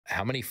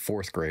How many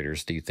fourth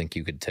graders do you think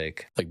you could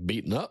take? Like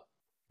beaten up?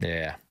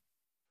 Yeah.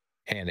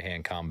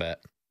 Hand-to-hand combat.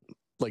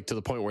 Like to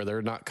the point where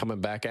they're not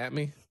coming back at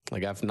me?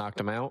 Like I've knocked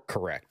them out?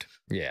 Correct.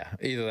 Yeah.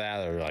 Either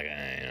that or like,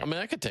 I mean,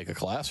 I could take a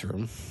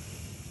classroom.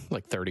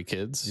 Like 30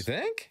 kids. You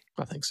think?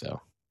 I think so.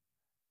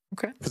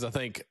 Okay. Because I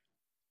think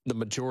the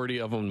majority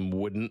of them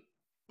wouldn't,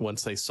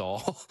 once they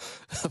saw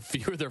a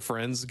few of their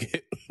friends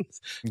get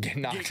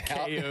knocked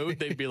out, KO'd,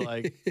 they'd be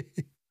like,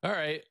 all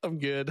right, I'm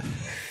good.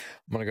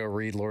 I'm gonna go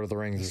read Lord of the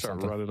Rings or Start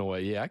something. running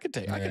away. Yeah, I could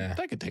take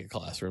a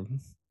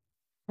classroom.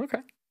 Okay.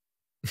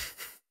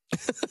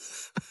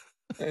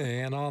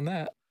 And on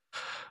that,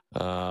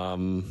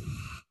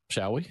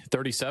 shall we?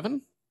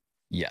 37?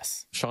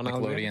 yes. Sean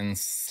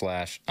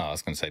Nickelodeon / I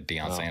was gonna say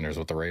Deion Sanders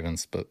with the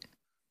Ravens, but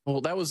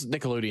well, that was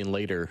Nickelodeon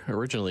later.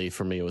 Originally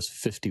for me it was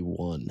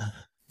 51.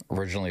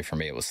 Originally for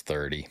me it was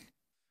 30.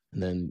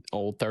 And then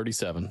old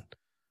 37.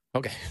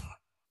 Okay.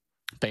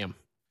 Bam.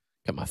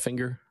 Got my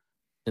finger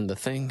in the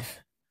thing.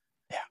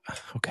 Yeah.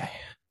 Okay.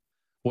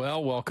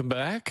 Well, welcome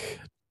back.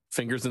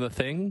 Fingers in the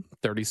Thing,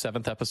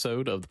 37th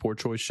episode of the Poor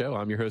Choice Show.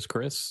 I'm your host,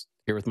 Chris,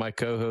 here with my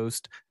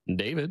co-host,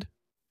 David.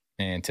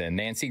 And to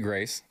Nancy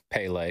Grace,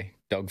 Pele,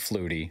 Doug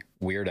Flutie,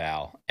 Weird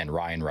Al, and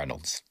Ryan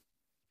Reynolds.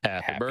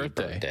 Happy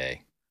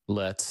birthday.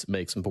 Let's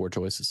make some poor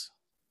choices.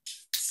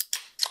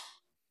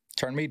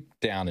 Turn me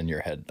down in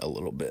your head a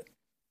little bit.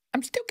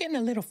 I'm still getting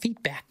a little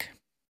feedback.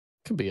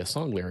 Could be a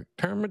song lyric.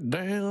 Turn me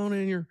down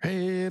in your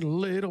head a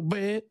little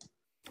bit.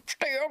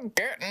 Still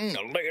getting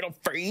a little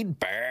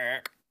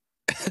feedback.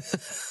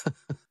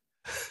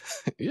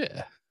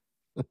 Yeah.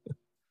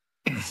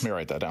 Let me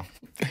write that down.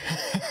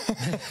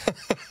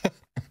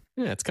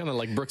 Yeah, it's kind of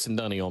like Brooks and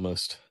Dunny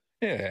almost.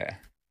 Yeah.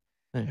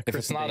 If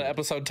it's not an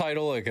episode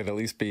title, it could at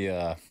least be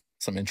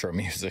some intro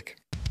music.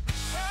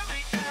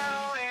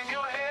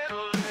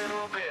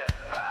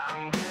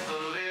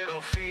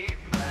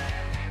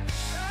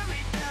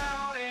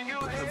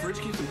 Fridge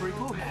keeps them pretty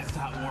cool. Yeah, it's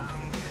not warm.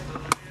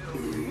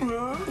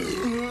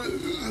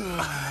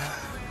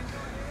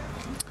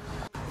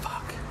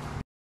 Fuck.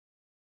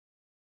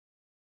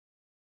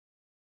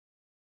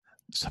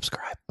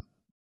 Subscribe.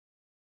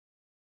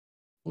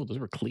 Oh, those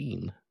were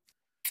clean.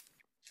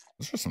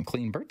 Those are some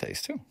clean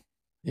birthdays, too.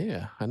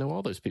 Yeah, I know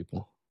all those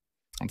people.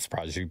 I'm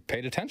surprised you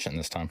paid attention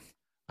this time.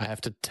 I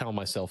have to tell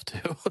myself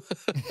to.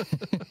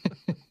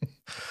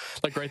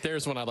 Like right there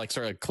is when I like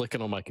started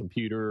clicking on my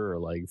computer or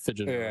like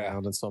fidgeting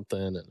around and something.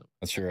 And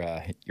that's your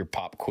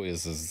pop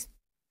quiz is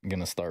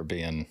gonna start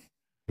being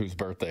whose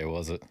birthday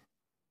was it?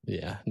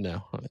 Yeah,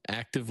 no,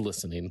 active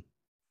listening,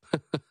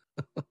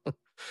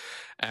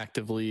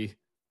 actively,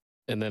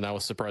 and then I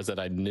was surprised that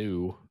I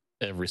knew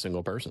every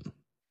single person.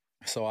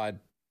 So I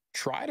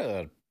try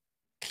to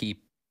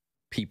keep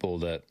people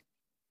that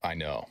I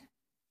know,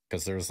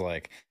 because there's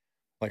like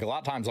a lot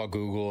of times I'll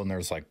Google and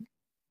there's like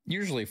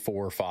usually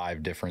 4 or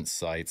 5 different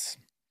sites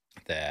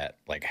that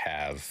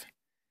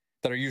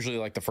that are usually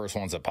like the first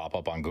ones that pop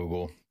up on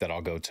Google that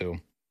I'll go to.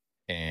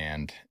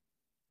 And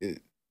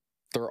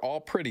they're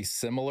all pretty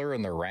similar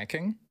in their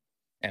ranking.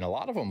 And a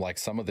lot of them, like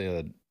some of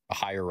the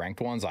higher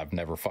ranked ones, I've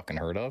never fucking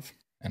heard of.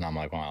 And I'm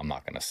like, well, I'm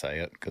not going to say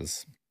it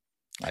because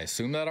I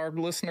assume that our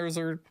listeners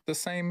are the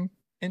same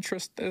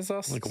interest as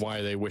us. Like, why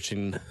are they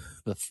wishing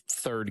the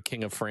third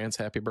king of France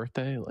happy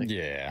birthday? Like,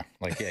 yeah,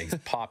 he's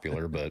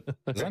popular, but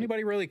does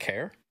anybody really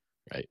care?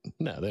 Right.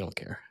 No, they don't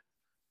care.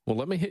 Well,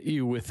 let me hit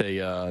you with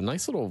a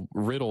nice little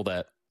riddle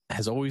that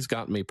has always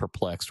gotten me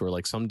perplexed, where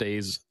like some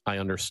days I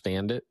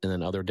understand it and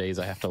then other days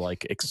I have to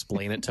like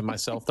explain it to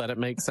myself that it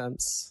makes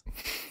sense.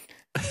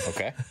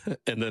 Okay.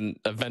 And then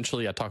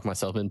eventually I talk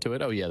myself into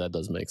it. Oh yeah, that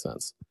does make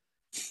sense.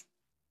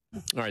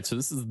 All right. So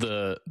this is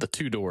the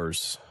 2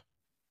 doors.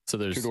 So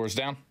there's 2 doors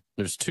down.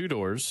 There's 2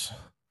 doors.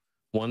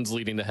 One's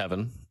leading to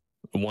heaven.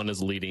 And one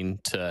is leading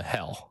to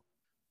hell.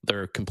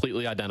 They're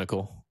completely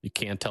identical. You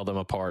can't tell them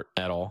apart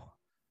at all.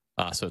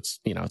 So it's,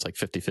 it's like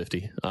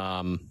 50-50.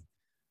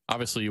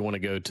 Obviously you want to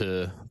go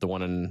to the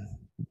one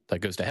that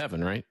goes to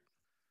heaven, right?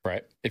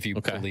 Right. If you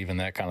believe in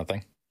that kind of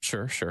thing.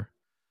 Sure.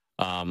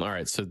 All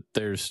right. So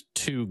there's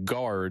 2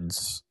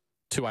 guards,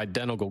 2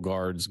 identical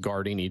guards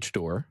guarding each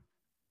door.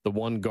 The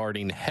one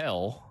guarding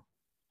hell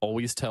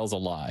always tells a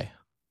lie.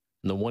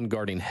 And the one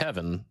guarding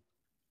heaven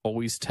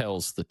always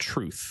tells the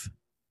truth.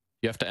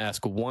 You have to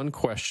ask one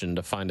question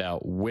to find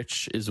out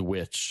which is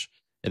which,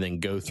 and then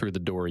go through the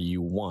door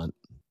you want.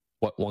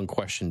 What one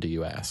question do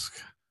you ask?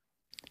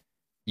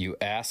 You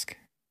ask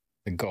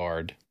the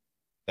guard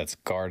that's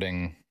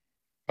guarding.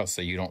 Oh,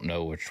 so you don't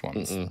know which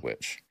one's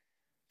which.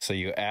 So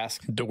you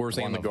ask. Doors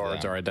and the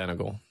guards are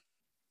identical.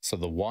 So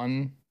the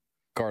one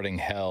guarding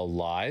hell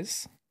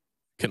lies?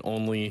 Can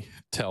only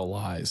tell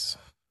lies.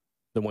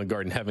 The one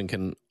guarding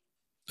heaven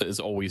is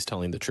always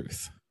telling the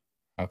truth.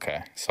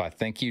 Okay. So I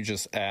think you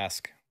just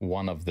ask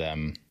one of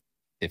them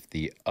if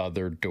the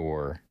other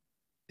door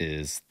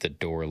is the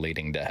door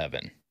leading to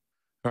heaven.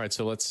 All right.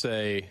 So let's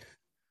say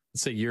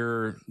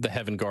you're the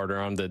heaven guarder.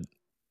 I'm the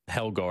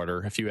hell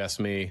guarder. If you ask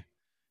me,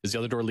 is the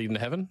other door leading to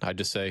heaven? I'd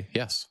just say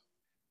yes.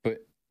 But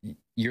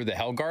you're the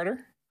hell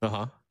guarder?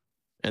 Uh-huh.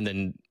 And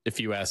then if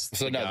you ask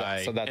the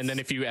guy, and then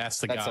if you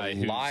ask the that's guy, a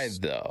lie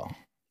though.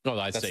 No,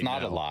 I'd that's say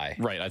not no. a lie,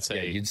 right? I'd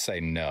say you'd say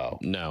no.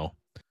 No.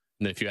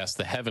 And then if you ask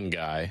the heaven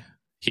guy,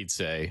 he'd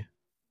say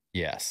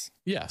yes.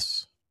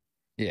 Yes.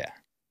 Yeah.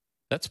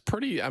 That's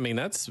pretty. I mean,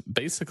 that's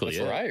basically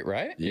that's it.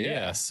 Right.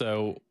 Yeah.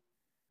 So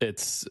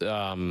it's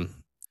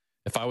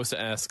if I was to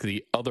ask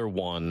the other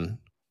one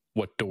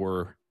what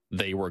door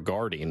they were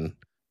guarding,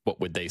 what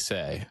would they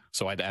say?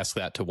 So I'd ask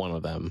that to one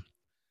of them,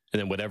 and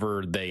then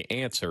whatever they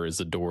answer is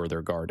the door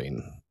they're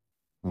guarding.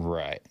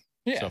 Right.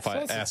 Yeah. So if I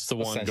ask the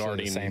one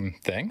guarding the same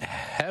thing,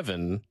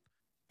 heaven,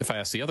 if I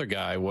ask the other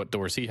guy what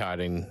door is he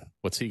hiding,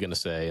 what's he going to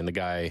say? And the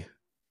guy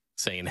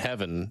saying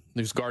heaven,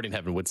 who's guarding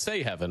heaven, would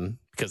say heaven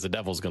because the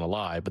devil's going to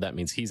lie, but that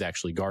means he's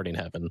actually guarding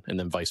heaven, and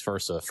then vice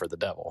versa for the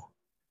devil.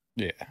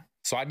 Yeah.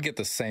 So I'd get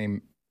the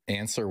same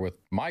answer with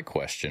my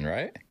question,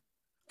 right?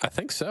 I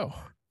think so.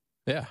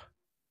 Yeah.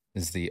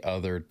 Is the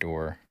other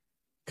door.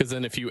 Because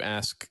then if you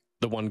ask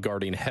the one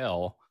guarding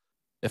hell,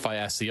 if I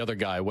ask the other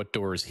guy what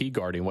door is he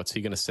guarding, what's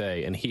he going to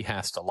say? And he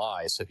has to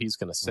lie. So he's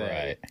going to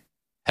say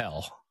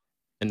hell.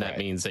 And that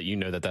means that you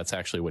know that that's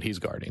actually what he's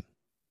guarding.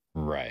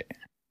 Right.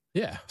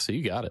 Yeah. So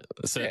you got it.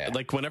 So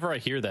like whenever I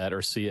hear that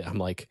or see it, I'm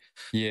like,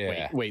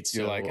 wait. So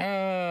you're like,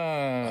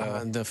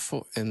 and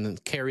then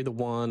carry the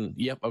one.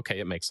 Yep. Okay.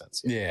 It makes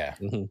sense. Yeah.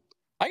 Mm-hmm.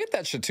 I get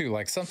that shit too.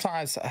 Like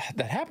sometimes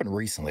that happened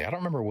recently. I don't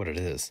remember what it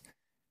is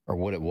or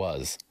what it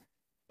was,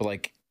 but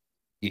like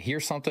you hear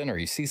something or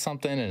you see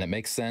something and it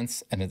makes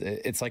sense. And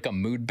it's like a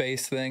mood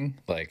based thing.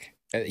 Like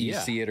you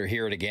see it or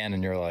hear it again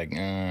and you're like,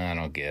 I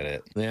don't get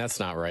it. Yeah, that's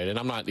not right. And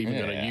I'm not even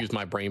going to use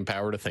my brain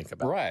power to think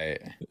about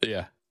it.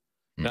 Yeah.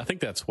 And I think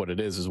that's what it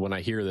is when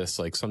I hear this,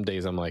 like some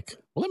days I'm like,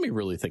 well, let me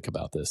really think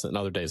about this. And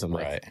other days I'm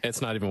like,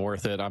 it's not even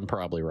worth it. I'm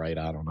probably right.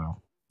 I don't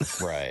know.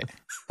 Right.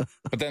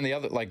 But then the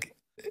other, like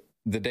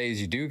the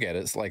days you do get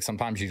it, it's like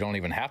sometimes you don't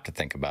even have to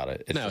think about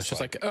it. It's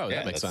just like, oh,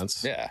 that makes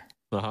sense. Yeah.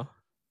 Uh-huh.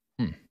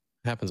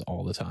 Happens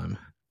all the time.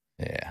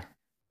 Yeah.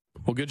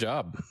 Well, good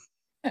job.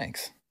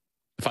 Thanks.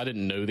 If I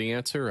didn't know the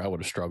answer, I would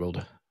have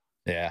struggled.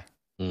 Yeah.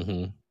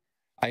 Mm-hmm.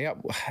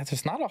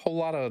 There's not a whole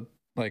lot of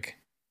like,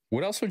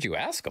 what else would you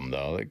ask them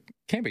though? Like,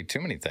 can't be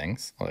too many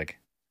things. Like,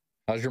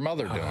 how's your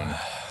mother doing?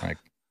 Like,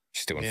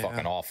 she's doing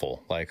fucking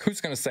awful. Like, who's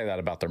going to say that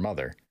about their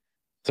mother?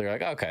 So you're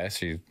like, okay,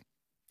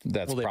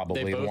 that's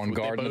probably the one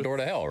guard in the door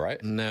to hell,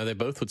 right? No, they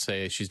both would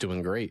say she's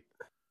doing great.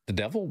 The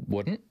devil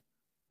wouldn't?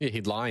 Yeah,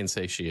 he'd lie and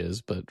say she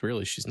is, but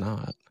really she's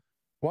not.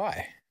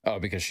 Why? Oh,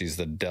 because she's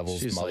the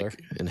devil's mother?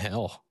 Like in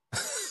hell.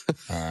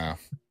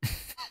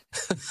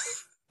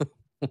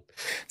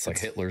 It's like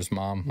Hitler's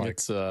mom. Like,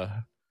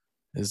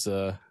 is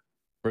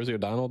Rosie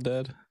O'Donnell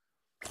dead?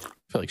 I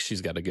feel like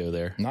she's got to go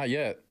there. Not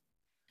yet.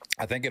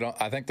 I think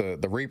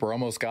the Reaper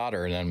almost got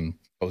her, and then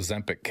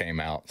Ozempic came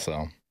out.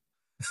 So,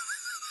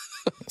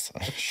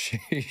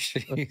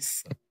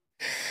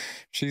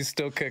 she's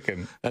still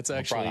kicking. That's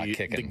actually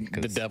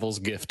the devil's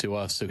gift to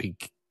us, so he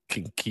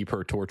can keep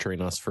her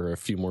torturing us for a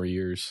few more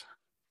years.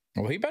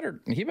 Well, he better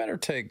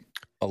take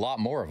a lot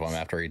more of them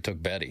after he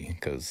took Betty,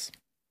 because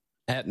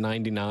at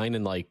 99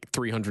 in like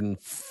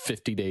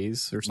 350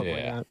 days or something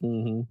like that.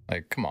 Mm-hmm.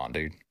 Like, come on,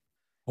 dude.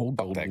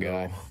 Fuck that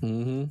guy.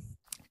 Mm-hmm.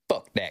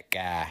 Fuck that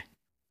guy.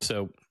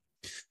 So,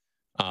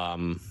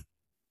 I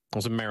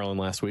was in Maryland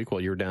last week while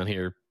you were down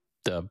here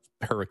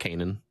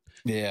hurricaning.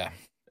 Yeah.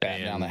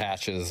 Batting down the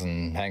hatches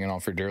and hanging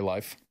on for dear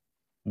life.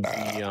 We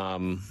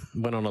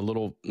went on a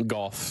little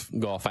golf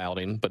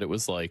outing, but it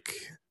was like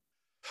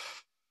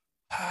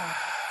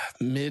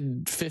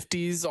mid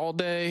 50s all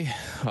day.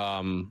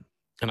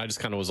 And I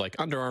just kind of was like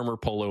Under Armour,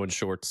 polo, and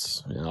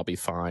shorts. I'll be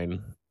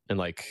fine. And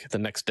like the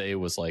next day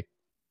was like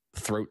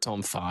throat's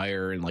on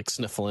fire and like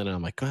sniffling. And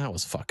I'm like, that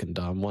was fucking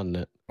dumb, wasn't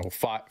it?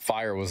 Well,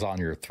 fire was on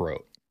your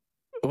throat.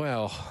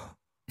 Well,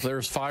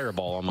 there's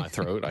fireball on my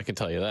throat. I can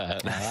tell you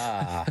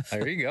that.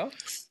 There you go.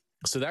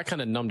 So that kind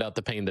of numbed out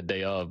the pain the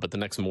day of. But the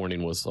next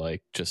morning was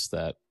like just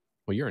that.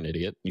 Well, you're an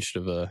idiot. You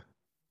should have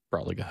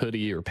brought like a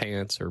hoodie or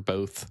pants or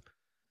both.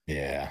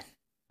 Yeah.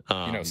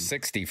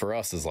 60 for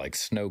us is like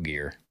snow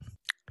gear.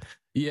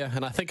 Yeah,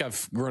 and I think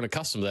I've grown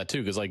accustomed to that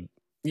too, because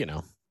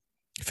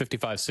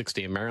 55,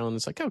 60 in Maryland,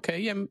 it's like, okay,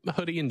 yeah,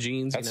 hoodie and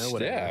jeans,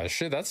 whatever. Yeah,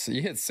 shit,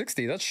 you hit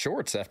 60, that's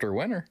shorts after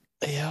winter.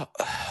 Yeah.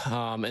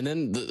 And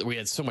then we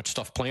had so much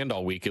stuff planned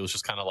all week, it was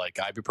just kind of like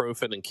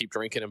ibuprofen and keep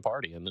drinking and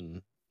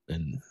partying,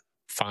 and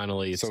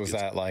finally. So was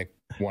that like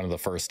one of the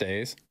first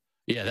days?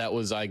 Yeah, that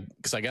was,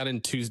 because I got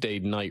in Tuesday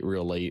night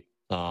real late.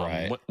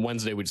 Right.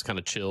 Wednesday we just kind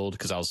of chilled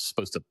because I was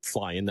supposed to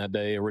fly in that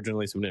day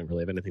originally, so we didn't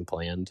really have anything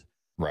planned.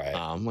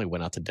 Right. We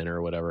went out to dinner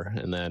or whatever.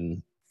 And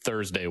then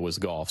Thursday was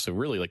golf. So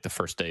really like the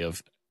first day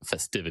of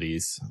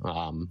festivities.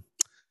 And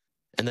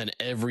then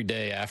every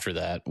day after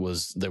that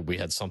was that we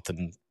had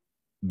something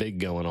big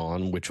going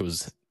on, which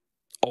was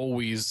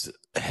always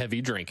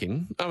heavy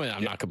drinking. I mean,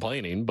 I'm not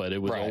complaining, but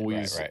it was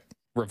always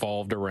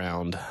revolved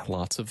around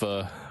lots of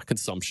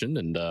consumption.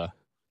 And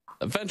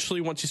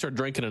eventually once you start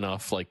drinking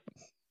enough, like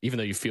even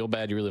though you feel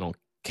bad, you really don't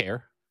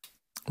care.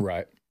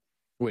 Right.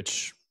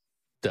 Which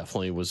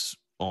definitely was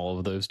all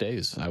of those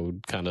days. I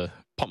would kind of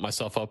pump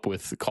myself up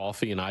with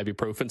coffee and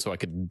ibuprofen so I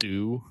could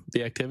do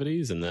the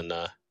activities, and then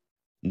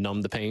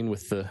numb the pain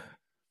with the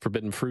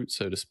forbidden fruit,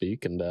 so to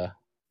speak. And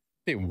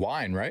Hey,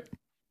 wine, right?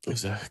 it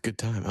was a good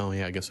time. Oh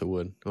yeah, I guess I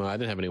would. Well, I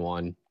didn't have any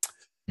wine.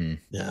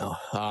 No.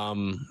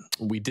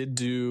 We did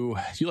do.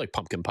 You like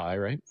pumpkin pie,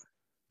 right?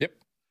 Yep.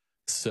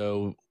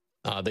 So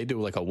they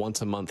do like a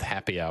once a month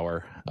happy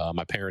hour.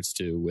 My parents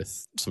do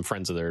with some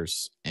friends of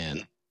theirs,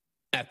 and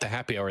at the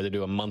happy hour they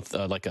do a month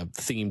like a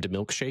themed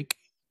milkshake,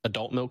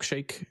 adult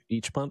milkshake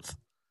each month.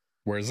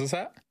 Where is this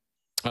at?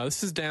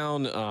 This is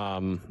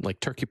down like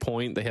Turkey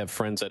Point. They have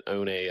friends that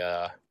own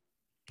a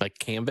like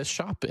canvas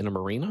shop in a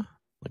marina,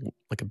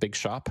 like a big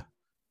shop.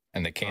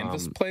 And the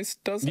canvas place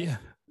does it?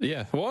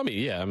 Yeah. Well, I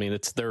mean,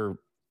 it's their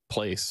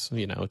place.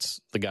 You know,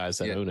 it's the guys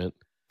that own it.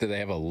 Do they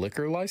have a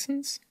liquor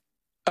license?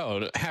 Oh,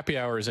 no, happy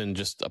hour is in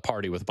just a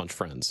party with a bunch of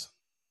friends.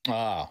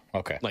 Oh,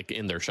 okay. Like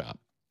in their shop.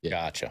 Yeah.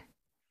 Gotcha.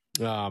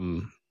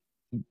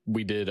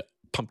 We did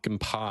pumpkin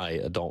pie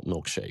adult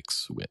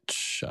milkshakes,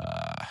 which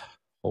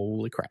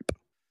holy crap.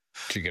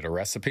 Did you get a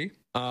recipe?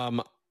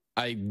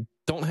 I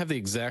don't have the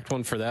exact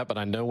one for that, but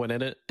I know what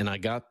in it, and I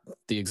got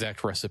the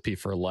exact recipe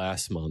for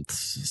last month.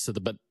 So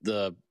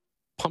the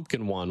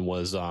pumpkin one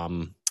was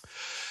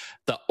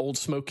the Old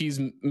Smokies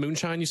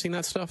moonshine. You seen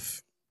that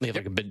stuff? They have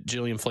like a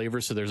bajillion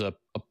flavors. So there's a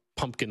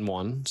pumpkin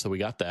one. So we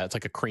got that. It's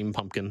like a cream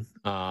pumpkin.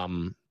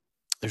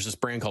 There's this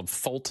brand called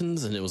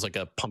Fulton's, and it was like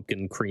a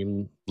pumpkin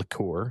cream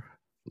liqueur.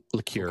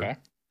 Okay.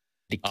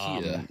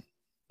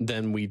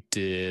 Then we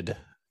did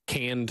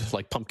canned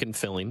like pumpkin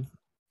filling.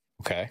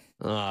 Okay.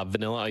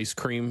 Vanilla ice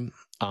cream.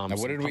 Now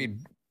what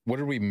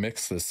did we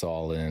mix this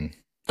all in?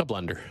 A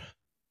blender.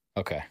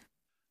 Okay.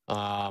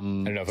 I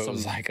don't know if it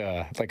was like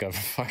a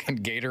fucking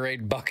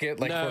Gatorade bucket.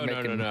 Like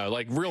no.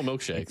 Like real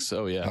milkshakes.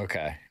 Oh yeah.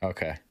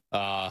 Okay.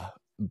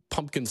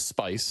 Pumpkin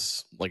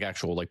spice, like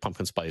actual like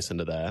pumpkin spice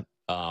into that.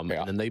 And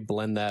then they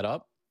blend that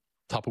up,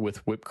 top it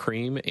with whipped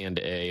cream and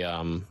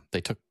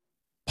they took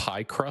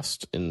pie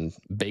crust and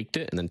baked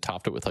it and then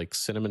topped it with like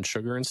cinnamon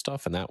sugar and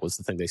stuff. And that was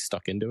the thing they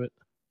stuck into it.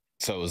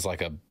 So it was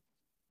like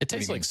it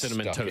tastes like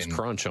cinnamon toast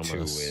crunch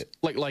almost.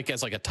 Like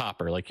as like a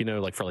topper, like, you know,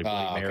 like for like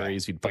Bloody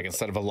Marys, you'd like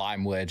instead of a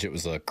lime wedge, it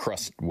was a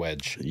crust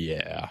wedge.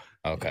 Yeah.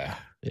 Okay.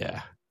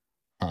 Yeah.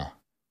 Huh.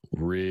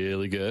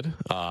 Really good.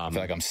 I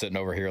feel like I'm sitting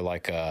over here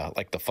like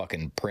the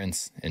fucking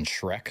prince in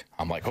Shrek.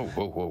 I'm like,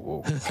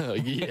 whoa.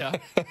 Yeah.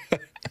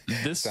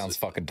 This sounds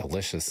fucking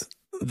delicious.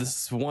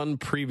 This one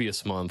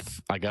previous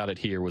month I got it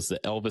here was the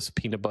Elvis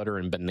peanut butter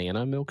and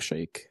banana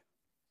milkshake.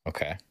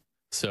 Okay.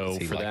 So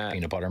for like that,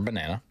 peanut butter and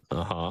banana.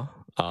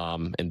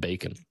 And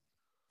bacon.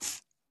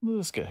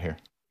 Let's get here.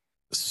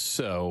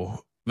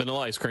 So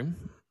vanilla ice cream,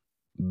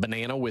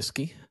 banana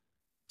whiskey,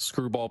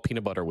 screwball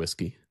peanut butter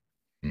whiskey,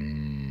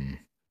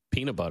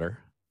 peanut butter,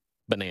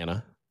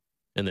 banana,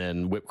 and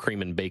then whipped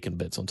cream and bacon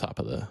bits on top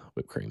of the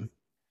whipped cream.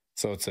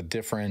 So it's a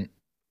different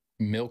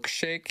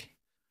milkshake?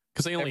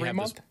 Because they only have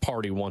this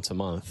party once a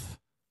month.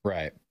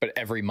 Right. But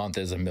every month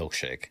is a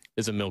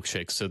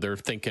milkshake. So they're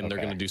thinking they're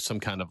going to do some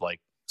kind of like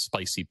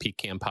spicy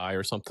pecan pie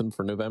or something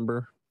for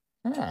November.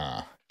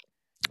 I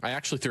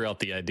actually threw out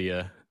the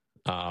idea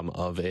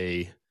of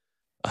a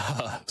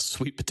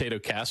sweet potato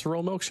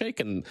casserole milkshake,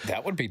 and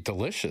that would be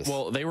delicious.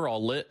 Well, they were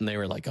all lit and they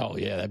were like, oh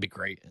yeah, that'd be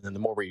great. And then the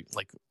more we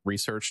like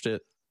researched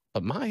it,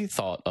 but my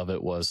thought of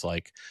it was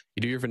like,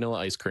 you do your vanilla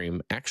ice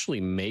cream, actually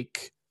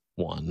make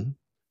one,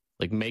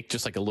 like make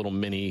just like a little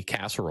mini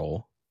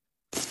casserole.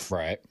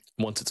 Right.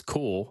 Once it's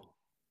cool,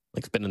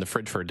 like it's been in the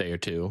fridge for a day or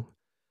two,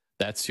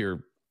 that's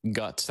your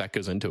guts that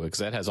goes into it, because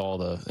that has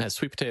it has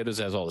sweet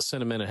potatoes, it has all the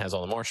cinnamon, it has all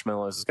the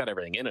marshmallows, it's got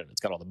everything in it,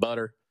 it's got all the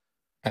butter,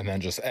 and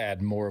then just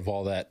add more of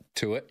all that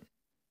to it.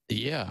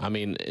 Yeah, I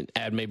mean,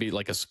 add maybe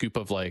like a scoop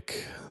of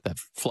like that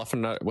fluff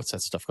and nut. What's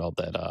that stuff called?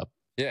 That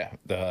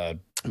the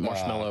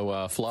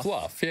marshmallow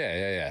fluff.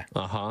 Yeah.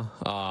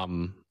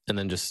 And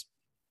then just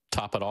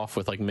top it off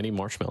with like mini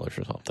marshmallows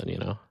or something. You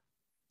know,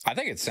 I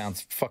think it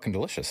sounds fucking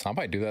delicious. I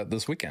might do that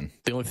this weekend.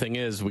 The only thing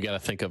is, we got to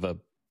think of a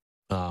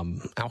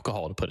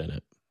alcohol to put in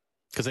it,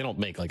 because they don't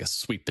make like a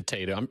sweet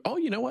potato.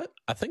 You know what?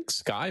 I think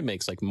Sky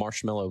makes like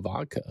marshmallow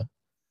vodka,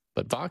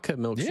 but vodka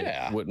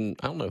milkshake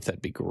wouldn't. I don't know if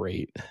that'd be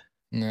great.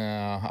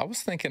 No, I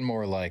was thinking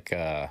more like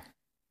I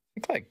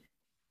think like,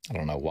 I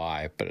don't know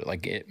why, but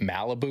like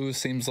Malibu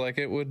seems like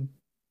it would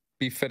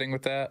be fitting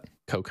with that.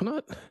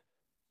 Coconut?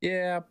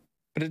 Yeah,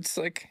 but it's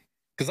like,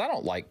 because I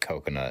don't like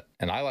coconut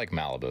and I like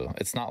Malibu.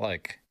 It's not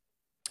like,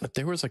 if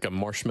there was like a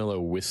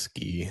marshmallow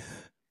whiskey,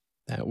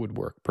 that would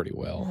work pretty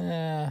well.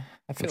 Yeah,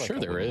 I feel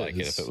like there is. Like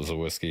it if it was a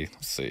whiskey.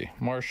 Let's see,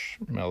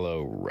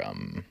 marshmallow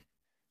rum,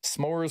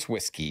 s'mores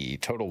whiskey,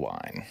 total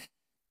wine,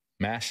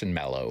 mash and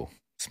mellow,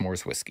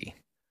 s'mores whiskey.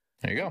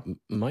 There you go.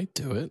 Might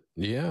do it.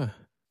 Yeah.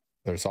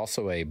 There's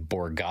also a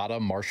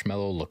Borgata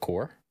marshmallow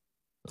liqueur.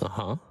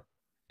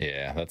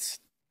 Yeah, this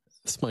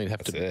might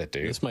have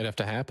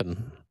to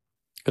happen.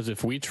 Because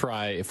if we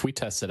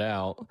test it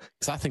out,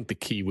 because I think the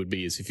key would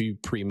be is if you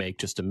pre-make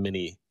just a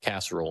mini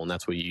casserole and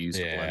that's what you use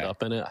to blend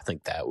up in it, I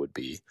think that would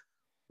be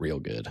real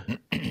good.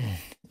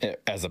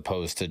 As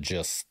opposed to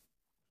just,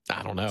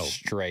 I don't know,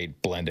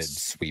 straight blended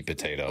sweet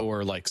potato.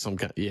 or like some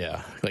kind.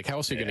 Yeah, like how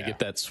else are you going to get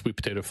that sweet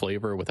potato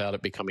flavor without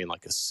it becoming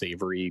like a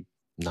savory,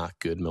 not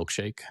good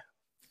milkshake?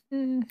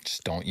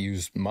 Just don't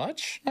use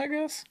much, I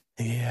guess.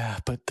 Yeah,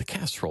 but the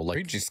casserole, like, or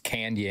you just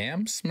canned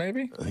yams,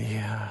 maybe.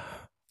 Yeah,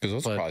 because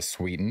those are probably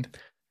sweetened.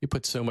 You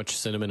put so much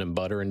cinnamon and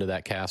butter into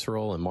that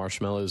casserole and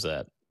marshmallows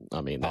that, I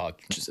mean,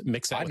 just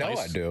mix that with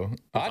I do.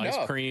 I know.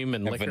 Ice cream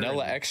and liquor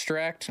vanilla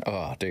extract.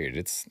 Oh, dude,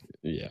 it's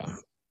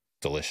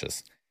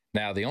delicious.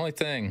 Now, the only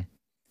thing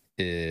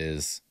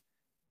is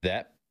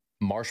that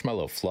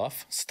marshmallow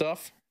fluff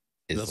stuff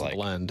is doesn't like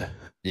blend.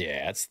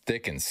 Yeah, it's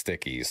thick and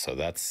sticky. So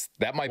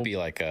that might be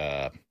like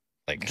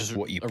just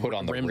what you put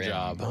on the rim.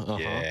 Job.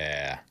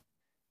 Yeah.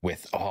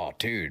 With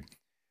dude,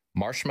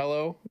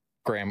 marshmallow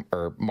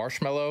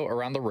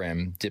around the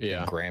rim dipped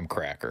in graham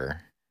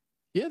cracker.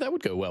 Yeah, that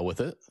would go well with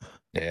it.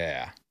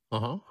 Yeah.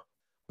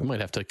 We might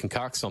have to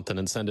concoct something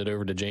and send it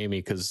over to Jamie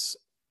because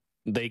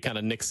they kind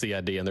of nixed the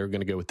idea and they're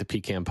going to go with the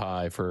pecan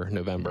pie for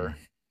November.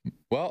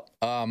 Well,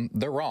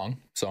 they're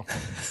wrong. So,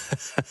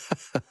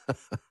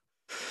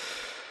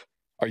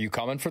 are you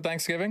coming for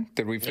Thanksgiving?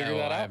 Did we figure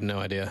that out? I have no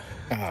idea.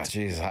 Oh,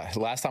 geez.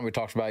 Last time we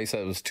talked about it, you said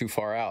it was too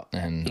far out,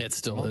 and it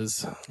still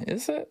is.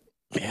 Is it?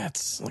 Yeah,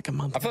 it's like a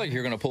month. I feel like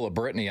you're going to pull a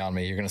Brittany on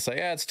me. You're going to say,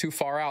 "Yeah, it's too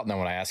far out," and then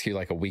when I ask you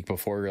like a week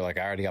before, you're like,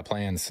 "I already got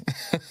plans."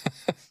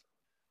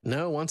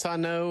 No, once I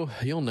know,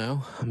 you'll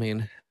know. I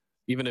mean,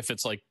 even if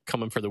it's like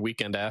coming for the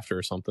weekend after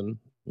or something,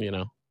 you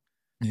know.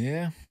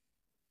 Yeah.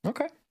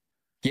 Okay.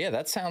 Yeah,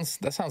 that sounds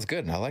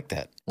good. I like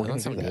that.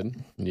 That sounds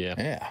good. Yeah.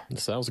 Yeah.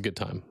 So that was a good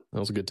time.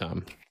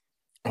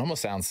 It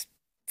almost sounds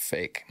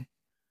fake.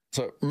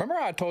 So remember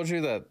how I told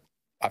you that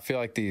I feel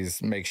like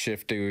these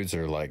makeshift dudes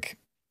are like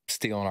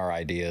stealing our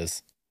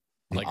ideas?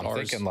 Like I'm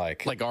ours, thinking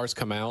like ours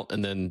come out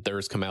and then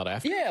theirs come out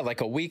after. Yeah,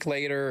 like a week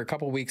later, a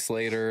couple weeks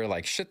later,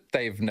 like shit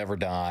they've never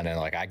done, and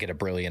like I get a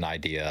brilliant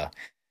idea.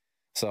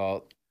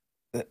 So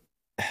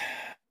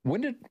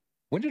when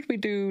did we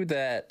do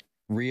that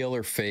real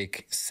or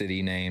fake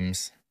city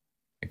names?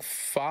 Like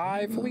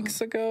 5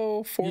 weeks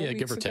ago, 4 weeks ago? Yeah,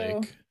 give or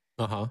take.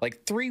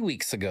 Like 3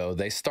 weeks ago,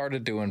 they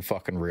started doing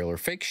fucking real or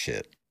fake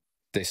shit.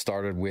 They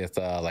started with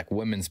like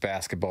women's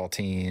basketball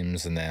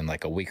teams, and then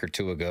like a week or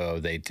two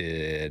ago, they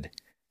did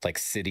like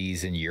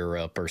cities in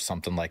Europe or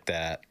something like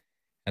that.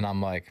 And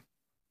I'm like,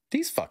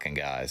 these fucking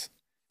guys.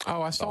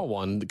 Oh, I saw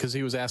one because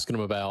he was asking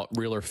him about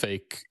real or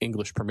fake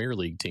English Premier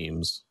League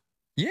teams.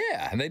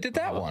 Yeah, and they did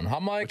that one.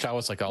 I'm like, which I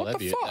was like, that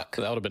would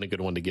have been a good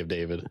one to give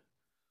David.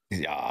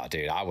 Yeah,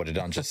 dude, I would have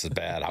done just as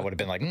bad. I would have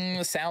been like,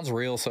 it sounds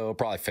real, so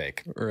probably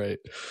fake. Right.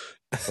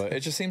 But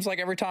it just seems like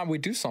every time we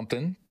do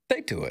something,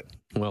 they do it.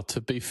 Well, to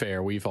be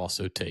fair, we've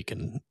also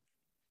taken...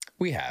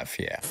 We have,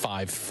 yeah.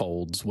 5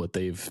 folds what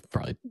they've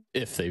probably,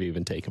 if they've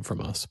even taken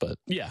from us. But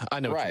yeah, I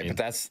know what you mean.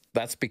 But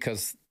that's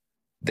because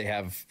they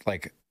have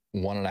like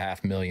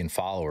 1.5 million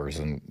followers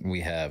and we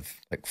have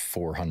like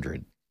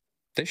 400.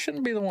 They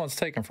shouldn't be the ones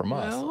taken from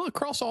us. Well,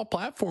 across all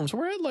platforms,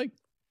 we're at like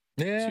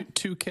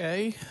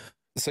 2K.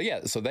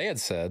 So they had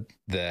said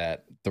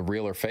that the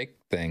real or fake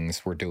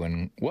things were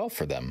doing well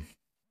for them.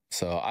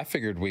 So I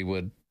figured we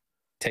would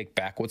take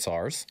back what's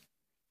ours,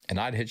 and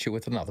I'd hit you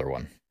with another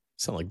one.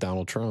 Sound like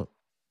Donald Trump.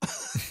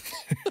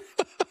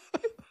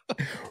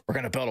 We're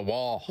going to build a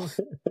wall.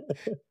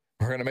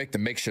 We're going to make the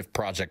makeshift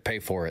project pay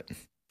for it.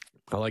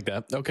 I like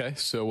that. Okay.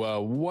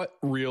 So what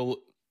real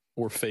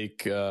or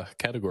fake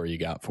category you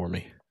got for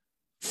me?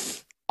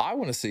 I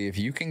want to see if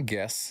you can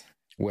guess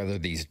whether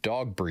these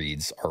dog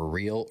breeds are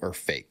real or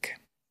fake.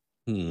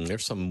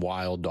 There's some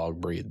wild dog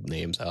breed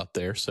names out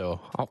there. So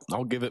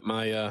I'll give it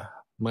my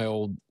my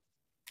old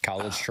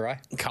college try.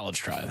 College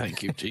try.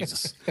 Thank you.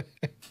 Jesus.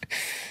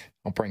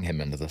 I'll bring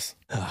him into this.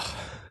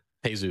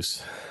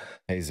 Jesus.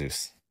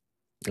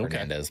 Okay.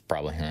 Hernandez,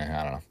 probably.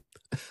 I don't know.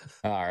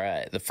 All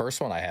right. The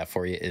first one I have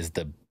for you is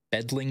the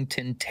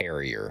Bedlington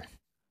Terrier.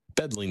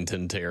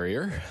 Bedlington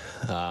Terrier.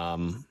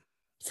 From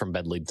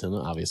Bedlington,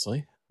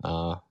 obviously.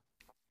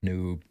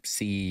 New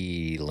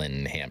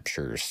Zealand,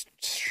 Hampshire.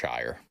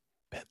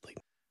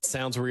 Bedlington.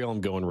 Sounds real.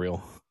 I'm going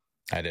real.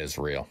 That is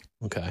real.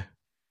 Okay.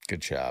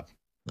 Good job.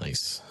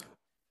 Nice.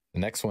 The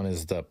next one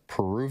is the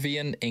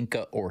Peruvian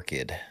Inca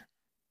Orchid.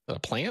 A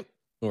plant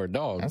or a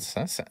dog?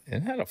 Isn't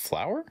that a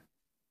flower?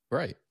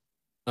 Right.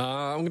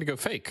 I'm going to go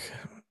fake.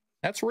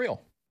 That's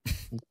real.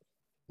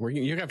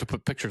 You have to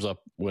put pictures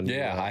up when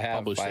you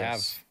publish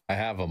this. I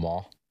have them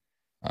all.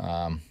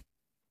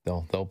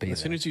 They'll be as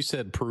soon as you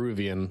said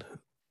Peruvian,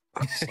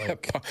 I was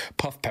like,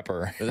 puff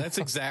pepper. That's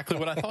exactly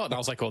what I thought. And I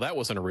was like, well, that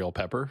wasn't a real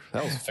pepper.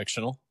 That was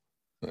fictional.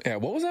 Yeah.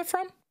 What was that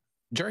from?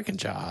 Drake and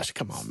Josh.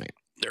 Come on, man.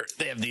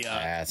 They have the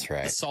that's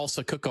right. The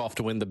salsa cook-off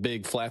to win the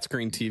big flat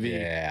screen TV.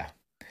 Yeah.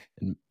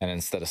 And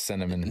instead of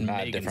cinnamon,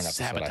 different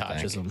episode, sabotages I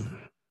think. Him.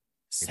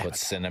 He puts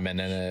cinnamon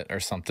in it or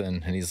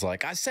something, and he's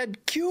like, I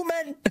said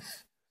cumin.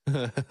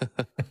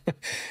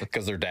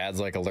 Because their dad's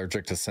like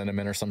allergic to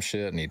cinnamon or some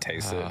shit, and he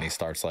tastes it and he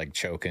starts like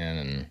choking,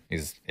 and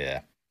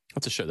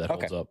that's a show that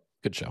holds up.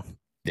 Good show.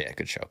 Yeah,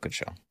 good show.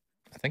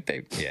 I think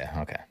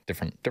okay.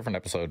 Different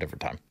episode,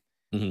 different time.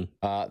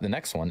 The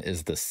next one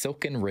is the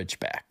Silken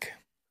Ridgeback.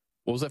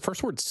 What was that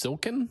first word?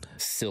 Silken?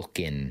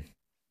 Silken.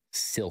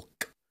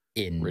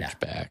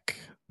 Ridgeback.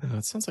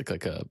 It sounds like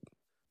a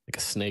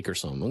snake or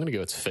something. I'm gonna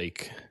go. It's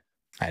fake.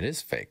 It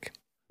is fake.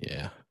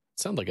 Yeah. It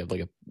sounds like a I don't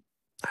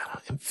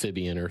know,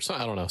 amphibian or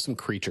something. I don't know, some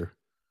creature.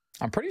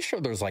 I'm pretty sure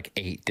there's like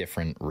 8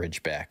 different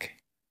Ridgeback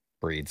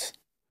breeds.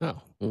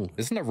 Oh,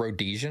 isn't a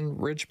Rhodesian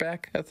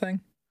Ridgeback a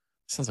thing?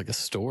 Sounds like a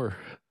store.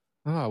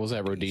 Oh, I was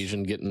at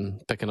Rhodesian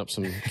picking up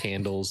some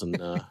candles and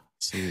some,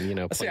 See,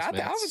 I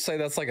would say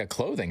that's like a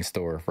clothing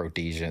store,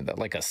 Rhodesian, that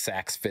like a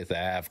Saks Fifth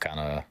Ave kind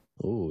of.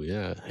 Oh,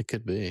 yeah, it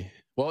could be.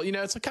 Well,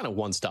 it's a kind of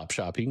one-stop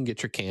shop. You can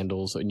get your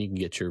candles and you can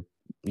get your,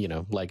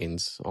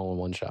 leggings all in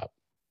one shop.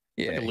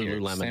 Yeah, like a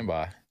Lululemon. Stand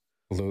by.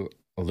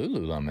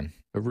 Lululemon.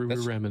 A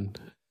Lululemon.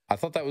 I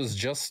thought that was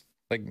just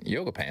like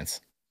yoga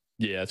pants.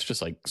 Yeah, it's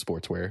just like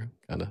sportswear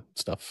kind of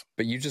stuff.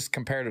 But you just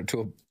compared it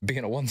to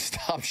being a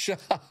one-stop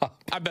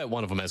shop. I bet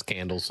one of them has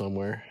candles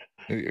somewhere.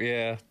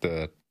 Yeah.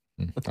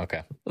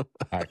 Okay. All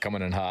right,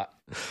 coming in hot.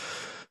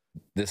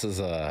 This is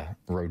a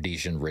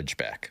Rhodesian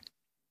Ridgeback.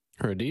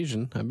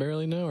 Rhodesian? I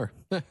barely know her.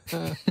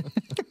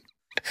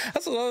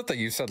 That's another thing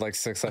you said like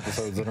 6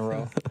 episodes in a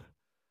row.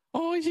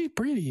 Oh, she's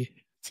pretty.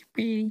 She's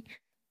pretty.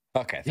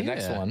 Okay, the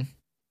next one.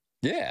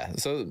 Yeah,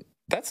 so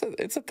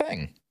it's a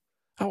thing.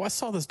 Oh, I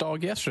saw this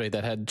dog yesterday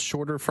that had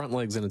shorter front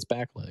legs than its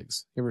back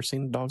legs. You ever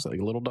seen dogs,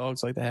 like little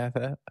dogs like that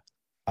have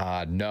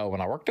that? No.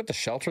 When I worked at the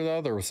shelter,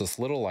 though, there was this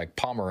little like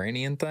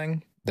Pomeranian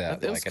thing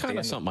that it was kind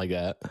of something like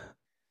that.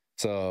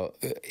 So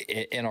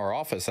in our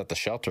office at the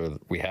shelter,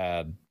 we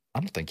had, I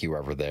don't think you were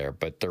ever there,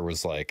 but there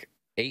was like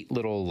 8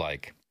 little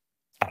like,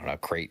 I don't know,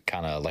 crate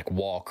kind of like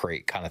wall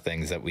crate kind of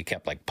things that we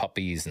kept like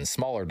puppies and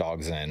smaller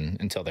dogs in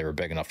until they were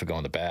big enough to go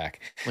in the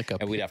back. Like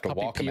and we'd have to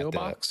walk them at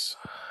box?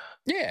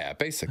 Yeah,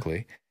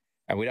 basically.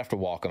 And we'd have to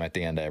walk them at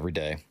the end of every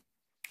day.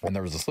 And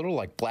there was this little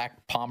like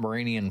black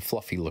Pomeranian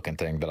fluffy looking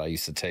thing that I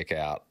used to take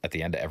out at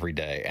the end of every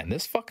day. And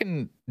this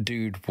fucking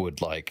dude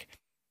would like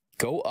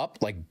go up,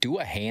 like do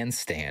a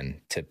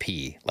handstand to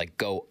pee, like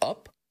go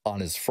up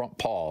on his front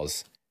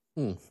paws,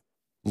 back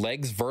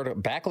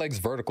legs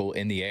vertical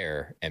in the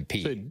air and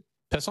pee. So he'd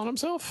piss on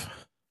himself?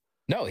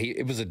 No,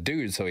 it was a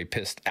dude, so he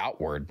pissed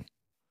outward.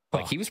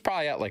 Like he was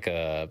probably at like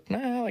a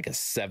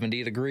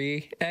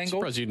 70-degree angle. I'm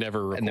surprised you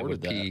never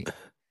recorded that. Pee.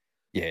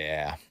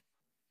 Yeah,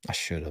 I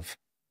should have.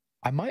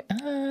 I might.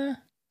 I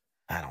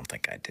don't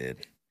think I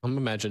did. I'm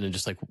imagining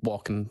just like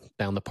walking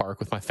down the park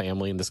with my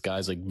family, and this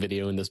guy's like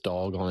videoing this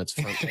dog on its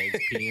front legs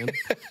peeing.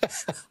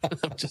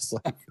 I'm just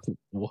like,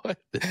 what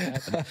is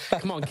happening?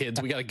 Come on,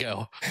 kids, we gotta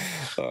go.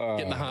 Get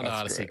in the Honda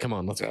Odyssey. Great. Come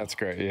on, let's go. That's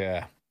great.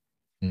 Yeah,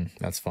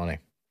 that's funny.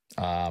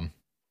 Where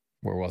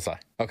was I?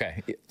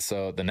 Okay,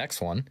 so the next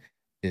one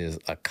is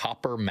a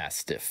Copper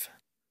Mastiff.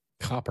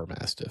 Copper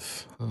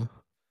Mastiff. Huh?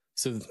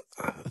 So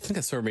I think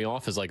that threw me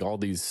off as like all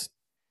these,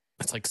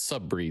 it's like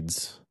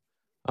subbreeds.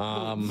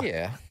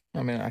 Yeah,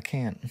 I mean, I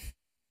can't.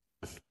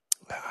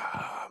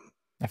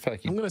 I feel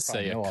like I'm going to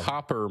say a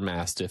Copper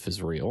Mastiff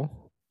is real.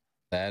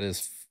 That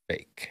is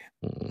fake.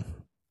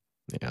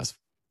 Yeah,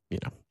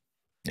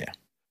 Yeah.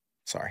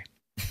 Sorry.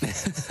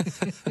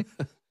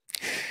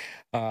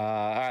 All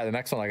right, the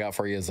next one I got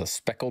for you is a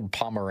Speckled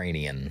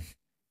Pomeranian.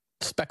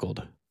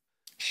 Speckled.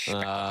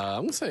 I'm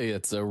going to say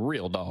it's a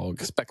real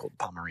dog, Speckled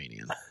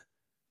Pomeranian.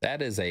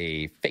 That is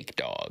a fake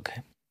dog.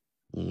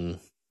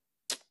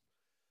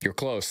 You're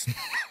close.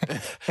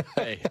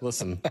 Hey,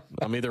 listen,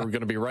 I'm either going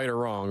to be right or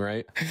wrong,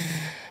 right?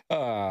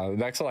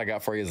 Next one I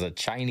got for you is a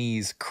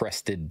Chinese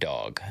crested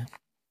dog.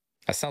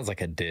 That sounds like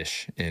a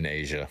dish in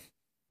Asia.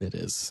 It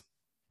is.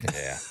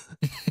 Yeah.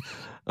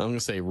 I'm going to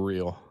say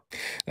real.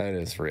 That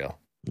is real.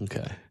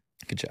 Okay.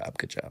 Good job.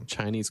 Good job.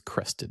 Chinese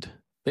crested.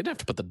 They'd have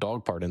to put the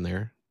dog part in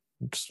there.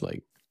 Just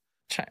like.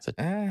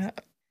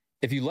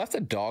 If you left the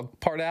dog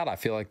part out, I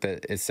feel like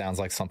that it sounds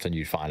like something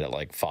you'd find at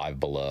like Five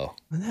Below.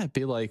 And that'd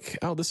be like,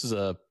 oh, this is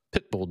a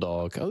pit bull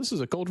dog. Oh, this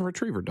is a golden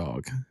retriever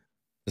dog.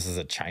 This is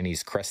a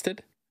Chinese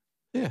crested?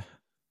 Yeah.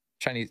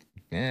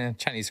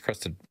 Chinese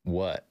crested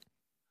what?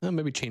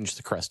 Maybe change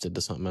the crested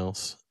to something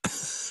else.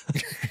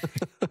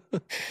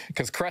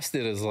 Because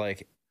crested is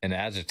like an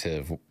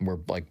adjective where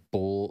like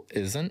bull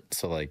isn't.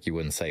 So like you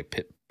wouldn't say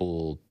pit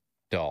bull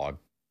dog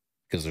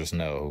because there's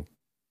no,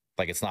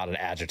 like it's not an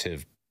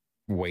adjective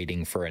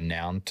waiting for a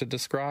noun to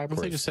describe. What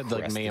if they just said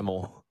crested? Like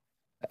mammal?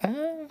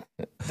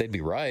 They'd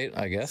be right,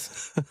 I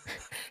guess.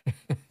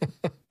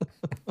 I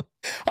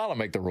don't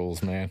make the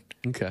rules, man.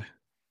 Okay.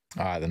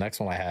 All right, the next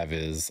one I have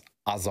is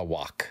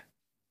Azawak.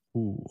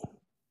 Ooh,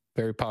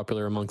 very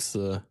popular amongst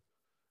the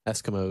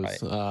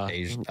Eskimos.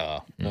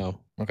 No.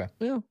 Okay.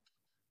 Yeah,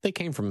 they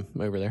came from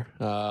over there.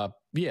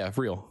 Yeah,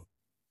 real.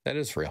 That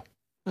is real.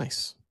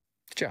 Nice.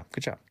 Good job.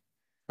 Good job.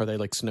 Are they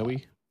like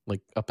snowy?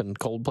 Like up in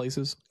cold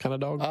places kind of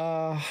dog?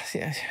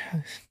 Yeah.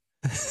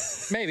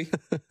 Maybe.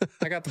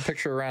 I got the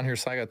picture around here,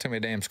 so I got too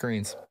many damn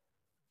screens.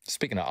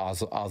 Speaking of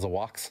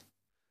Azawaks.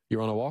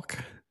 You're on a walk?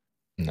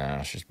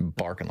 No, she's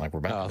barking like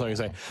we're back. Oh, I thought you were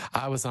saying,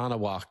 I was on a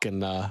walk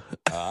and...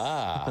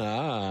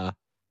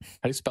 How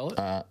do you spell it?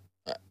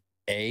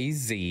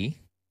 AZAWAKH.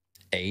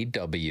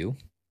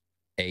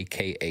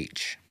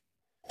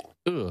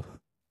 Ugh.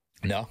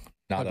 No,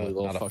 not Ugly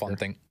little a fun fucker.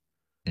 thing.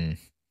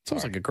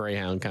 Sounds like a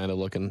greyhound kind of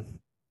looking.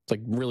 It's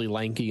like really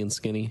lanky and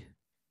skinny.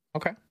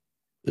 Okay.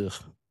 Ugh.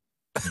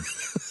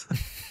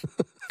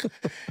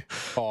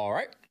 All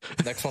right.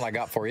 Next one I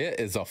got for you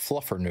is a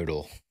fluffer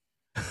noodle.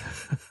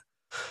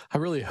 I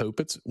really hope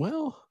it's,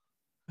 well,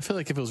 I feel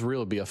like if it was real,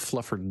 it'd be a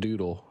fluffer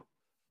doodle.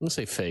 I'm going to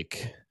say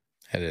fake.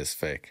 It is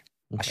fake.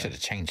 Okay. I should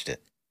have changed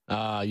it.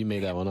 You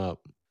made that one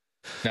up.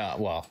 No,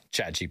 well,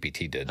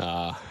 ChatGPT did.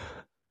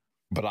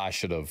 But I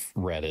should have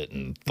read it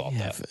and thought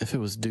that. If it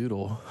was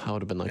doodle, I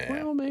would have been like,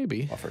 well,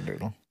 maybe. Fluffer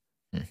doodle.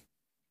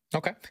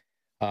 Okay.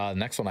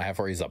 Next one I have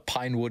for you is a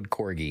Pinewood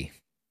Corgi.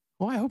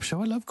 Oh, I hope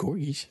so. I love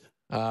corgis.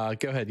 Go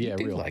ahead. Yeah,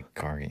 You real. like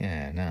corgi?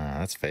 Yeah, no,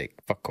 that's fake.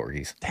 Fuck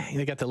corgis. Dang,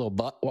 they got that little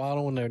butt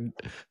waddle and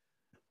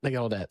they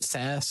got all that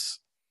sass.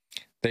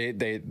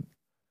 They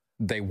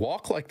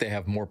walk like they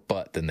have more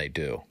butt than they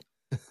do.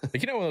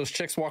 Like, you know when those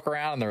chicks walk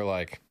around and they're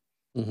like,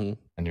 and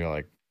you're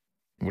like,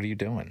 what are you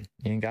doing?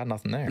 You ain't got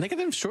nothing there. And they got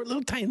them short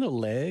little tiny little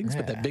legs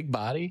with that big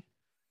body.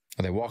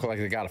 And they walk like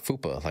they got a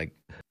fupa, like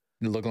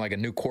looking like a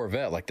new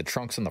Corvette, like the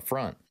trunk's in the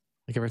front.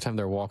 Like every time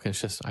they're walking,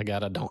 it's just, I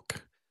got a donk.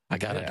 I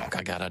got a donk.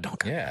 I got a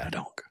donk. I got a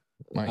donk.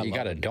 Well, you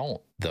got a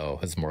don't, though,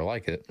 is more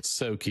like it.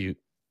 So cute.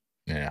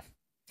 Yeah.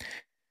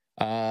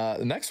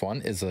 The next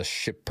one is a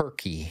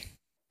Schipperke.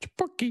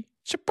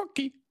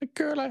 Schipperke, a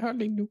girl I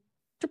hardly knew.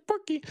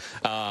 Schipperke.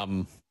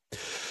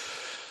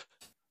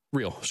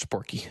 Real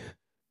Schipperke.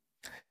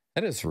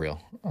 That is real.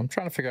 I'm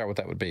trying to figure out what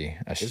that would be.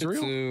 A Shih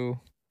Tzu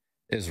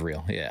is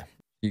real. Yeah.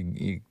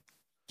 We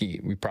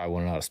probably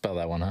wouldn't know how to spell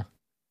that one, huh?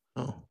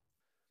 Oh.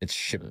 It's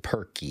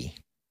Schipperke.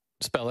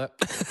 Spell it.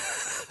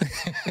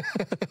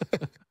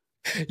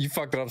 You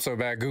fucked it up so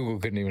bad, Google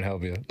couldn't even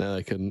help you. No,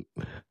 I couldn't.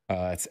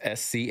 It's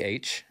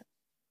SCHIPPERKE.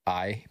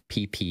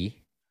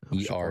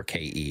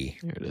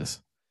 Here it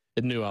is.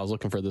 It knew I was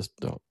looking for this.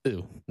 Oh,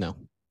 ew, no.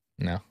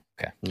 No?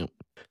 Okay. Nope.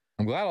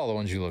 I'm glad all the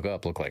ones you look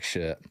up look like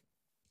shit.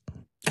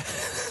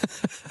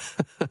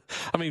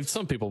 I mean,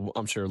 some people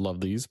I'm sure love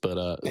these,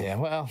 but yeah,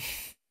 well,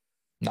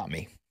 not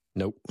me.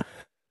 Nope.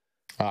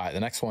 All right, the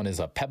next one is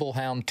a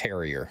Pebblehound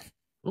Terrier.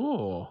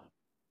 Oh,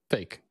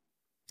 fake.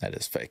 That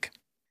is fake.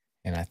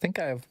 And I think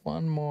I have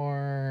one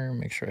more.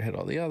 Make sure I hit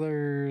all the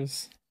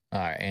others. All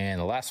right, and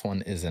the last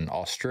one is an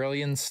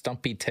Australian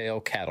stumpy tail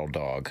cattle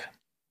dog.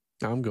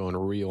 I'm going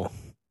real.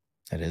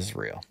 That is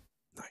real.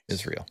 Nice.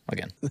 Is real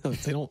again.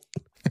 They don't.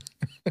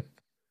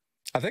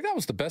 I think that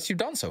was the best you've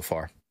done so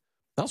far.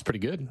 That was pretty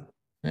good.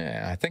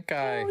 Yeah, I think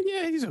I. Oh,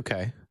 yeah, he's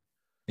okay.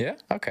 Yeah,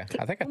 okay.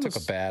 I think I took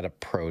a bad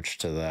approach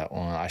to that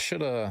one. I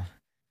should have.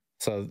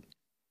 So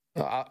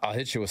I'll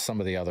hit you with some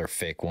of the other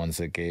fake ones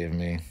it gave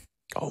me.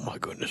 Oh my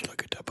goodness!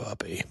 Look at that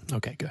puppy.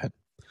 Okay, go ahead.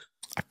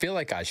 I feel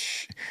like I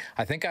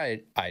think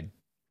I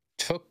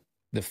took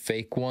the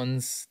fake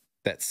ones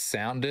that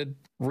sounded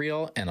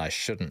real, and I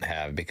shouldn't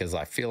have, because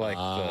I feel like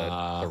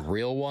the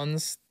real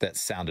ones that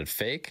sounded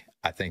fake,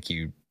 I think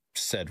you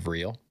said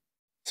real.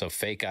 So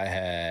fake, I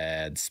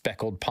had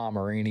speckled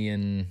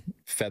Pomeranian,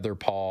 feather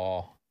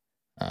paw,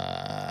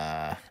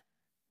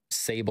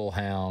 sable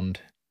hound,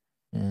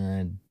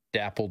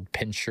 dappled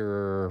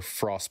pincher,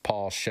 frost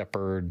paw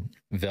shepherd,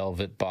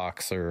 velvet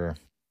boxer.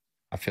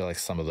 I feel like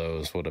some of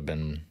those would have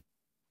been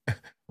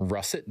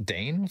russet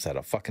Dane. Was that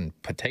a fucking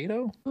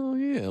potato? Oh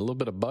yeah, a little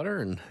bit of butter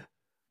and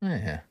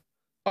yeah.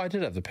 Oh, I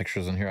did have the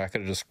pictures in here. I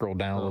could have just scrolled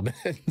down a little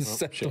bit and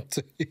sent them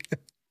to you.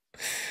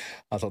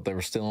 I thought they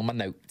were still in my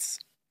notes.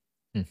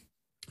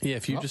 Yeah,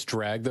 if you just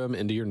drag them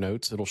into your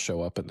notes, it'll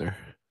show up in there.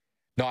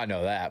 No, I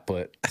know that,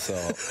 but so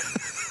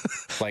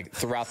like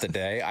throughout the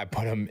day, I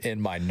put them in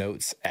my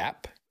notes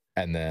app,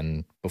 and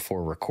then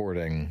before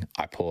recording,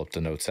 I pull up the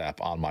notes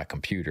app on my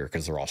computer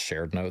because they're all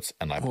shared notes,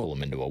 and I pull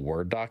them into a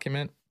Word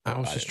document. I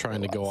was just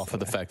trying to go off of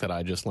the fact that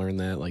I just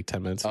learned that like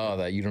 10 minutes ago. Oh,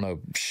 that you don't know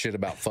shit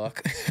about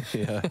fuck?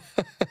 Yeah.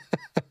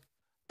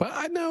 But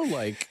I know,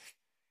 like...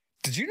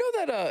 Did you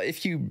know that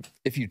if you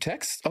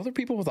text other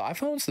people with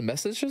iPhones, the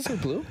messages are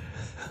blue?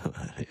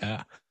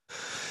 Yeah.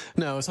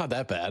 No, it's not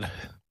that bad.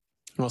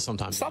 Well,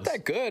 sometimes it's not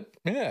that good.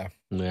 Yeah.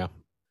 Yeah.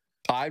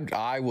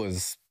 I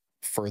was,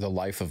 for the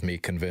life of me,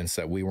 convinced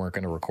that we weren't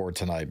going to record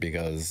tonight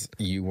because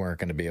you weren't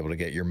going to be able to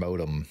get your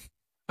modem.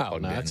 Oh,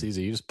 no, that's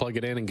easy. You just plug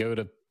it in and go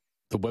to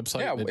the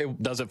website. Yeah,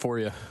 it does it for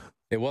you.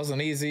 It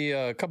wasn't easy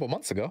a couple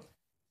months ago.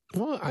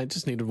 Well, I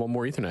just needed one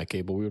more Ethernet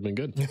cable. We would have been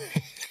good.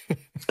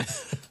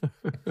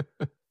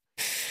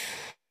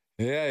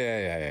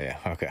 Yeah.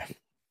 Okay.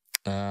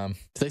 Do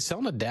they sell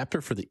an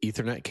adapter for the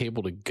Ethernet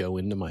cable to go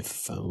into my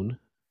phone?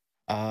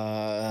 Like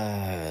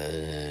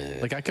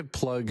I could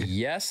plug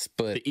yes,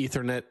 but the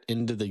Ethernet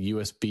into the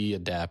USB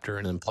adapter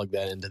and then plug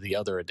that into the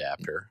other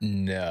adapter.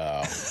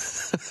 No.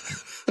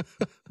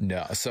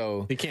 No.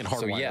 So you can't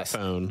hardwire a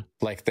phone.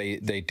 Like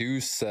they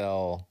do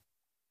sell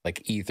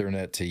like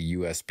Ethernet to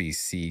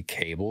USB-C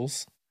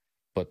cables,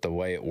 but the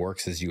way it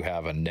works is you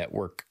have a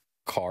network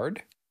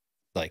card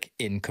like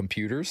in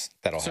computers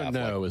that'll So have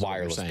no like is what you're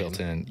wireless saying. built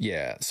in.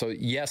 Yeah. So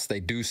yes, they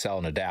do sell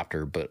an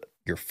adapter, but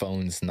your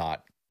phone's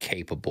not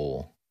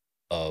capable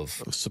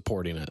of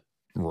Supporting it.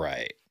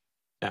 right.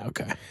 Yeah,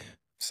 okay.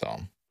 So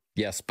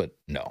yes, but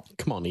no.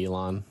 Come on,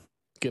 Elon.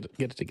 Get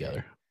it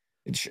together.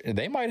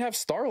 They might have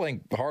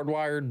Starlink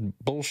hardwired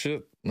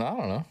bullshit. I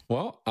don't know.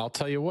 Well, I'll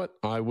tell you what.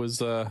 I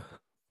was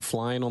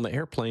flying on the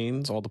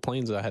airplanes, all the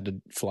planes that I had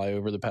to fly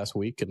over the past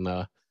week, and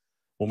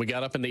when we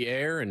got up in the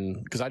air,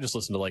 and because I just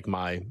listened to like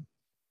my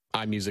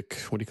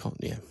iMusic, what do you call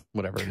it? Yeah,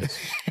 whatever it is.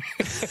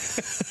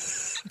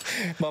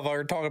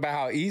 Motherfucker talking about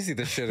how easy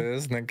this shit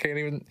is, and then can't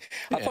even.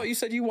 I thought you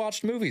said you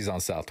watched movies on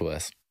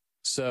Southwest.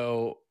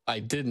 So I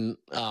didn't,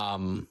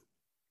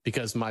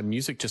 because my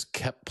music just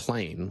kept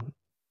playing,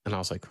 and I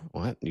was like,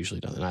 "What?" Usually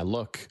doesn't. And I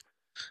look,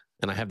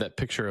 and I have that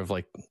picture of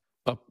like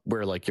up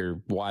where like your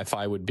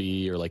Wi-Fi would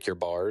be, or like your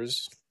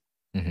bars.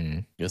 Mm-hmm.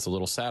 It's a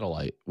little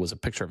satellite. Was a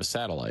picture of a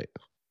satellite.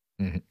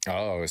 Mm-hmm.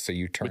 Oh, so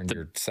you turned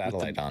your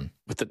satellite on?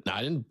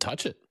 I didn't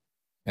touch it.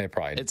 It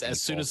probably. It's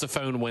as soon as the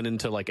phone went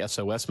into like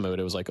SOS mode,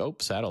 it was like, "Oh,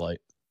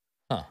 satellite,"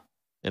 huh?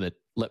 And it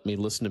let me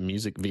listen to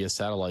music via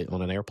satellite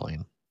on an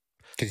airplane.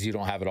 Because you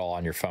don't have it all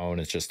on your phone.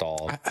 It's just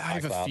all. I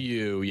have a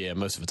few. Yeah,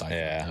 most of it's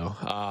iPhone.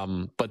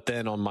 Yeah. But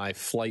then on my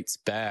flights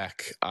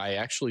back, I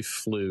actually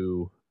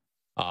flew.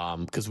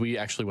 Because we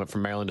actually went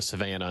from Maryland to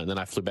Savannah, and then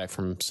I flew back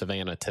from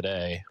Savannah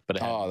today. But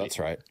it had that's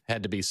right.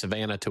 Had to be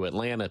Savannah to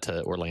Atlanta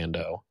to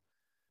Orlando.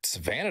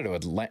 Savannah to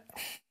Atlanta.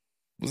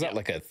 Was that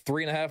like a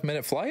 3.5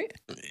 minute flight?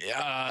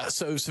 Yeah.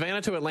 So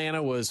Savannah to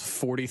Atlanta was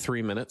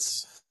 43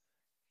 minutes.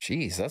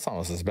 Jeez, that's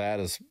almost as bad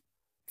as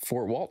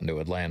Fort Walton to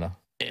Atlanta.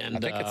 And I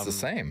think it's the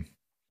same.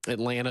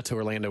 Atlanta to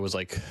Orlando was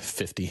like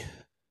 50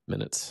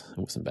 minutes. It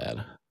wasn't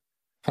bad.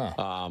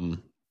 Huh.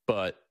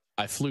 But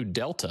I flew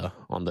Delta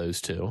on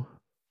those two.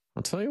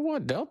 I'll tell you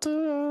what,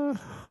 Delta,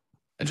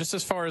 just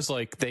as far as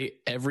like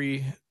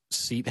every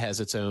seat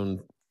has its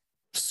own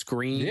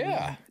screen.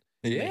 Yeah.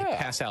 Yeah. They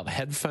pass out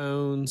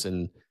headphones,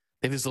 and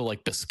they have these little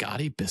like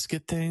biscotti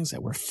biscuit things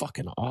that were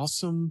fucking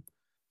awesome.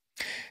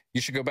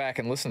 You should go back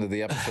and listen to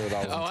the episode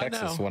I was in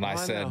Texas when I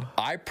said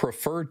I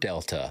prefer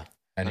Delta,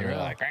 and you're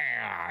like,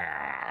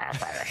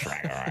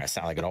 I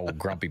sound like an old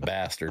grumpy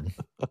bastard.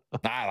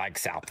 I like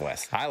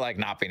Southwest. I like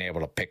not being able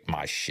to pick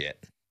my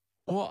shit.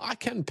 Well, I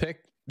can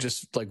pick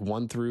just like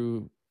 1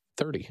 through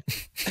 30,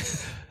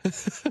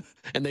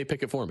 and they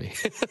pick it for me.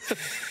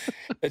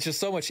 It's just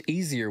so much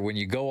easier when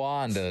you go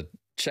on to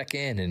check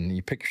in and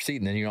you pick your seat,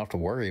 and then you don't have to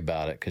worry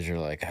about it because you're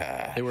like,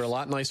 They were a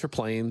lot nicer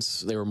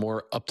planes. They were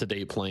more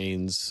up-to-date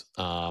planes.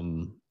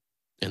 And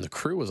the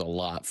crew was a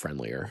lot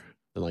friendlier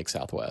than like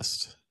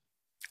Southwest.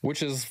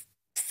 Which is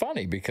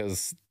funny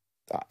because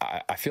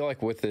I feel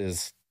like with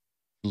as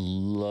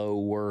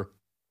lower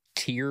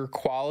tier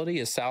quality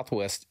as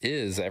Southwest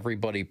is,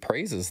 everybody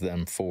praises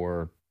them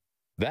for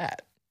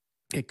that.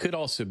 It could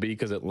also be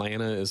because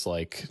Atlanta is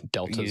like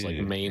Delta's like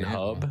main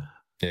hub.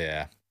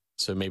 Yeah.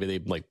 So maybe they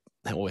like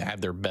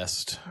have their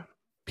best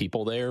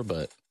people there,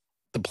 but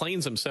the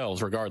planes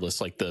themselves,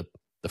 regardless, like the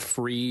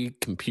free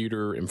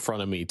computer in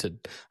front of me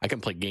I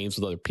can play games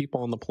with other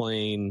people on the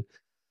plane.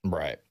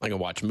 Right. I can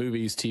watch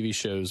movies, TV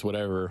shows,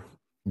 whatever.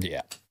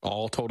 Yeah.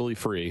 All totally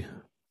free.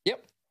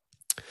 Yep.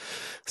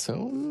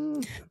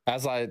 So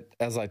as I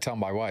tell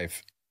my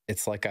wife,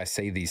 it's like I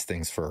say these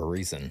things for a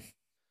reason.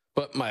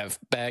 But my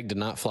bag did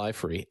not fly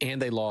free,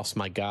 and they lost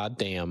my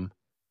goddamn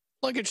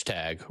luggage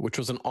tag, which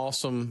was an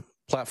awesome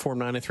platform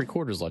 9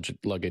 3/4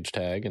 luggage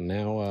tag. And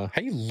now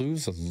how you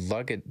lose a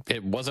luggage?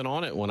 It wasn't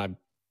on it when I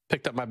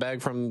picked up my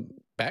bag from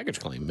baggage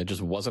claim. It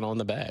just wasn't on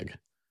the bag.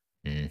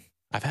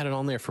 I've had it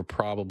on there for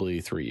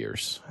probably 3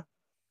 years.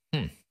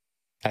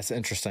 That's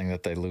interesting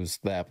that they lose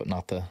that, but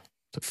not the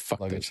fuck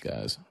luggage. Those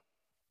guys.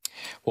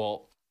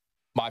 Well,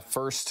 my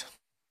first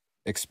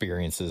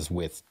experiences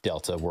with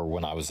Delta were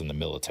when I was in the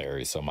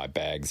military, so my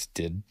bags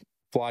did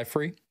fly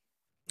free.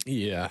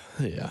 Yeah.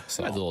 So that's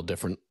a little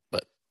different,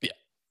 but yeah.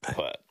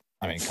 But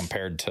I mean,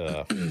 compared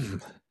to,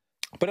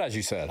 but as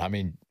you said, I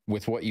mean,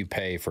 with what you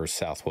pay for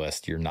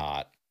Southwest, your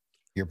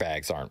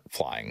bags aren't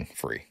flying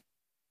free.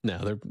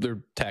 No,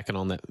 they're tacking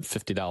on that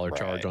 $50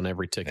 charge on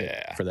every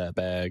ticket for that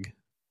bag.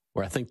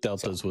 Where I think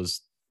Delta's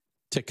was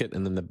ticket,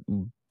 and then the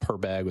per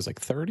bag was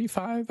like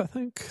 35, I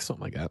think,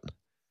 something like that.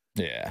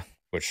 Yeah,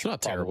 which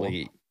not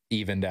probably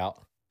evened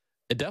out.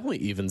 It definitely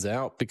evens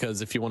out,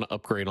 because if you want to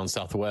upgrade on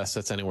Southwest,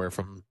 that's anywhere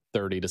from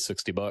 $30 to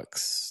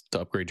 $60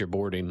 to upgrade your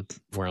boarding.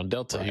 Where on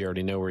Delta, you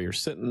already know where you're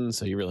sitting,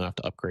 so you really don't have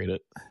to upgrade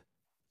it.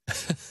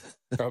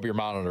 I hope your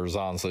monitor's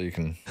on so you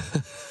can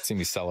see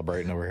me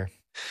celebrating over here.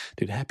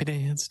 Do the happy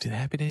dance. Do the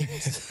happy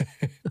dance.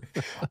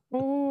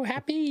 Oh,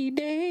 happy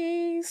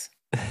days.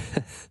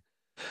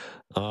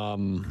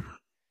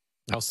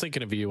 I was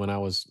thinking of you when I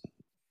was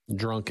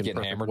drunk in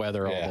perfect hammered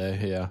weather all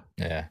day.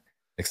 Yeah.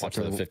 Except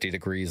for the 50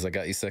 degrees that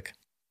got you sick.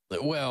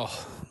 Well,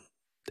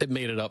 it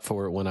made it up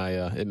for it when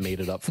it made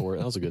it up for it.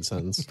 That was a good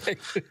sentence. There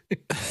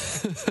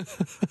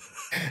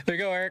you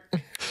go, Eric.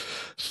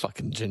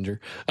 Fucking ginger.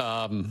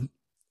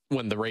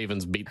 When the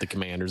Ravens beat the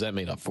Commanders, that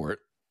made up for it.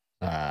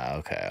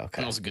 Okay.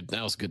 That was a good.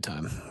 That was a good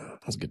time.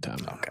 That was a good time.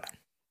 Okay.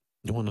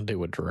 You want to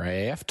do a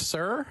draft,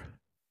 sir?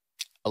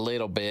 A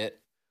little bit.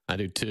 I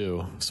do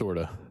too, sort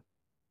of.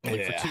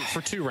 Like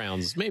for two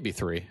rounds, maybe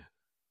 3.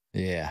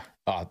 Yeah.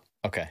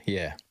 Okay.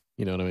 Yeah.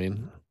 You know what I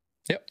mean?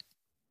 Yep.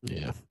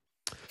 Yeah.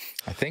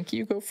 I think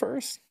you go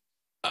first.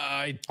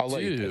 I'll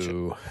let you pitch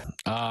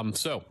it.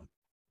 So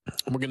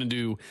we're gonna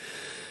do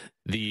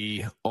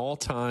the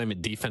all-time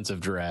defensive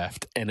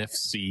draft,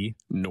 NFC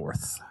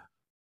North.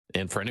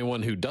 And for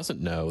anyone who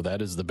doesn't know,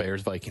 that is the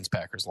Bears, Vikings,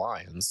 Packers,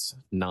 Lions,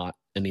 not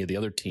any of the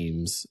other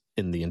teams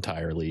in the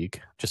entire league.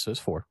 Just those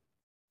 4.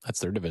 That's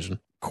their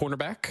division.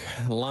 Cornerback,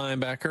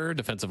 linebacker,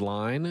 defensive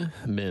line,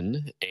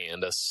 men,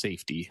 and a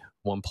safety.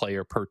 1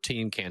 player per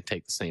team, can't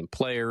take the same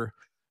player.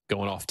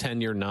 Going off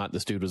tenure, not.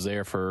 This dude was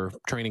there for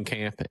training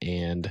camp,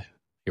 and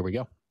here we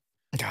go.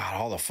 God,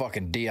 all the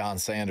fucking Deion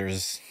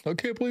Sanders. I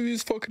can't believe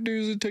these fucking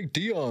dudes would take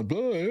Deion.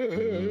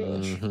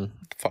 Mm-hmm.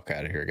 Fuck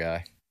out of here,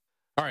 guy.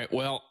 All right,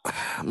 well,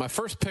 my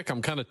first pick,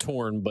 I'm kind of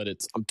torn, but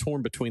I'm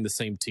torn between the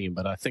same team,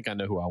 but I think I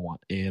know who I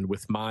want. And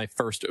with my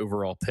first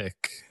overall pick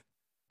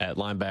at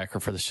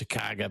linebacker for the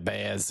Chicago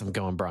Bears, I'm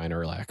going Brian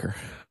Urlacher.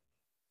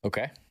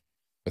 Okay.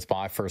 With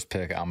my first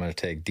pick, I'm going to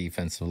take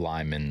defensive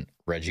lineman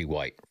Reggie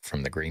White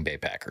from the Green Bay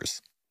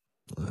Packers.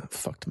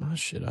 Fucked my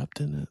shit up,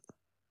 didn't it?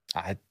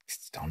 I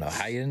don't know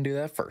how you didn't do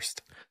that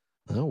first.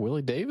 No,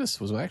 Willie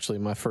Davis was actually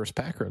my first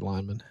Packer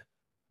lineman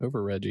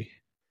over Reggie.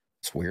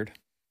 It's weird.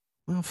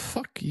 Well,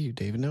 fuck you,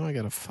 David. Now I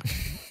got to fuck.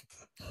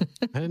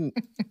 I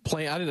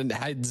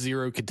had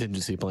 0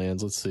 contingency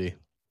plans. Let's see.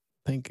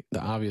 I think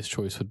the obvious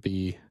choice would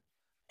be,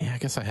 I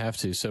guess I have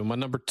to. So my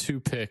number 2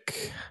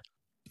 pick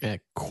at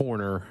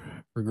corner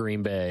for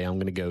Green Bay, I'm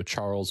going to go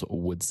Charles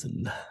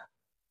Woodson.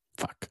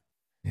 Fuck.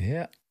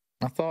 Yeah.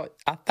 I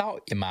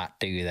thought you might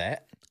do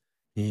that.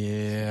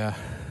 Yeah.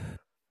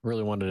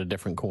 Really wanted a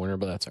different corner,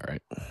 but that's all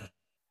right.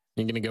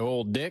 You going to go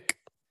old Dick?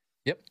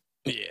 Yep.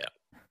 Yeah.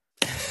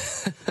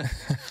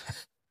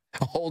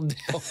 Old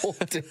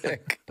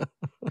Dick.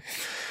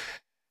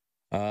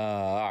 All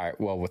right.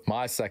 Well, with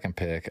my second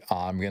pick,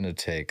 I'm going to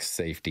take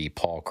safety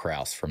Paul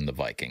Krause from the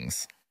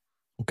Vikings.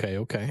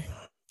 Okay.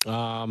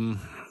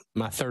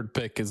 My third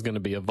pick is going to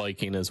be a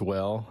Viking as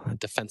well. A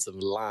defensive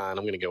line,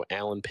 I'm going to go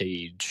Alan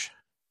Page.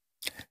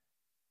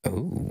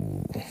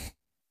 Ooh.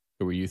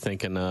 Who were you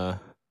thinking?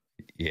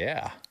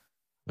 Yeah.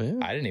 I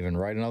didn't even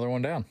write another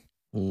one down.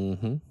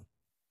 Mm-hmm. I'm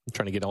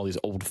trying to get all these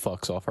old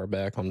fucks off our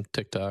back on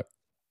TikTok.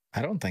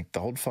 I don't think the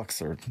old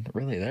fucks are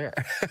really there.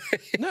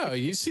 No,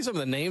 you see some of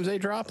the names they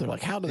drop. They're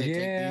like, how do they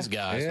take these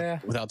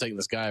guys without taking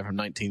this guy from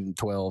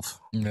 1912?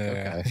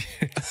 Yeah.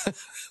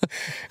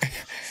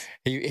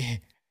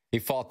 Okay. He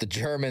fought the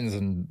Germans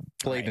and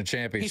played in the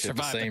championship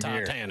the same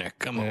year. Titanic.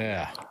 Come on.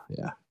 Yeah.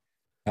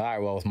 All right.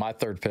 Well, with my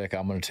third pick,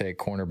 I'm going to take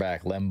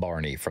cornerback Lem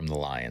Barney from the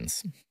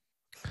Lions.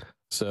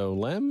 So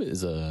Lem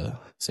is a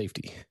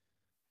safety.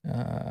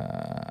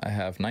 I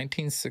have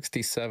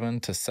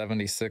 1967 to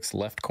 76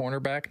 left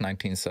cornerback,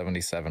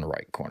 1977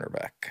 right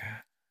cornerback.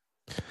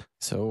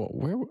 So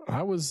where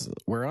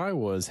I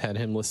was had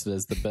him listed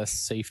as the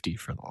best safety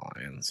for the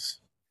Lions.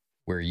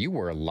 Where you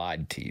were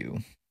lied to you.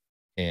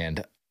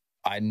 And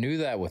I knew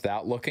that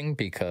without looking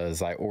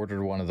because I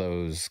ordered one of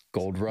those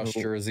Gold Rush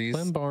jerseys.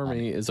 Lem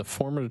Barney is a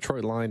former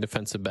Detroit Lion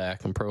defensive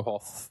back and Pro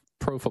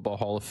Football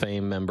Hall of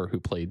Fame member who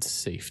played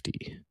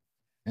safety.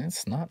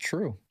 That's not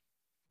true.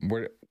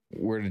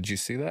 Where did you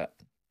see that?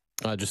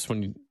 Just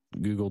when you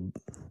Googled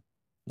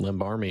Lem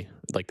Barney,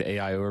 like the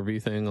AI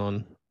overview thing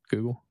on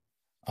Google.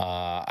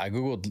 I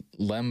Googled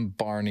Lem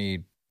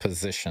Barney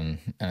position,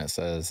 and it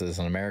says is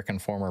an American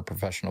former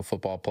professional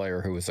football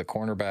player who was a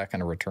cornerback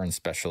and a return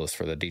specialist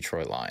for the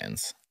Detroit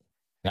Lions.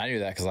 And I knew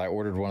that because I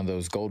ordered one of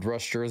those Gold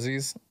Rush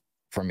jerseys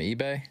from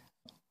eBay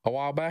a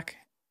while back.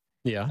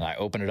 Yeah. And I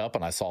opened it up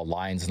and I saw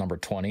Lions number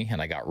 20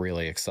 and I got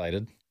really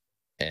excited.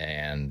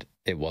 And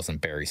it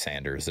wasn't Barry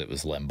Sanders. It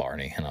was Lem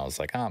Barney. And I was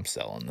like, I'm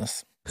selling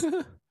this.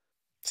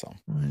 So,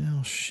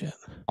 well, shit.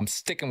 I'm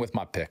sticking with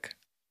my pick.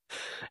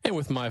 And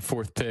with my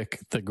fourth pick,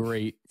 the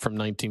great from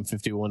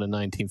 1951 to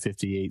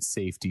 1958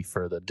 safety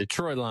for the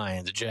Detroit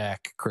Lions,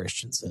 Jack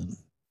Christensen.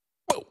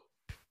 Whoa.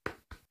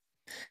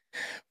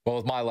 Well,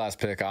 with my last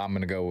pick, I'm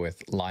going to go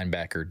with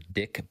linebacker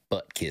Dick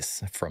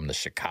Butkus from the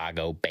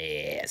Chicago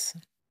Bears.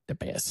 The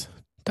best.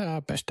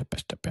 The best, the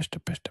best, the best, the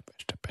best, the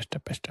best, the best, the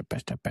best, the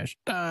best, the best,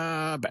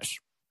 the best.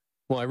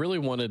 Well, I really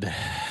wanted...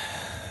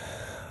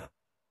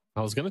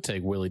 I was going to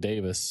take Willie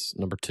Davis,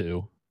 number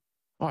 2.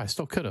 Oh, I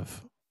still could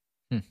have.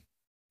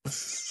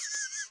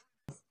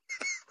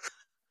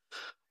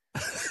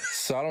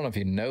 So I don't know if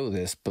you know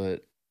this,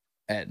 but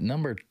at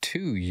number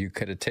 2, you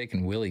could have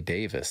taken Willie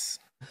Davis.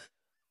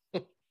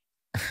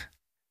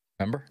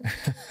 Remember?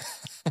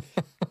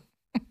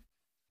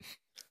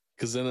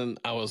 Because then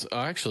I was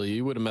actually,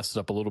 you would have messed it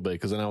up a little bit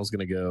because then I was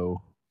going to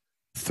go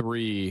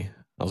 3.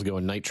 I was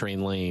going Night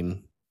Train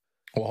Lane.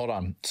 Well, hold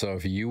on. So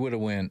if you would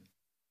have went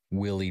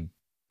Willie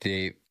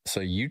Dave,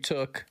 so you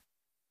took.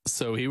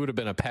 So he would have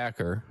been a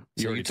Packer.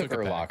 So you took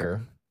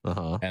Urlacher.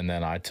 Uh-huh. And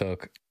then I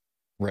took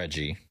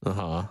Reggie.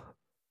 Uh-huh.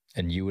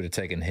 And you would have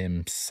taken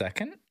him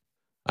second?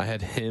 I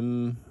had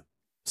him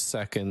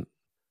second.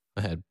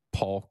 I had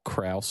Paul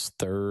Krause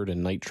third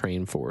and Night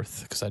Train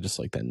fourth because I just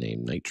like that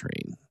name, Night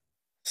Train.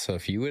 So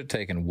if you would have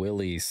taken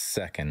Willie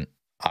second,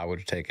 I would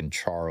have taken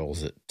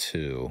Charles at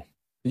 2.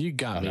 You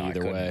got me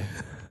either way.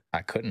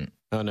 I couldn't.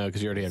 Oh, no,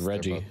 because you already had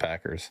Reggie. They're both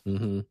Packers.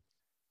 Mm-hmm.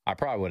 I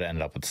probably would have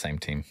ended up with the same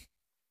team.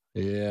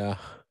 Yeah.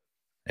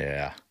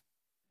 Yeah.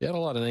 You had a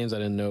lot of names I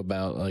didn't know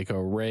about, like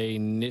a Ray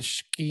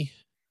Nitschke.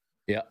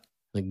 Yeah.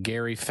 Like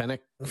Gary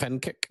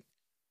Fensick.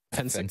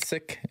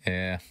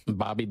 Yeah.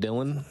 Bobby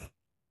Dillon.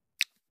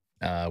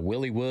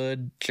 Willie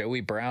Wood,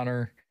 Joey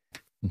Browner,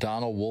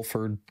 Donald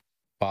Wolford,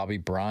 Bobby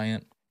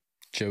Bryant,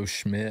 Joe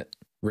Schmidt,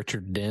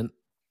 Richard Dent,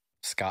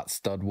 Scott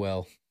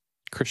Studwell,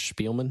 Chris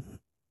Spielman.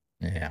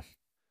 Yeah.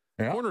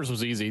 Corners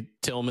was easy.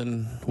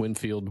 Tillman,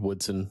 Winfield,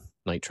 Woodson,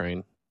 Night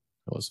Train.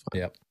 That was fun.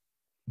 Yep.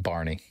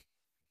 Barney.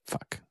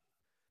 Fuck.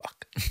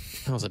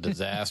 That was a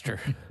disaster.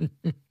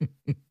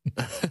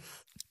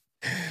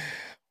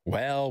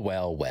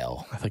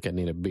 Well. I think I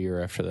need a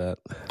beer after that.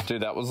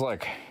 Dude, that was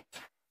like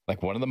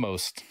one of the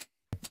most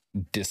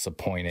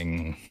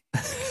disappointing,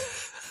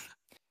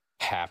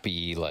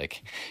 happy,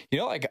 like,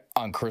 like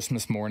on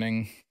Christmas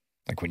morning,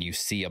 like when you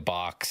see a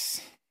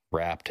box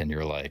wrapped and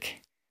you're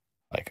like,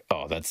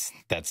 oh, that's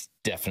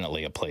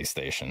definitely a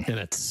PlayStation. And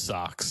it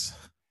sucks.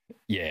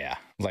 Yeah.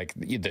 Like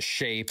the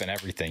shape and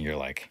everything, you're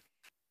like,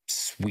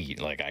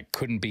 sweet. Like I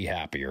couldn't be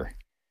happier.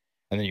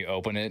 And then you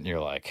open it and you're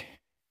like,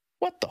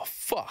 what the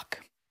fuck?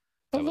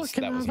 That was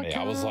me.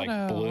 I was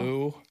like,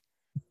 blue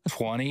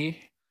 20,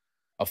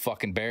 a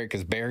fucking Barry,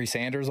 because Barry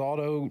Sanders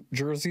auto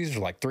jerseys are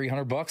like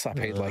 $300. I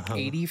paid like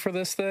 80 for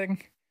this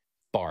thing.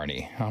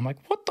 Barney. I'm like,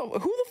 who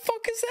the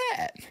fuck is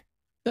that?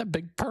 That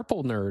big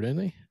purple nerd, isn't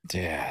he?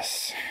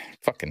 Yes.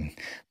 Fucking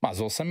might as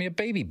well send me a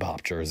Baby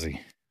Bop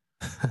jersey.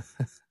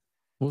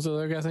 What was the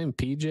other guy's name?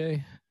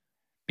 PJ?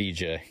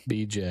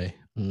 BJ.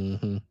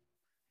 Mm-hmm.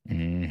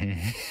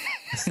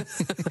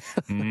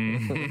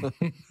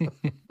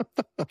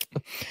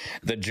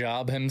 The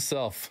job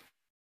himself.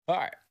 All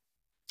right.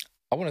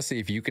 I want to see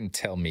if you can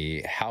tell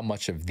me how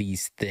much of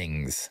these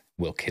things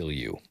will kill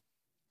you.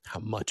 How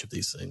much of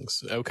these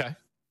things? Okay.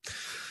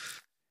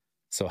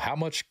 So how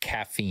much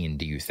caffeine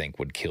do you think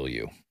would kill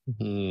you?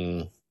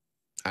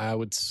 I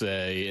would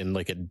say in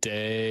like a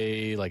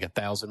day, like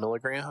 1,000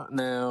 milligrams.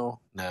 No.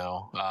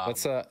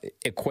 Let's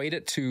equate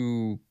it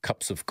to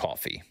cups of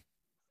coffee.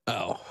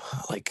 Oh,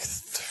 like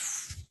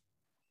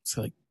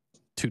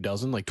 2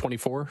 dozen, like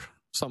 24,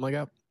 something like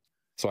that.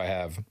 So I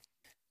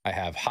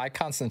have high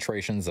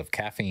concentrations of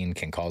caffeine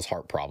can cause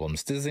heart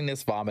problems,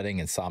 dizziness, vomiting,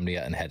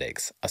 insomnia, and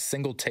headaches. A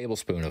single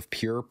tablespoon of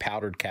pure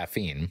powdered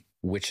caffeine,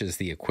 which is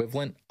the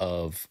equivalent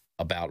of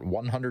about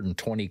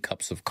 120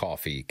 cups of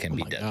coffee, can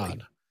be deadly.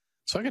 God.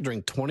 So I could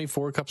drink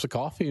 24 cups of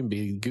coffee and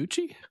be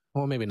Gucci?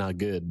 Well, maybe not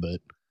good,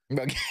 but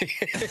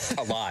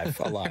alive.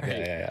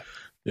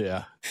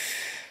 Yeah.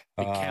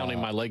 Counting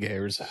my leg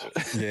hairs.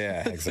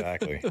 Yeah,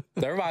 exactly.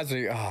 That reminds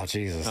me. Oh,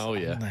 Jesus. Oh,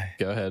 yeah.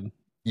 Go ahead.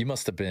 You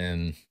must have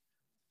been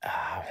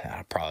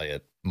probably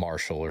at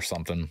Marshall or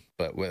something.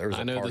 But there's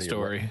I know the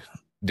story.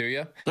 Do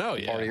you? Oh,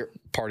 yeah.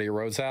 Party at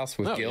Rhodes' house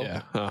with Gil?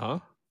 Yeah.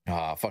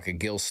 Uh-huh. Fucking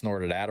Gil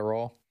snorted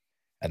Adderall.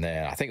 And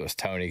then I think it was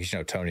Tony.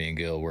 Because, Tony and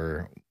Gil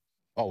were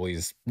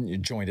always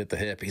joined at the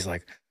hip. He's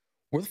like,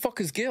 where the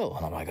fuck is Gil?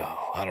 And I'm like,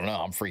 oh, I don't know.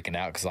 I'm freaking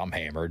out because I'm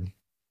hammered.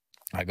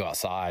 I go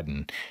outside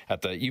and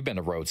you've been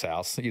to Rhodes'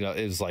 house, it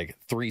was like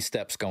 3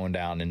 steps going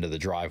down into the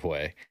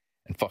driveway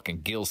and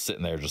fucking Gil's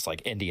sitting there just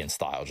like Indian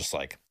style, just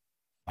like,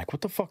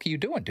 what the fuck are you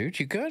doing, dude?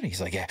 You good? He's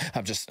like, yeah,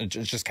 I'm just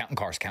counting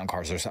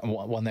cars. There's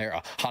one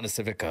there, Honda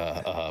Civic,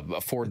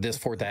 Ford this,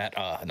 Ford that.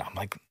 And I'm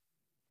like,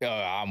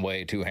 I'm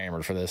way too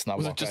hammered for this. And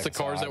was it just the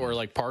cars that were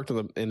like parked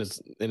in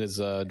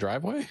his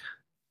driveway?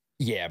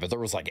 Yeah, but there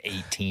was like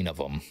 18 of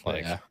them.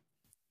 Like, yeah.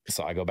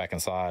 So I go back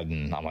inside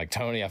and I'm like,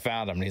 Tony, I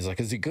found him. And he's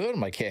like, is he good?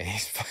 I'm like, yeah,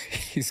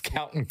 he's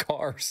counting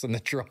cars in the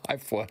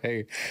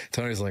driveway.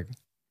 Tony's like,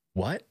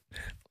 what?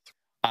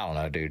 I don't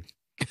know, dude.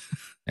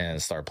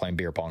 And started playing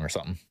beer pong or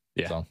something.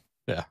 Yeah. So,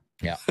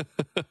 yeah.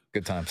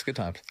 Good times.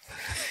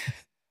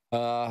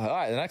 All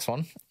right, the next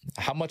one.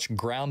 How much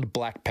ground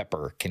black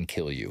pepper can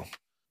kill you?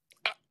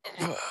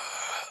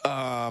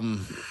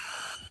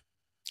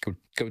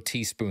 Go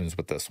teaspoons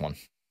with this one.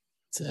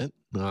 That's it.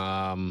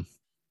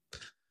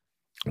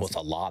 Well, it's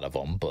a lot of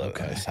them, but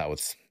that's how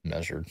it's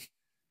measured.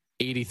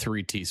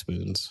 83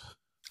 teaspoons.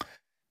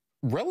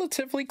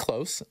 Relatively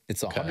close.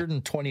 It's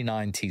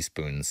 129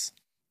 teaspoons.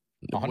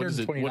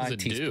 129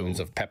 teaspoons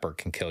of pepper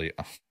can kill you.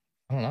 I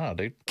don't know,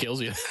 dude. Kills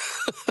you.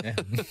 Yeah.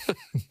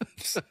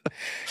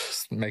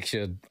 just makes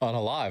you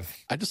unalive.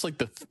 I just like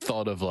the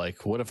thought of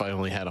like, what if I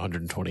only had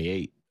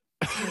 128?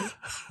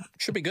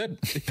 Should be good.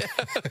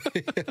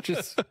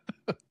 Just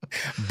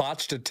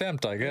botched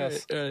attempt, I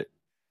guess. Right.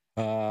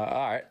 All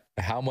right.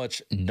 How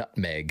much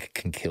nutmeg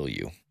can kill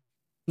you?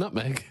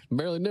 Nutmeg?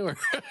 Barely knew her.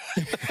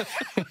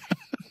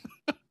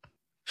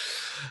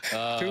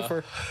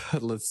 Twofer.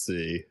 Let's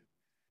see.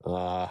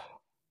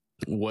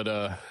 What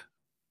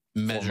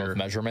Measure. of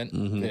measurement.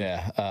 Mhm.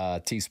 Yeah,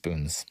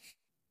 teaspoons.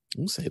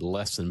 I'm gonna say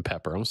less than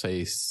pepper. I'm gonna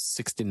say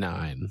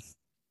 69.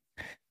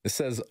 It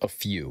says a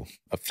few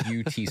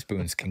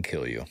teaspoons can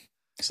kill you.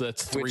 So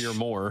that's three or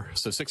more.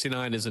 So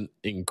 69 isn't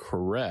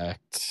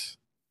incorrect.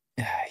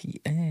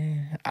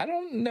 I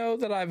don't know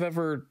that I've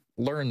ever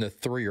learned the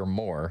 3 or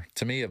more.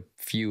 To me, a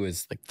few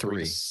is Like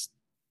three.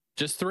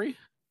 Just 3?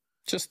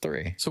 Just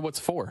 3. So what's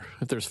 4?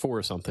 If there's 4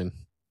 or something,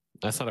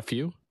 that's not a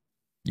few.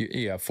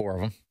 You have 4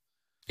 of them.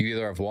 You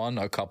either have 1,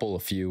 a couple, a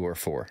few, or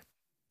 4.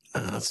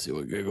 Let's see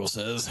what Google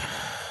says.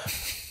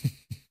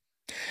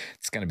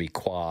 It's going to be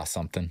qua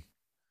something.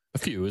 A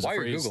few is While a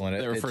you're phrase Googling it,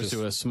 that it refers just-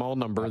 to a small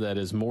number that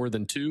is more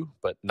than 2,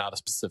 but not a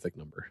specific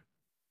number.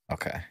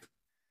 Okay.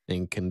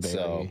 And can vary.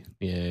 So-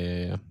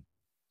 Yeah.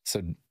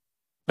 So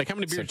Like how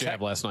many So beers did you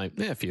have last night?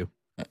 Yeah, a few.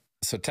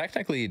 so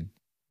technically,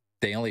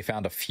 they only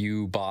found a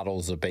few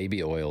bottles of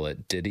baby oil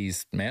at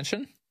Diddy's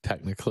mansion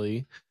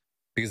Technically,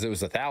 because it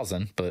was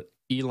 1,000. But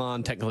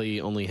Elon technically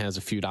only has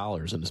a few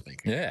dollars in his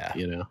bank account. yeah,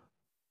 You know,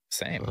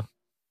 same. Huh.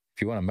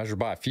 If you want to measure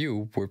by a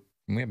few,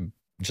 we have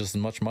just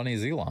as much money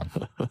as Elon.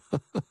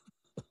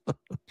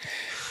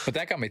 But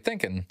that got me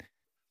thinking,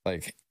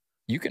 like,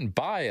 you can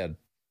buy a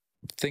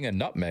thing of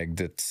nutmeg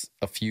that's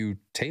a few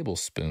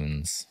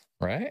tablespoons,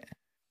 right?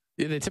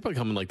 yeah, they typically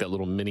come in like that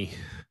little mini.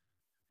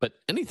 But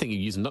anything you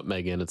use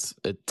nutmeg in, it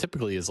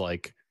typically is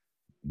like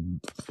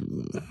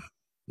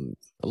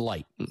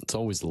light. It's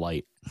always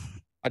light.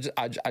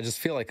 I just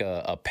feel like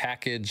a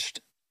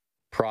packaged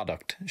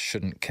product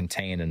shouldn't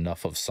contain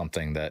enough of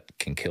something that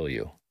can kill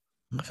you.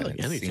 I feel like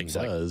It anything seems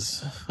like-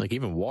 does. Like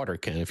even water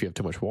can if you have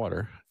too much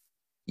water.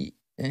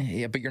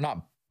 Yeah, but you're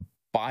not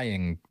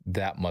buying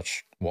that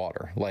much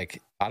water.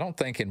 Like, I don't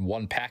think in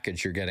one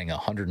package you're getting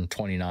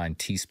 129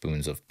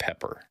 teaspoons of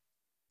pepper.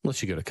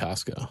 Unless you go to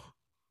Costco.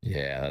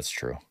 Yeah, that's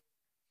true.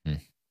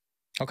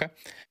 Okay.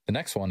 The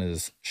next one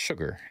is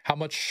sugar. How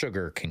much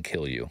sugar can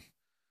kill you?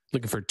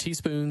 Looking for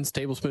teaspoons,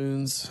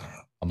 tablespoons,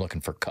 I'm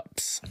looking for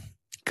cups.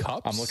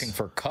 cups. I'm looking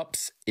for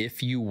cups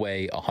if you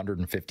weigh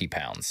 150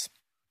 pounds.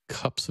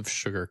 cups of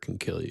sugar can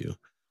kill you.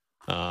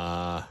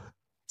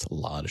 It's a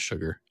lot of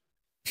sugar.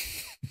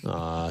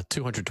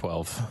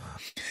 212.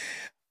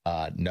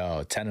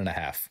 No, 10 and a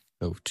half.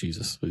 Oh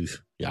Jesus.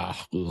 Oof. Yeah.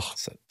 Ugh.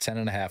 So 10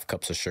 and a half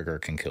cups of sugar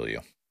can kill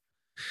you.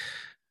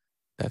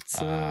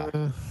 That's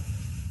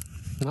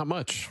not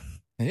much.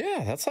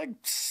 Yeah, that's like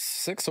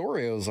 6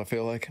 Oreos, I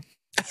feel like.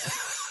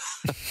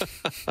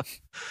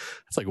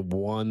 It's like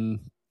one.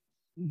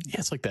 Yeah,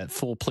 it's like that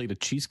full plate of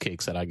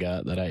cheesecakes that I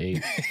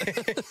ate.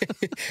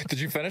 Did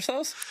you finish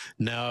those?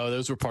 No,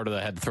 those were part of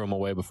that. I had to throw them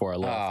away before I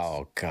left.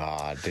 Oh,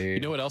 God, dude. You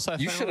know what else I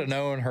You found? should have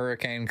known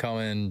hurricane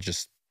coming.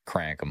 Just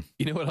crank them.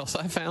 You know what else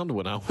I found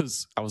when I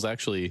was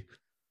actually,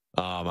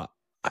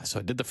 so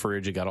I did the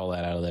fridge, I got all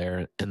that out of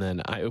there, and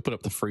then I opened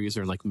up the freezer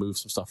and like moved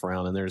some stuff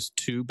around, and there's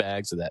 2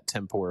 bags of that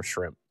tempura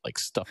shrimp like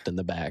stuffed in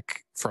the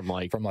back from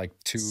like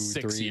 2,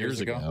 6 3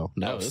 years ago.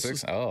 No, Oh, this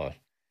 6.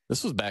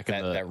 this was back in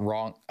That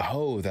wrong.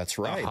 Oh, that's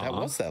right. That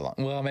Uh-huh. was that long.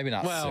 Well, maybe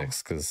not Well,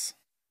 6 because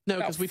no,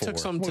 about because we took 4.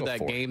 some We'll to go that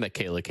 4. game that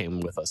Kayla came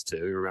with us to.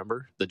 You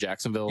remember the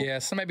Jacksonville? yeah,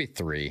 so maybe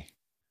 3.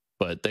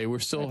 But they were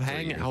still About 3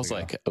 hanging. years I was ago.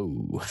 like,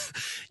 oh,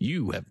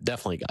 you have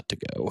definitely got to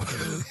go.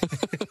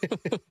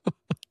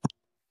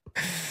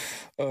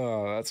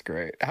 Oh, that's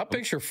great. How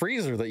big's your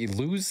freezer that you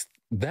lose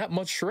that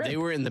much shrimp? They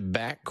were in the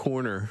back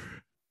corner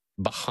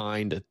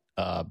behind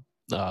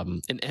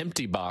an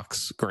empty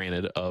box,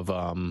 granted, of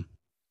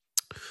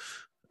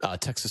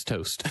Texas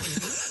toast.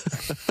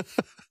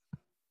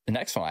 The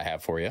next one I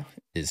have for you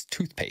is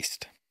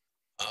toothpaste.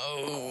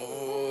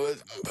 Oh,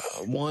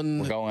 We're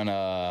one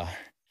going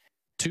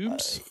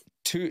tubes?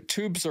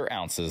 tubes or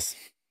ounces,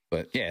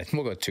 but yeah,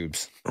 we'll go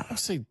tubes. I'll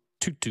say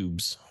 2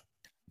 tubes.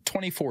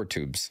 24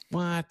 tubes.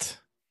 What?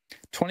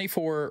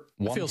 24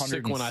 I feel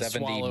sick when I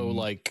 170 swallow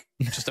like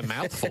just a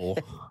mouthful.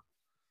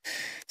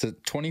 So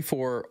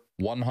 24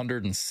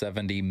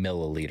 170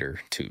 milliliter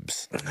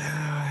tubes.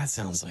 That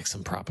sounds like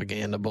some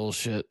propaganda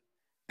bullshit.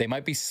 They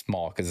might be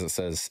small because it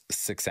says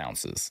 6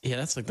 ounces. Yeah,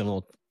 that's like the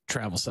little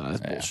travel size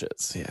Yeah.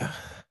 bullshits. Yeah.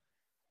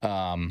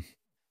 I'm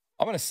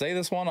going to say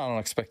this one. I don't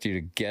expect you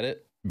to get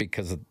it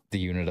because of the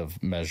unit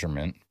of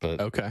measurement, but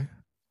Okay.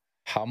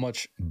 how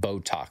much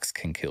Botox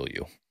can kill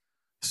you?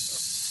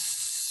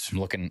 I'm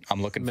looking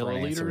for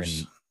an answer in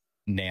Milliliters?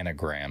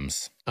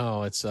 nanograms.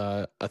 Oh, it's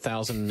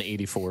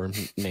 1,084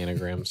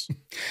 nanograms.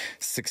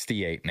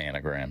 68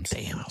 nanograms.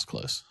 Damn, I was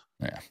close.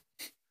 Yeah.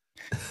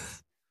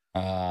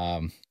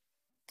 All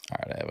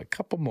right, I have a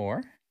couple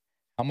more.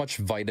 How much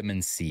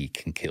vitamin C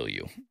can kill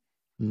you?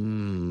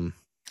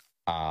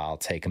 I'll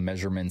take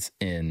measurements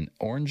in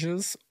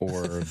oranges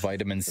or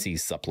vitamin C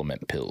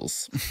supplement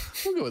pills.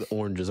 We'll go with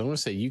oranges. I'm going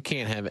to say you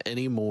can't have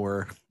any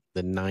more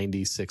than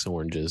 96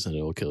 oranges and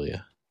it'll kill you.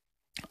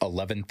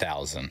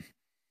 11,000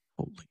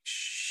 Holy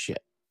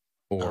shit.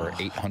 or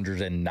Ugh.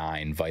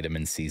 809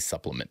 vitamin C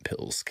supplement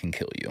pills can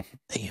kill you.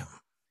 Damn.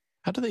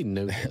 How do they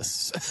know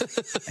this?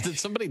 Did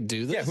somebody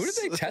do this? Yeah, who did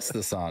they test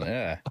this on?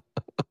 Yeah.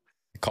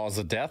 Cause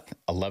of death,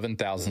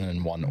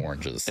 11,001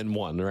 oranges. And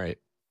one, right?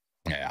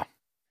 Yeah.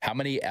 How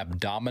many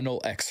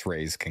abdominal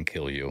x-rays can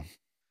kill you?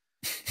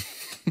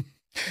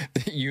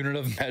 The unit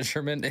of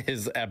measurement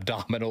is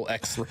abdominal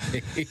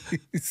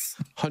x-rays.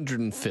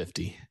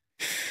 150.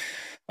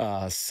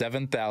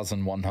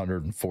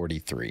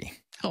 7,143.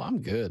 Oh,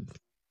 I'm good.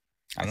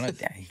 I don't know.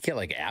 You get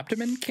like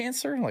abdomen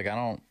cancer? Like, I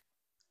don't.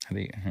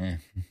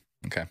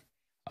 Okay.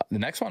 The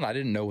next one I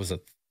didn't know was a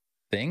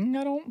thing,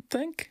 I don't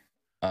think.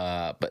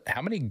 But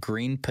how many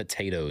green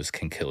potatoes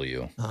can kill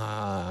you?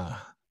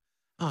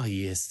 Oh,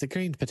 yes, the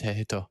green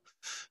potato.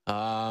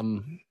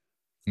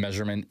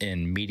 Measurement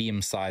in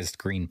medium-sized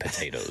green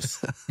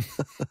potatoes.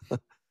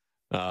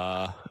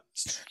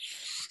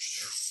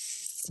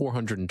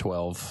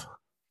 412.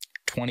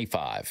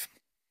 25.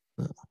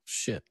 Oh,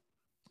 shit.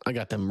 I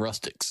got them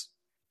rustics.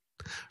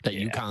 That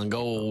Yukon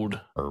Gold.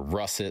 Or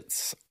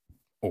russets.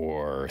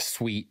 Or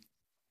sweet.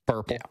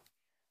 Purple.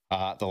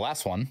 Yeah. The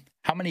last one.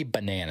 How many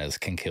bananas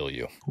can kill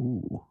you?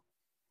 Ooh.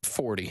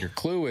 40. Your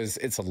clue is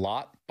it's a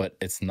lot, but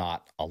it's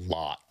not a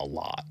lot.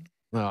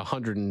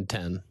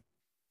 110.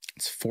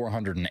 It's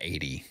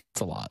 480.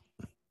 It's a lot.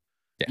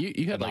 Yeah,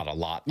 you had not a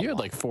lot. You had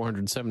like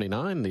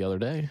 479 the other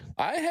day.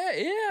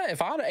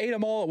 If I'd have ate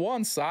them all at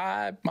once,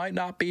 I might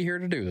not be here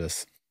to do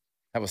this.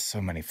 That was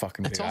so many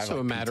fucking. It's also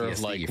a matter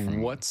of like,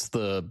 what's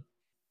the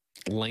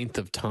length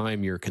of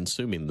time you're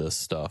consuming this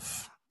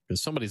stuff?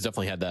 Because somebody's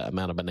definitely had that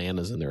amount of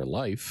bananas in their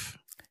life.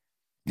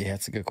 Yeah,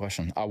 it's a good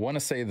question. I want to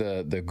say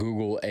the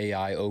Google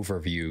AI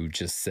overview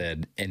just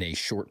said in a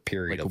short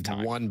period of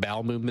time. One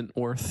bowel movement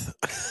worth.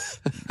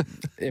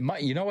 It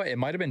might, you know what? It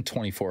might have been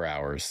 24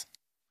 hours.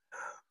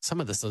 Some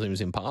of this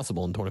seems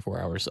impossible in 24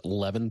 hours.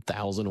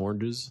 11,000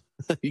 oranges.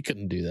 You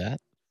couldn't do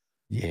that.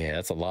 Yeah,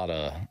 that's a lot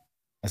of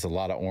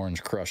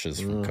orange crushes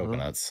from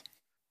coconuts.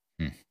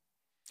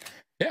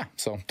 Yeah,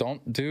 so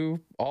don't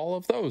do all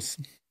of those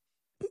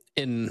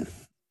in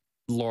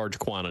large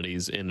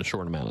quantities in a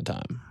short amount of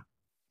time.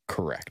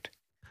 Correct.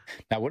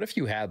 Now, what if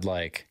you had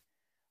like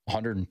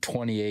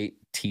 128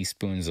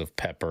 teaspoons of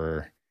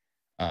pepper,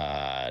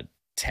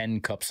 10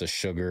 cups of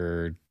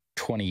sugar,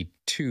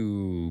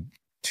 22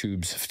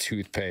 tubes of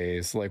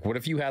toothpaste? Like, what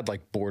if you had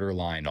like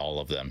borderline all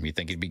of them? You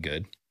think it'd be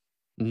good?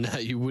 No,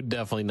 you would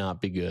definitely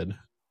not be good.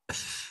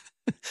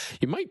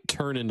 You might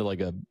turn into like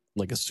a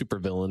super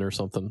villain or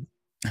something.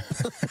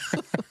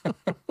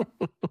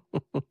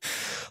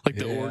 Like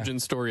the origin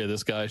story of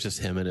this guy is just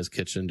him in his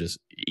kitchen, just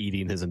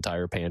eating his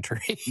entire pantry.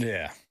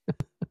 Yeah.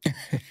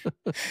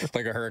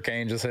 Like a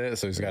hurricane just hit,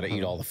 so he's got to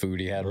eat all the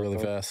food he had really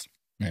fast.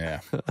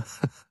 Yeah.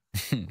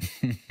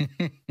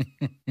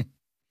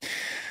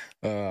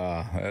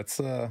 That's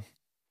yeah.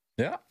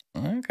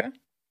 Okay.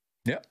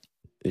 Yep.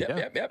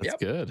 Yep. That's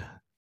good.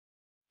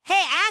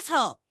 Hey,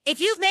 asshole! If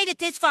you've made it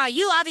this far,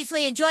 you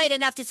obviously enjoy it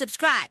enough to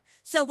subscribe.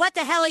 So what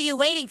the hell are you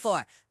waiting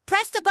for?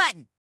 Press the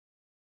button.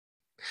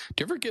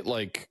 Do you ever get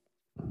like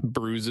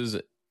bruises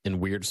in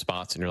weird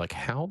spots and you're like,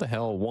 how the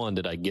hell, one,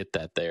 did I get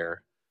that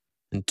there?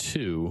 And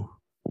two,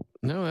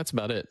 no, that's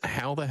about it.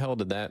 How the hell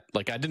did that,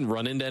 like, I didn't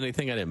run into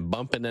anything. I didn't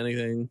bump into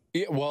anything.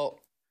 Yeah, well,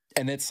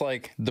 and it's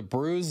like the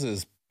bruise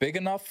is big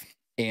enough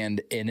and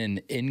in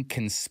an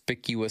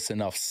inconspicuous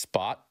enough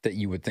spot that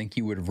you would think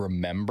you would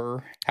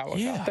remember how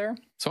it got there.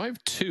 So I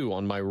have two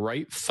on my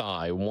right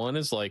thigh. One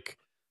is like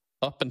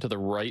up and to the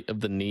right of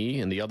the knee,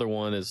 and the other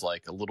one is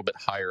like a little bit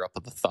higher up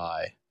of the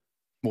thigh.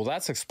 Well,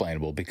 that's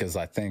explainable because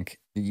I think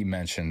you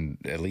mentioned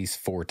at least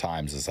 4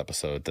 times this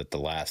episode that the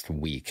last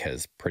week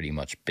has pretty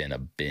much been a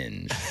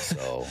binge.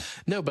 So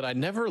no, but I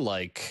never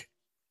like.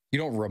 You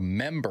don't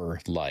remember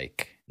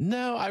like.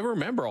 No, I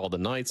remember all the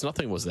nights.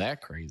 Nothing was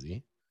that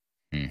crazy.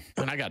 And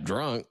I got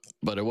drunk,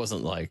 but it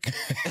wasn't like.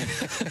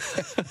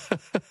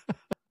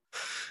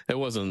 It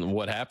wasn't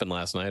what happened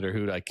last night or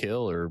who'd I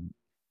kill or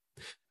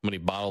how many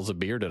bottles of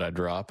beer did I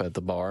drop at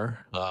the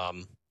bar.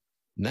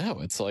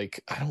 No, it's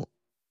like I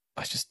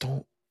just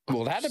don't.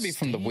 Well, it had to be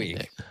from the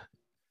week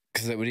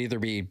because it would either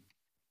be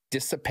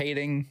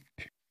dissipating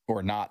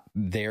or not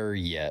there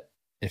yet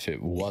if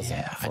it wasn't.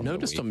 Yeah, I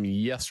noticed them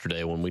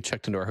yesterday when we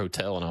checked into our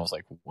hotel, and I was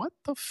like, "What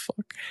the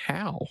fuck?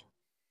 How?"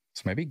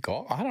 So maybe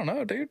golf. I don't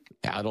know, dude.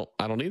 Yeah,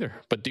 I don't either.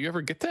 But do you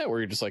ever get that where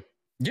you're just like,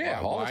 yeah,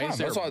 all the time.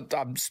 That's why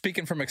I'm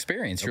speaking from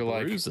experience. You're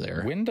like,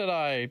 when did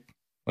I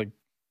like?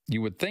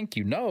 You would think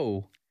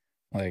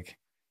like,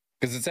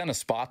 because it's in a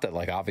spot that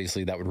like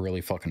obviously that would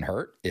really fucking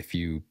hurt if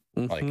you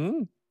like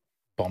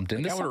bumped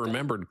into. I would have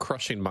remembered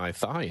crushing my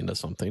thigh into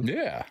something.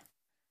 Yeah,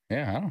 I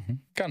don't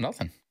got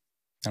nothing.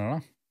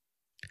 I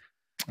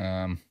don't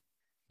know.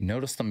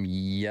 Noticed them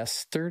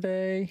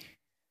yesterday.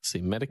 See,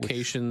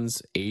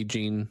 medications,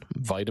 aging,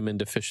 vitamin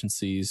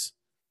deficiencies,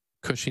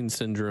 Cushing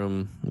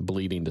syndrome,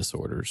 bleeding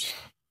disorders.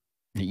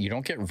 You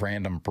don't get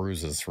random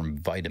bruises from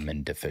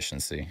vitamin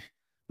deficiency.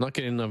 Not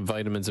getting enough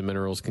vitamins and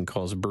minerals can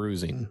cause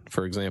bruising.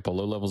 For example,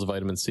 low levels of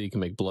vitamin C can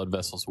make blood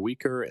vessels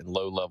weaker, and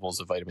low levels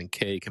of vitamin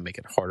K can make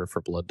it harder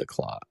for blood to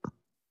clot.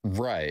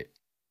 Right.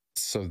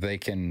 So they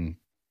can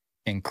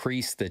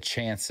increase the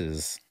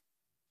chances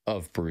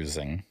of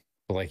bruising.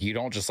 Like, you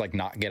don't just like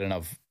not get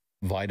enough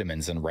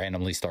vitamins and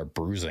randomly start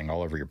bruising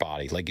all over your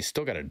body. Like, you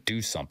still got to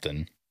do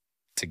something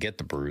to get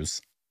the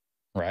bruise.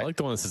 Right. I like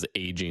the one that says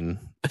aging.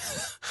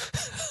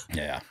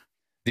 Yeah.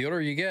 The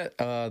older you get,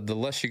 the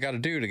less you got to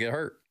do to get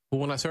hurt.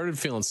 Well, when I started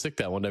feeling sick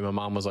that one day, my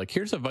mom was like,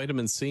 here's a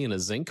vitamin C and a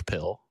zinc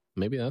pill.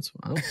 Maybe that's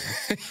what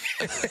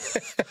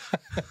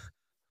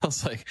I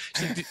was like,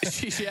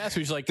 she asked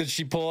me, she's like, did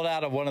she pull it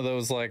out of one of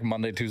those like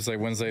Monday, Tuesday,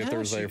 Wednesday,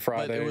 Thursday,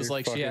 Friday? But it was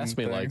like, she asked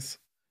me like,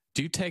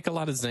 do you take a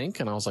lot of zinc?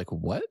 And I was like,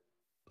 what?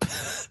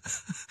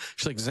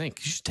 She's like, zinc,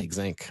 you should take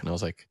zinc. And I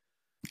was like,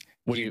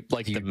 what do you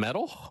like the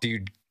metal? Do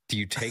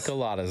you take a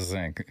lot of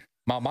zinc?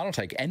 Mom, I don't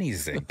take any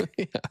zinc.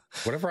 Yeah.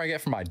 Whatever I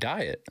get from my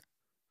diet.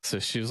 So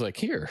she was like,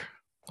 here.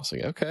 I was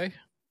like, okay.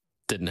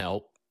 Didn't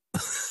help.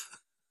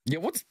 Yeah,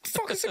 what the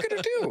fuck is it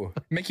gonna do?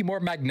 Make you more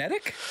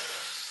magnetic?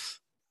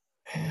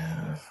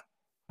 Yeah,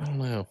 I don't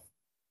know.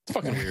 It's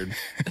fucking weird.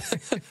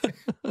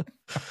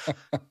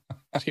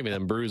 Just give me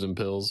them bruising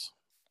pills.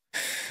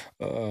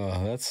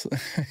 That's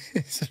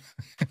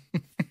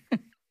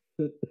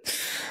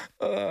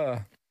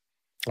well,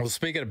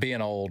 speaking of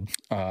being old,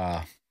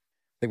 I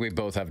think we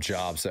both have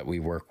jobs that we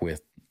work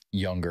with the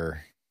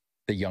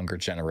younger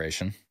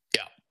generation.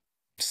 Yeah.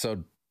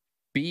 So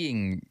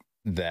being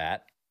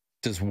that,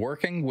 does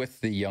working with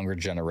the younger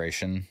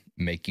generation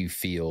make you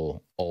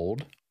feel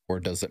old, or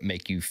does it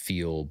make you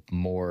feel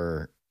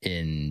more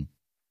in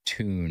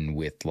tune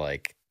with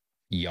like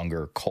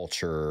younger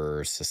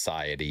culture,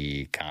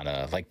 society, kind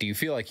of like, do you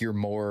feel like you're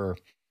more,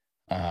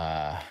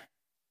 I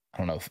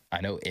don't know if I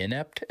know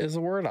inept is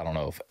a word. I don't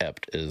know if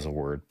ept is a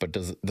word, but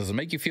does it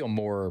make you feel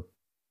more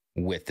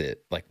with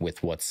it, like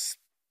with what's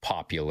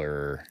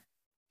popular?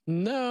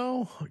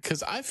 No,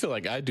 because I feel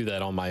like I do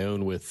that on my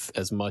own with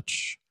as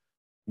much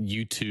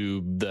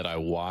YouTube that I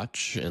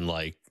watch, and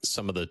like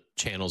some of the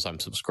channels I'm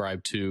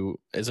subscribed to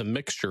is a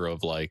mixture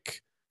of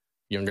like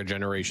younger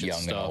generation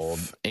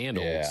stuff and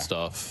old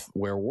stuff,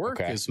 where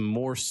work is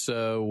more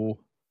so,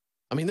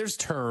 I mean, there's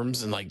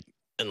terms and like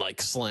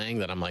slang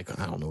that I'm like,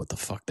 I don't know what the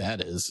fuck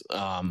that is.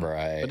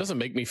 Right. It doesn't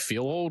make me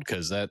feel old,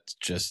 because that's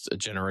just a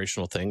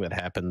generational thing that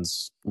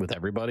happens with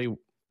everybody.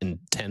 In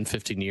 10,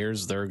 15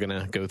 years, they're going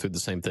to go through the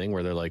same thing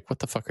where they're like, what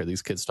the fuck are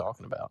these kids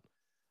talking about?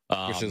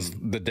 Which is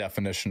the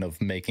definition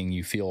of making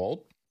you feel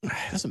old.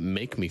 It doesn't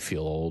make me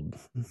feel old.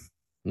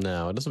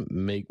 No, it doesn't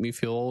make me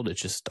feel old.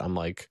 It's just, I'm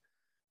like,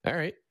 all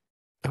right,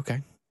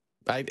 okay.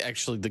 I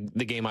actually,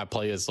 the game I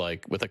play is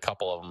like, with a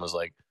couple of them is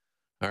like,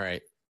 all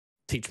right,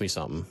 teach me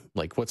something.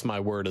 Like, what's my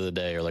word of the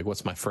day? Or like,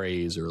 what's my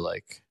phrase? Or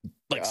like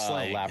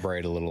slang.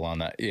 Elaborate a little on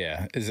that.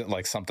 Yeah. Is it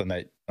like something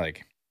that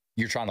like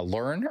you're trying to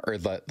learn, or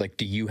like,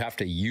 do you have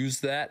to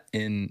use that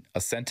in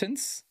a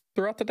sentence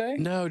throughout the day?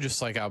 No,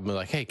 just like, I'll be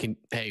like, hey,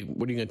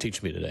 what are you going to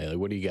teach me today? Like,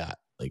 what do you got?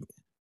 Like,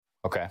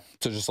 okay.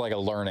 So just like a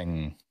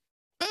learning.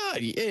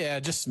 Yeah,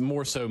 just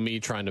more so me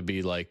trying to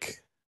be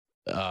like,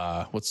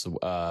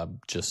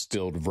 just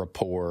build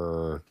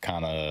rapport,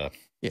 kind of.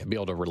 Yeah, be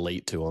able to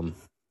relate to them.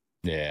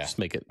 Yeah. Just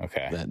make it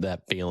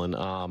that feeling.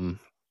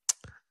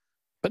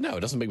 But no,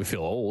 it doesn't make me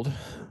feel old.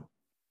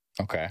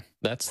 Okay.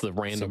 That's the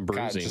random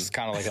bruising. Just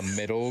kind of like a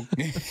middle.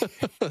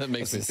 That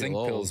makes me feel zinc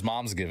old. Pills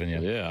mom's giving you.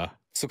 Yeah.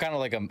 So kind of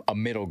like a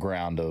middle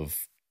ground of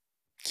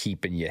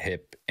keeping you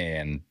hip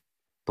and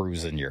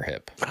bruising your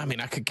hip. I mean,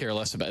 I could care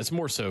less about it. It's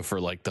more so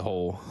for like the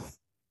whole,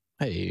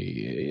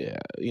 hey, yeah,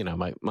 you know,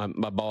 my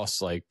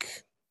boss like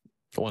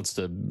wants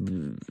to,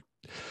 you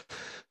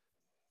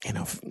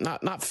know,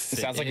 not fit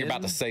It sounds like in. you're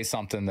about to say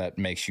something that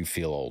makes you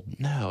feel old.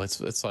 No,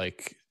 it's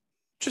like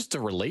just to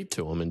relate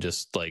to them and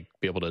just like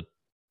be able to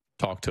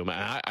talk to them.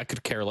 I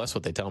could care less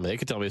what they tell me. They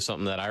could tell me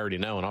something that I already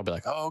know, and I'll be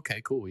like, oh,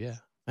 okay, cool, yeah,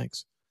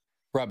 thanks.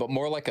 Right, but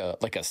more like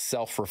a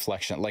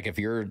self-reflection. Like if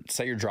you're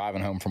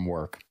driving home from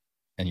work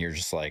and you're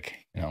just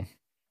like, you know,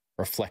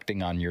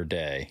 reflecting on your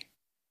day,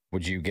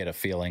 would you get a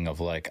feeling of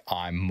like,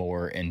 I'm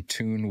more in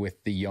tune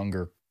with the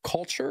younger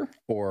culture,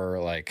 or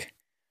like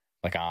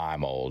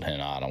I'm old and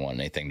I don't want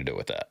anything to do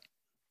with that?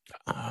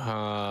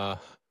 I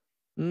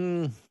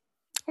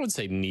would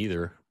say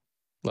neither.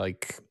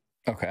 Like,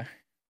 okay.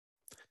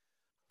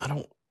 I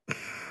don't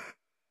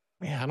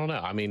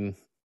know. I mean,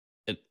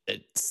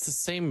 it's the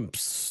same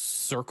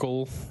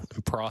circle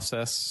and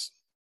process.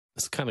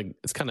 It's kind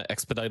of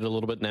expedited a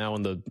little bit now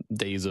in the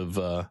days of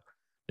like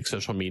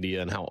social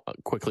media and how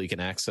quickly you can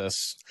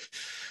access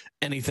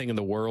anything in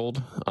the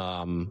world.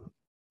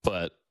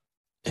 But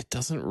it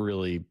doesn't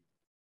really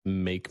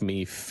make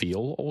me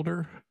feel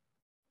older.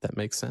 That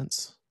makes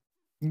sense.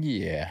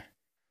 Yeah.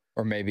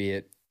 Or maybe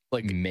it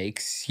like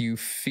makes you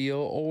feel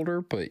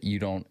older, but you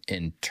don't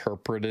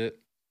interpret it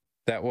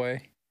that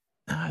way.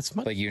 It's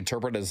much, like you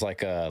interpret it as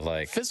like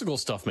physical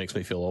stuff makes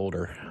me feel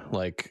older.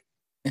 Like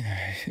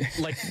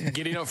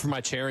getting up from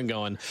my chair and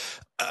going,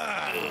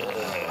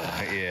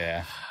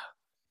 yeah.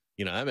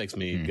 You know, that makes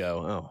me go,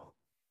 oh,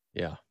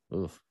 yeah.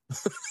 Oof.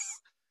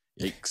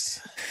 Yikes.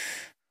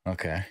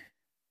 Okay.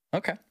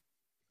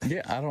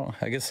 Yeah,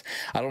 I guess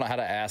I don't know how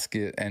to ask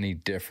it any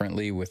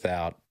differently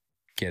without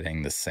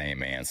getting the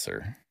same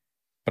answer.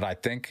 But I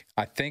think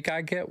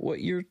I get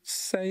what you're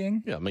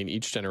saying. Yeah, I mean,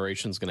 each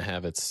generation is going to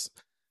have its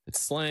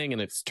slang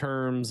and its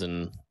terms,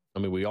 and I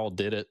mean, we all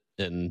did it,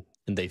 and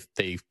and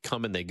they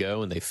come and they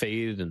go and they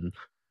fade and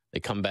they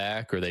come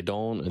back or they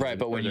don't. Right,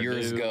 but when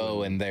yours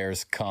go and and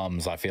theirs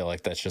comes, I feel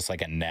like that's just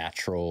like a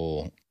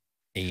natural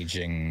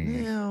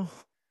aging. yeah.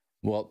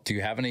 Well, do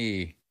you have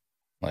any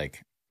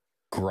like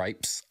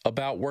gripes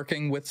about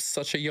working with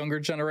such a younger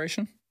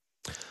generation?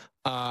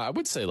 I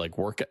would say like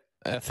work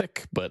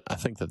ethic, but I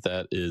think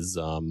that is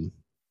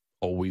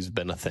always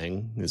been a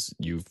thing. Is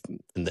you've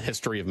in the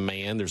history of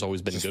man, there's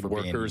always been Just good for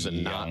being workers and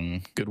young.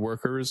 not good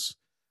workers.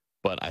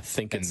 But I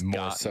think And it's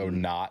more so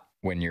not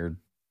when you're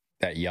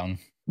that young.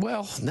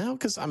 well, no,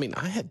 because I mean,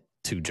 I had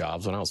 2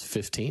 jobs when I was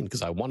 15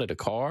 because I wanted a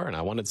car and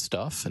I wanted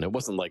stuff, and it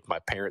wasn't like my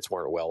parents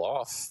weren't well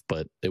off,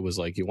 but it was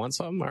like, you want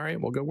something? All right,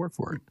 we'll go work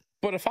for it.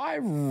 But if I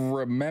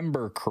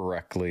remember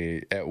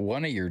correctly, at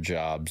one of your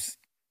jobs,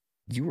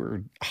 you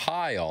were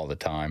high all the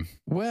time.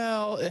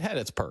 Well, it had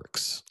its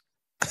perks.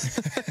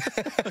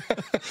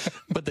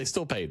 But they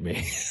still paid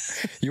me.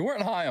 You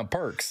weren't high on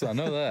perks. I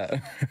know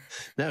that.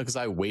 No, because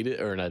I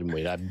waited, or I didn't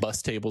wait. I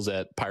bus tables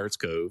at Pirates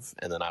Cove,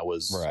 and then I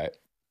was Right.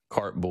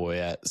 cart boy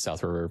at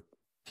South River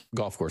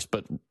Golf Course.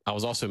 But I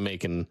was also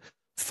making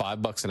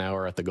 $5 an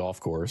hour at the golf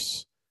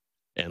course,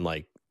 and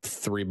like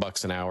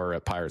 $3 an hour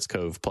at Pirates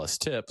Cove plus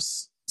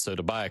tips. So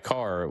to buy a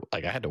car,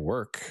 like I had to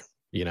work,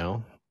 you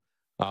know.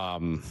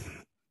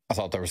 I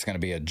thought there was going to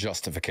be a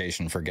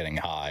justification for getting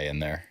high in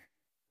there.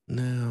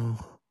 No.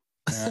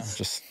 Yeah,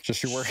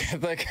 just your work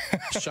ethic.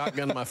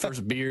 Shotgunned my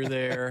first beer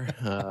there.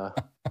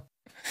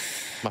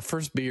 My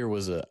first beer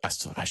was I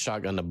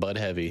shotgunned a Bud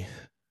Heavy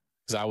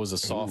because I was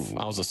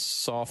a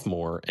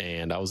sophomore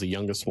and I was the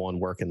youngest one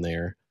working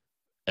there.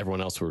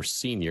 Everyone else were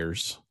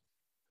seniors.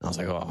 I was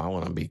like, oh, I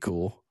want to be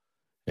cool,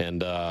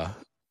 and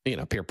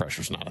peer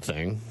pressure's not a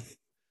thing.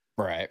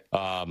 Right.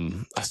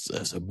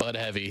 So Bud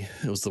Heavy,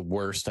 it was the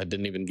worst. I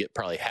didn't even get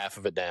probably half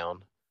of it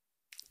down,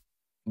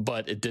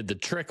 but it did the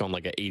trick on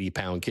like an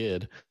 80-pound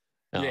kid.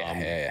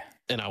 Yeah.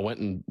 And I went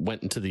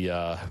into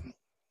the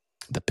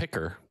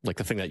picker, like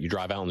the thing that you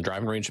drive out on the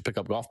driving range to pick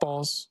up golf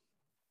balls.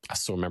 I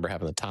still remember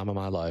having the time of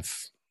my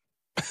life.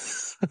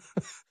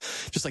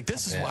 Just like,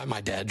 this is why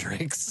my dad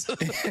drinks.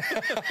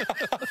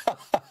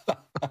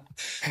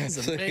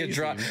 So they could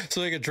drive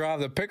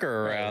the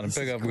picker around and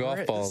pick up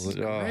golf balls.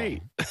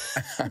 Great.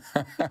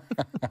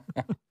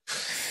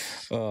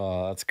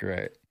 Oh, that's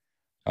great.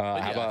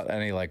 How about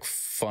any like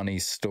funny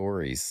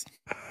stories?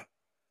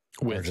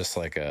 Or just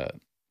like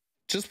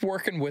just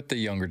working with the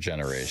younger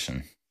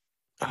generation?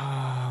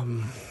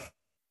 I'm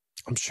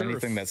sure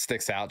anything that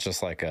sticks out,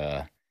 just like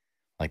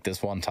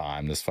this one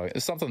time,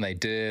 something they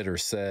did or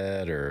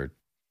said or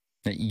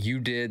that you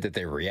did that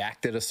they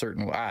reacted a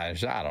certain way. I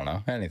don't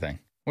know, anything,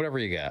 whatever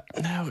you got.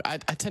 No, I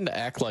tend to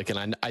act like,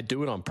 and I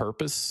do it on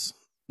purpose,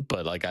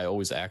 but like I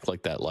always act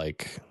like that,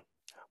 like,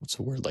 what's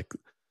the word? Like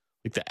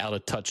the out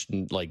of touch,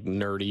 like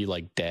nerdy,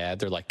 like dad.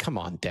 They're like, come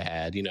on,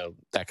 dad,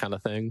 that kind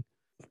of thing.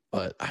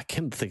 But I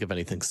can't think of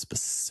anything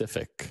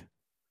specific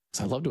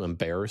because I love to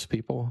embarrass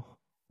people.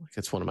 Like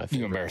it's one of my favorite.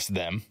 You embarrass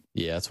them?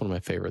 Yeah, it's one of my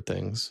favorite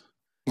things.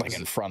 Like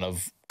in front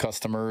of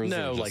customers?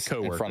 No, like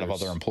coworkers. In front of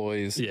other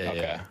employees? Yeah,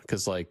 okay. Yeah.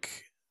 Because like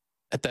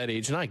at that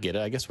age, and I get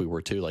it, I guess we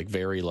were too, like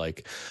very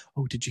like,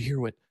 oh, did you hear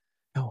what?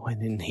 Oh,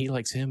 and then he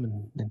likes him,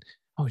 and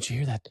oh, did you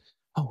hear that?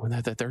 Oh, and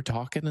that they're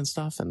talking and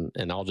stuff,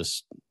 and I'll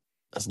just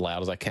as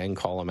loud as I can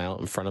call them out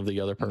in front of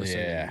the other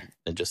person,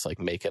 and just like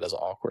make it as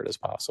awkward as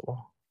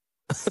possible.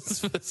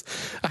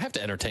 I have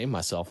to entertain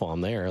myself while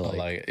I'm there.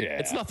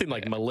 It's nothing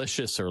like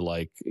malicious or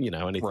like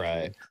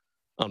anything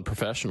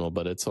unprofessional,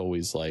 but it's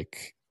always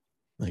like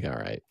all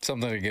right,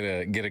 something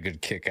to get a good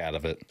kick out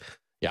of it.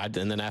 Yeah,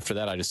 and then after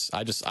that, I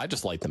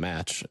just light the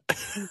match.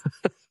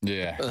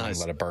 Yeah,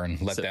 let it burn.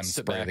 Let them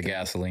spray the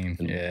gasoline.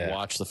 And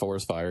watch the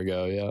forest fire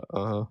go.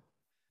 Yeah,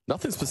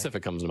 nothing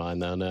specific comes to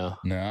mind though.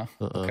 No.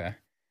 Okay.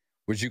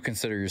 Would you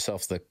consider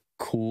yourself the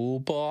cool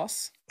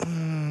boss?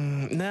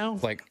 No.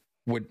 Like.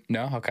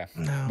 Okay.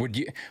 No.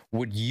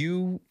 Would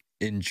you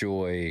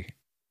enjoy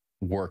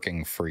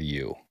working for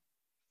you?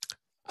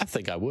 I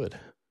think I would.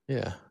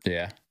 Yeah.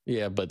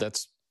 Yeah, but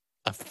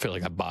I feel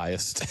like I'm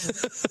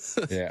biased.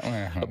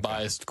 Okay. A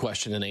biased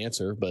question and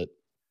answer, but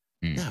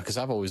no, because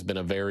I've always been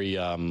a very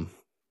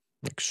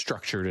like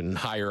structured and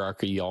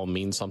hierarchy all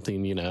mean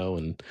something,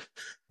 and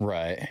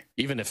right.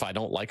 Even if I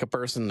don't like a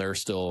person, they're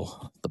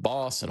still the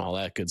boss and all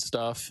that good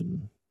stuff.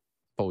 And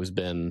I've always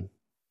been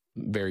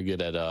very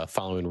good at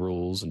following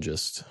rules and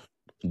just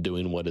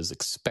doing what is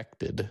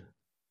expected.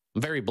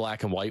 I'm very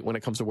black and white when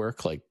it comes to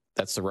work. Like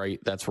that's the right,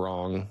 that's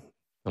wrong.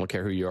 I don't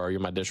care who you are. You're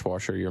my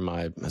dishwasher. You're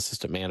my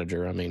assistant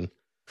manager. I mean,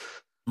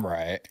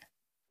 right.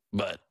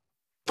 But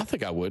I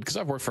think I would, because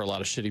I've worked for a lot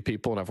of shitty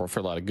people and I've worked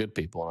for a lot of good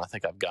people, and I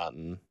think I've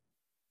gotten.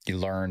 You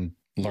learned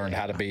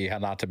how to be, how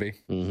not to be.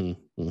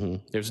 Mm-hmm, mm-hmm.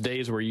 There's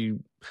days where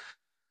you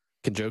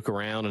can joke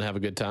around and have a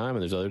good time,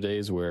 and there's other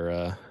days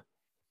where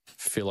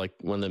feel like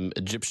one of them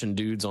Egyptian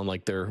dudes on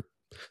like their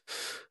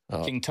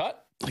King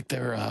Tut, like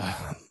their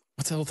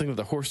what's that little thing with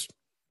the horse,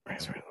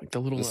 like the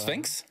little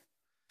Sphinx,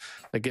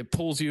 like it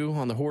pulls you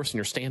on the horse and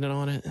you're standing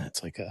on it, and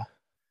it's like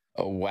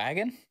a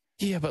wagon.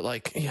 Yeah, but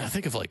like, yeah,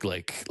 think of like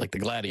the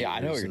Gladiators. Yeah, I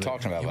know what you're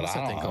talking about, but what's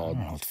that thing I called?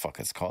 don't know what the fuck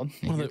it's called.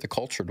 Well, You're the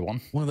cultured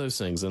one. One of those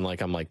things, and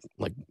like I'm like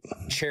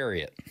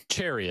Chariot,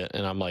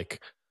 and I'm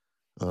like,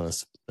 no,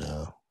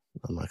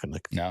 I'm not gonna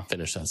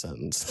finish that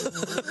sentence.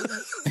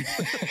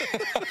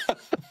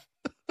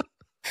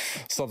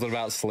 Something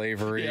about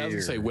slavery. Yeah, I was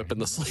gonna say whipping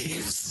the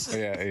sleeves.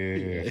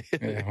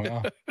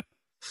 Yeah.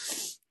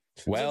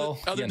 Well,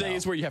 other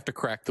days where you have to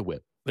crack the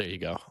whip. There you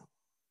go.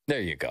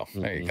 There you go.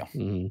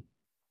 Mm-hmm.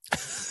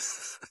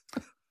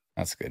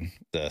 That's good.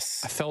 I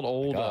felt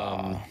old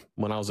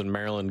when I was in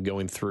Maryland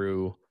going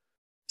through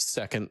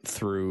second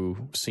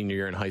through senior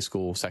year in high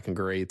school, second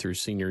grade through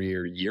senior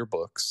year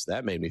yearbooks.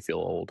 That made me feel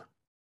old.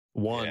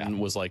 One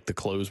was like the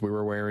clothes we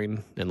were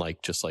wearing and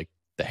like just like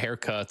the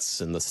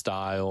haircuts and the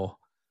style.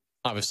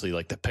 Obviously,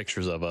 like the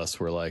pictures of us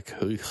were like,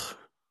 woof.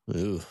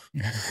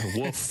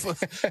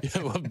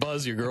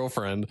 Buzz, your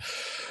girlfriend.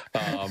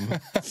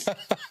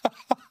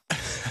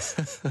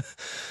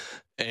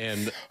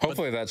 And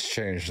hopefully that's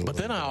changed. But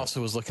then I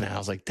also was looking at, I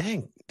was like,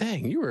 dang,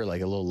 you were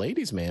like a little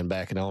ladies' man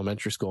back in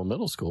elementary school and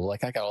middle school.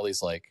 Like I got all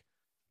these like,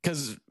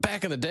 because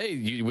back in the day,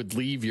 you would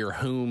leave your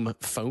home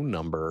phone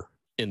number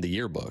in the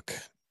yearbook.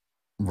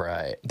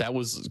 Right. That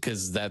was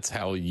because that's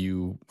how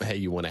you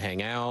want to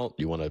hang out.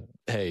 You want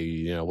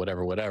to,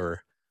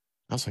 whatever.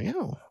 I was like,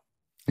 oh.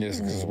 Yes,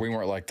 because we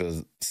weren't like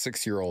the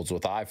 6-year-olds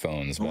with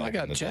iPhones. Well, I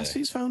got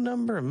Jesse's phone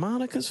number and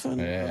Monica's phone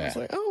number. I was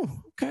like, oh,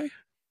 okay.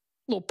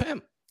 Little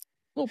pimp.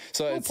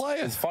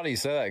 It's funny you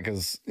say that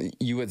because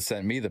you had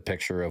sent me the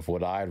picture of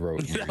what I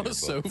wrote. That was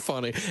so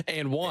funny.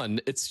 And one,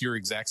 it's your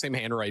exact same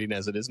handwriting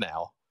as it is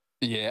now.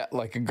 Yeah,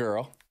 like a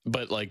girl.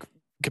 But like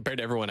compared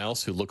to everyone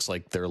else who looks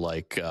like they're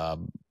like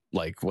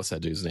what's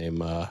that dude's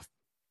name?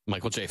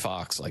 Michael J.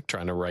 Fox, like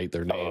trying to write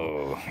their name.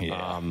 Oh,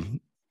 yeah.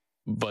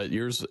 But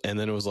yours, and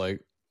then it was like,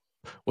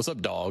 "What's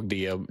up, dog?"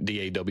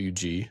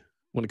 DAWG.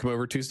 Want to come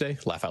over Tuesday?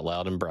 Laugh out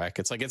loud in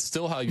brackets. Like it's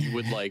still how you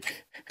would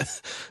like.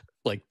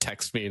 Like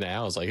text me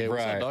now. I was like, hey,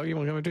 what's up, dog? You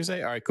want to come on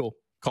Tuesday? All right, cool.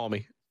 Call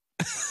me.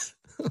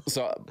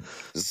 So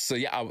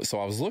I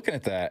was looking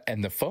at that,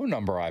 and the phone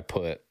number I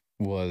put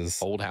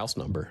was old house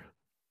number.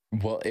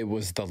 Well, it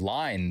was the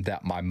line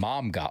that my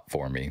mom got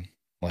for me.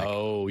 Like,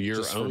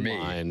 your own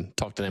line.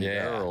 Talk to them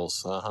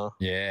girls.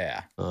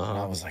 Yeah. And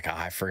I was like,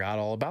 I forgot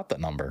all about the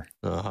number.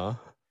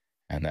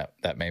 And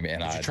that made me.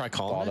 And Did you try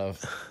calling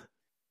it?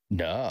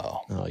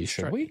 No. Oh, you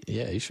should. We?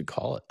 Yeah, you should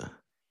call it.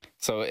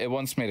 So it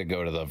wants me to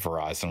go to the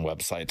Verizon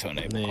website to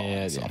enable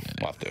calling, so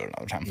we'll have to do it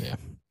another time.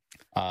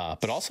 Yeah.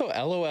 But also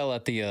LOL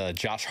at the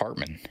Josh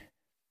Hartman.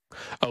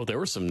 Oh, there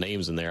were some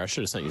names in there. I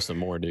should have sent you some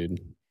more, dude.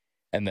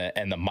 And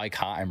the Mike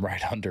Heim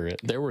right under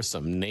it. There were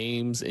some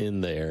names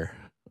in there.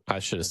 I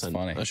should have sent.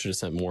 Funny. I should have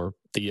sent more.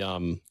 The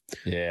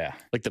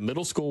like the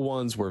middle school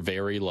ones were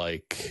very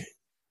like,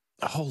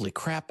 holy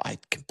crap! I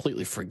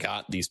completely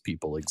forgot these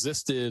people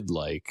existed.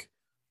 Like,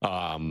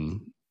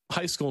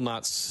 high school,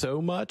 not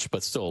so much,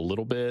 but still a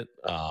little bit.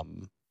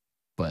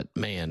 But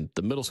man,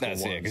 the middle school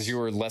ones, because you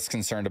were less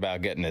concerned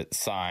about getting it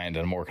signed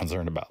and more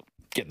concerned about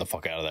getting the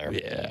fuck out of there.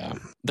 Yeah,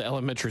 the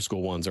elementary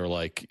school ones are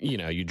like,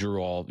 you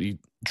drew all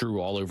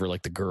over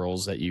like the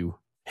girls that you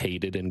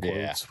hated in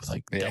quotes with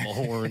like devil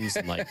horns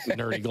and like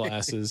nerdy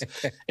glasses.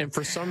 And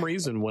for some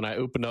reason, when I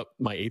opened up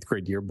my 8th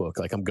grade yearbook,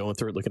 like I'm going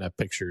through it, looking at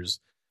pictures,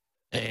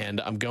 and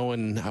I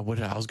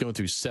was going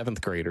through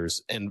 7th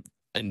graders, and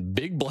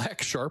big black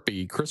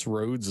Sharpie, Chris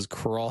Rhodes is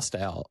crossed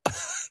out.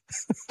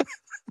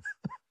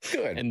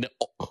 Good. And the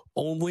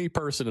only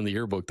person in the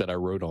yearbook that I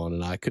wrote on,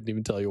 and I couldn't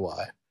even tell you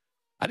why.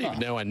 I didn't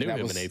even know I knew him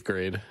in 8th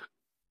grade.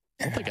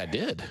 I don't think I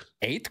did.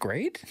 8th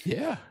grade?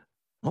 Yeah. I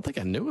don't think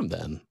I knew him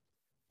then.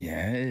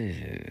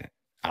 Yeah.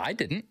 I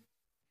didn't.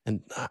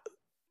 And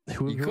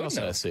who else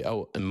did I see?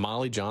 Oh, and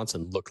Molly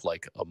Johnson looked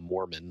like a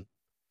Mormon.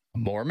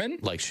 Mormon?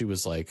 Like she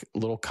was like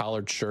little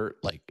collared shirt,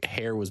 like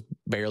hair was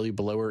barely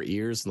below her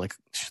ears, and like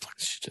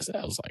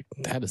I was like,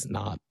 that is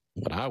not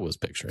what I was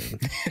picturing.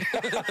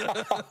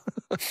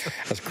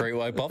 That's Great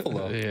White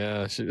Buffalo.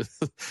 Yeah, she was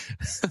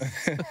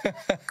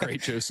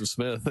Great Joseph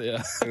Smith.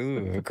 Yeah,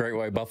 ooh, Great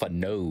White Buffalo.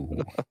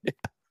 No,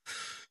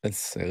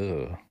 that's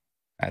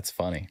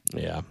funny.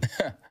 Yeah.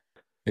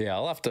 Yeah,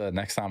 I'll have to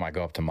next time I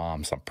go up to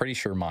mom's. I'm pretty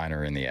sure mine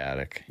are in the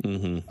attic.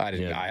 Mm-hmm. I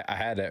didn't. Yeah. I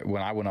had it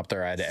when I went up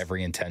there. I had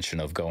every intention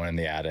of going in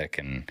the attic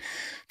and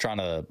trying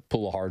to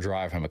pull a hard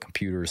drive from a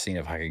computer, seeing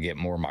if I could get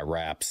more of my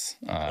raps.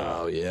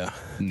 Oh yeah,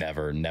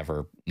 never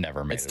made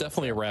it's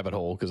definitely a rabbit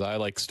hole because I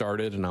like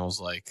started and I was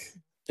like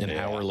an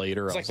hour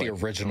later. It's like the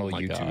original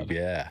YouTube. God.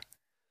 Yeah,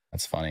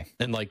 that's funny.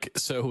 And like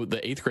so, the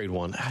 8th grade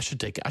one, I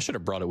should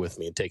have brought it with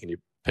me and taken you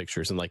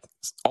pictures. And like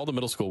all the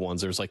middle school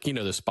ones, there's like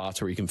the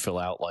spots where you can fill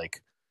out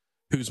like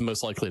who's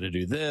most likely to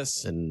do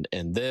this and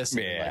this,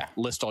 and like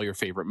list all your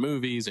favorite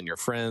movies and your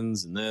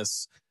friends and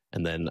this.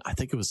 And then I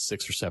think it was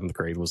 6th or 7th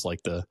grade was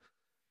like the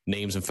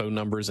names and phone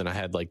numbers. And I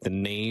had like the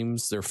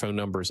names, their phone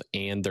numbers,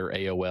 and their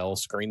AOL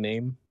screen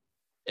name.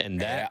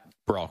 And that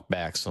brought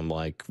back some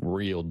like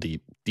real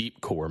deep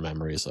core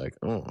memories. Like,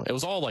 oh, it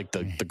was all like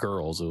the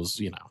girls. It was,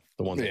 the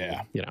ones,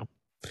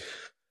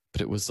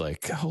 but it was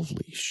like,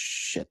 holy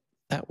shit.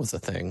 That was a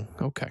thing.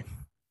 Okay.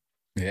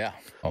 Yeah.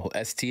 Oh,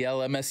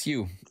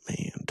 STLMSU.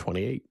 Man,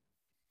 28.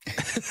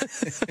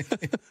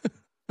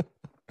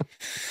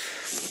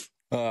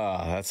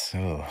 That's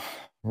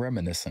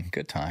reminiscent.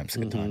 Good times.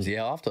 Good times.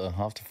 Yeah, I'll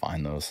have to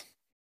find those.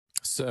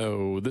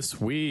 So this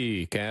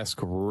week, Ask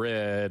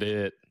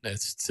Reddit.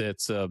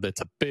 It's a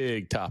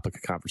big topic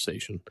of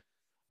conversation.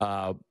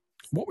 What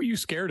were you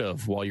scared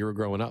of while you were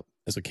growing up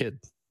as a kid?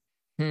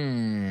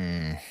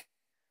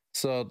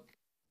 So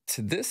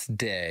to this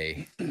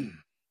day,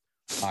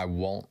 I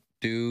won't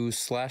do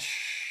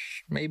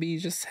 / maybe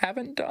just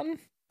haven't done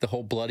the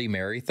whole Bloody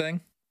Mary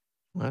thing.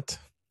 What?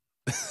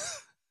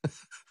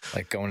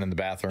 Like going in the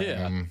bathroom.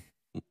 Yeah.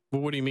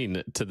 Well, what do you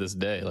mean to this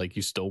day? Like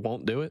you still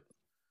won't do it?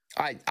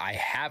 I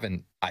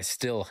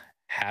still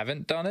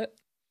haven't done it.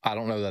 I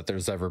don't know that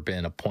there's ever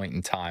been a point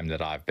in time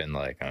that I've been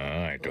like, oh,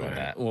 I ain't doing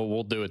that. Well,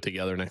 we'll do it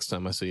together next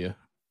time I see you.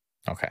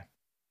 Okay.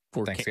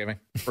 For Thanksgiving?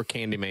 For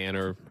Candyman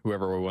or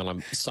whoever we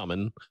want to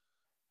summon.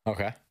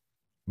 Okay.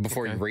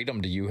 Before you read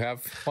them, do you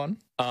have one?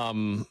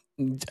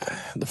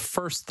 The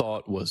first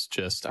thought was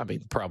just, I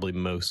mean, probably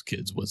most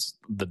kids was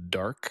the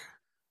dark,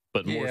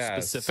 but more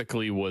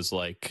specifically was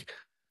like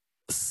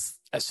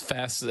as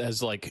fast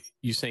as like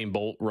Usain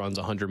Bolt runs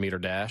a 100-meter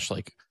dash,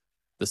 like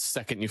the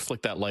second you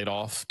flick that light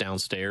off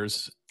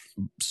downstairs,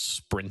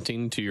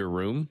 sprinting to your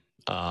room.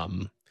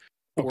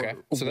 Okay.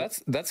 So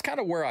that's kind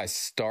of where I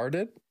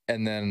started.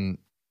 And then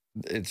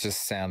it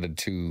just sounded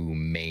too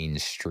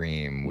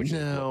mainstream, which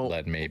is what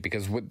led me,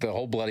 because with the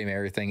whole Bloody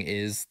Mary thing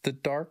is the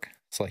dark.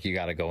 It's like you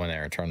got to go in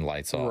there and turn the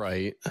lights off.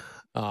 Right.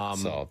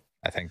 So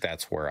I think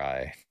that's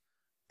where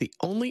the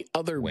only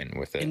other went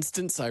with it.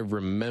 Instance I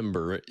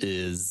remember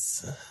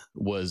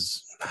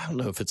was I don't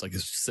know if it's like a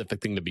specific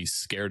thing to be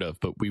scared of,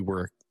 but we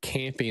were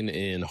camping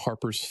in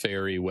Harper's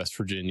Ferry, West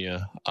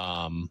Virginia.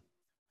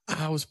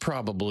 I was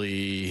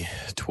probably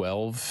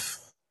 12,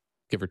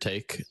 give or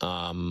take.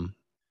 And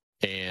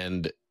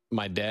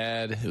my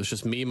dad, it was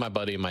just me, my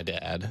buddy, and my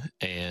dad.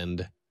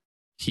 And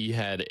he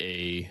had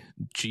a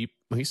Jeep.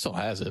 He still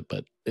has it,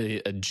 but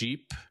a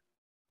Jeep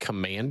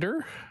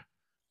Commander,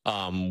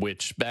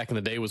 which back in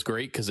the day was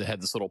great because it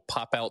had this little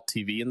pop-out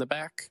TV in the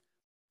back,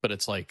 but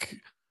it's like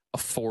a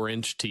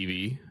 4-inch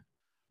TV.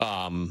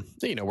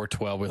 We're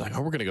 12. We're like,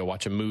 oh, we're going to go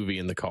watch a movie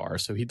in the car.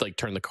 So he'd like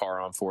turn the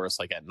car on for us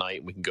like at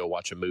night. We can go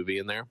watch a movie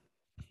in there.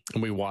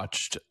 And we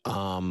watched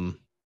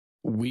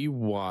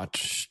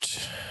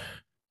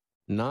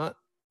not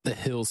The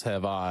Hills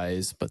Have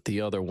Eyes, but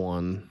the other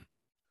one.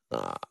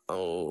 I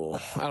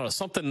don't know,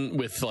 something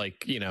with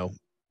like,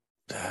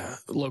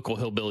 local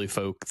hillbilly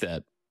folk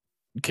that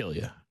kill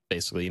you.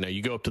 Basically,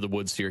 you go up to the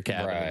woods to your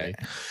cabin, right,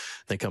 and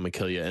they come and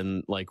kill you.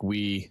 And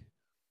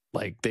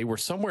they were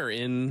somewhere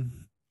in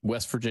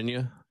West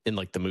Virginia in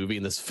like the movie,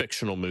 in this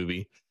fictional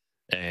movie.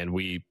 And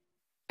we,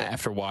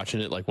 after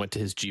watching it, like went to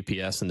his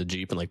GPS in the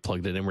Jeep and like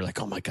plugged it in. We're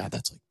like, oh my God,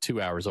 that's like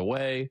 2 hours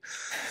away.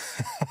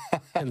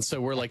 And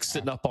so we're like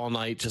sitting up all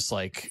night, just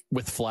like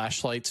with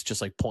flashlights,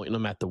 just like pointing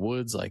them at the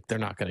woods. Like they're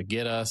not going to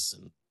get us,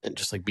 and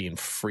just like being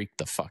freaked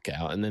the fuck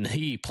out. And then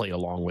he played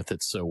along with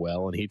it so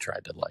well. And he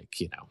tried to like,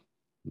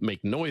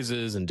 make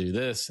noises and do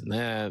this and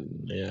that.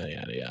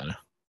 Yeah.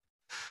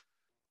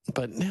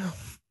 But now,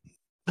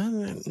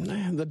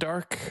 the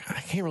dark,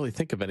 I can't really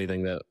think of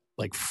anything that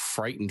like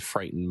frightened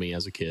me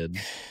as a kid.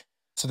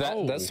 So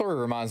that story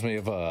reminds me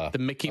of the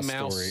Mickey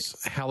Mouse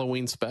story.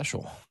 Halloween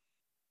special.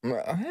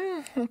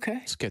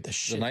 Okay. Scared the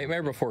shit. The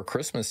Nightmare Before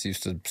Christmas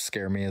used to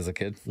scare me as a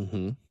kid.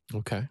 Mm-hmm.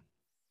 Okay.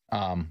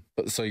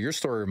 But so your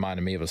story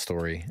reminded me of a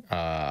story.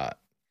 I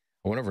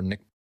went over to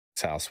Nick's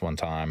house one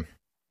time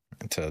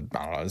to,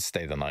 I don't know,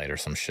 stay the night or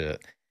some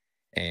shit.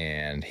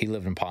 And he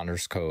lived in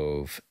Ponders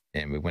Cove,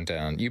 and we went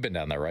down. You've been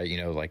down there, right?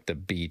 Like the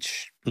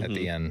beach at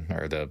the end,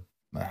 or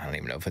I don't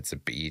even know if it's a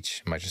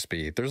beach. It might just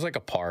be, there's like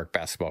a park,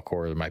 basketball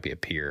court. There might be a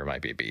pier. It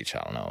might be a beach. I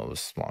don't know. It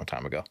was a long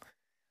time ago.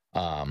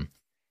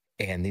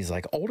 And these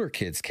like older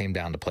kids came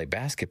down to play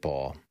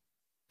basketball,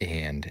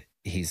 and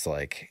he's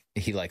like,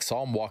 he like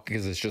saw him walk,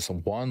 because it's just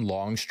one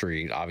long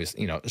street,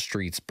 obviously,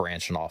 streets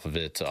branching off of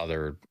it to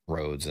other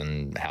roads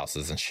and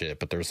houses and shit.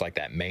 But there's like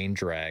that main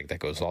drag that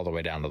goes all the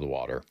way down to the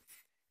water.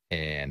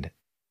 And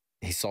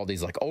he saw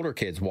these like older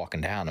kids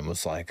walking down and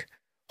was like,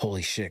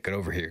 holy shit, get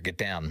over here, get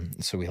down.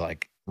 So we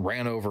like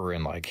ran over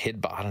and like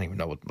hid by, I don't even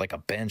know, like a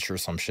bench or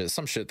some shit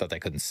that they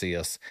couldn't see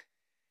us.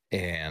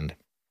 And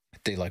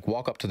they like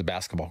walk up to the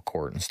basketball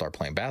court and start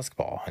playing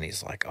basketball. And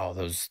he's like, oh,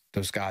 those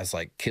guys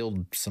like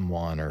killed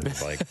someone, or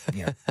like,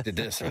 did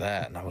this or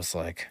that. And I was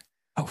like,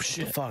 oh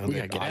shit, fuck. We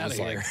gotta get out of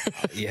here.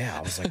 Yeah,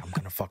 I was like, I'm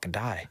gonna fucking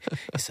die.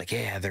 He's like,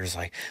 yeah, there's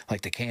like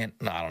they can't,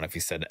 I don't know if he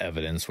said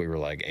evidence. We were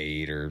like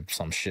 8 or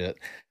some shit.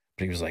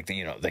 But he was like,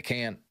 they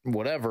can't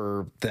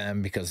whatever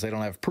them because they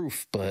don't have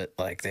proof, but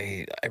like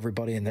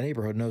everybody in the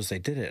neighborhood knows they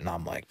did it. And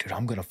I'm like, dude,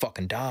 I'm gonna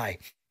fucking die.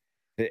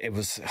 It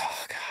was,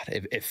 oh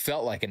God, it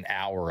felt like an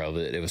hour of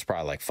it. It was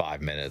probably like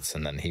 5 minutes.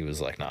 And then he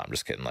was like, no, I'm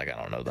just kidding. Like, I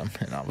don't know them.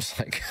 And I was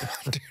like,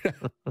 dude,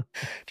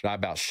 I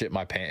about shit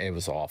my pants. It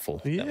was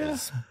awful. Yeah. That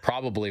was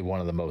probably one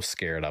of the most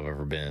scared I've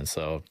ever been.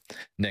 So,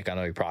 Nick, I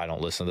know you probably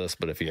don't listen to this,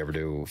 but if you ever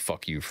do,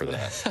 fuck you for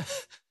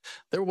that.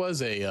 There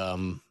was a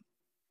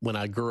when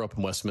I grew up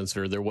in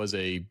Westminster, there was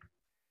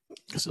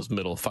this was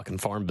middle of fucking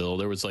Farmville.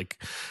 There was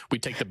like,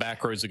 we'd take the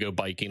back roads to go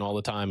biking all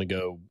the time and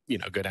go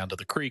down to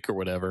the creek or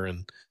whatever.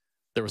 And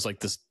there was like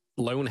this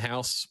lone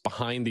house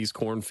behind these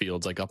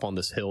cornfields, like up on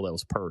this hill that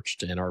was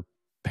perched. And our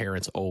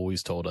parents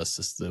always told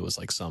us there was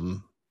like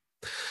some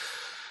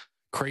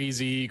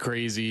crazy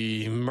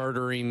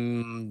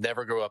murdering,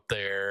 never go up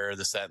there,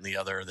 this, that, and the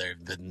other.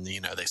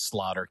 They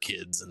slaughter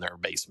kids in their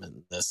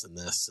basement, this and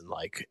this. And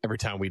like every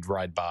time we'd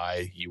ride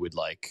by, you would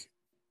like,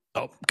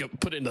 go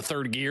put it into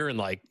third gear and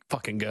like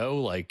fucking go.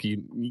 Like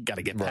you got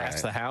to get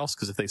past the house,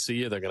 because if they see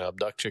you, they're going to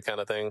abduct you, kind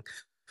of thing.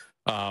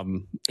 All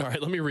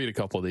right, let me read a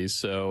couple of these.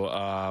 So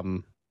I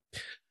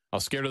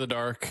was scared of the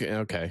dark.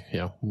 Okay.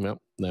 Yeah. Yep.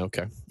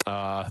 Okay.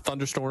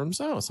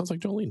 Thunderstorms. Oh, it sounds like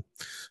Jolene.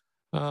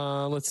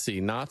 Let's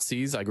see.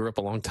 Nazis. I grew up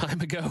a long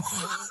time ago.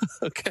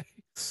 Okay.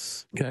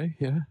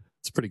 Yeah.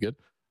 It's pretty good.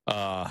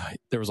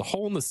 There was a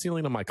hole in the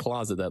ceiling of my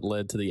closet that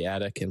led to the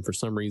attic, and for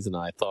some reason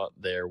I thought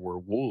there were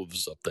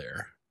wolves up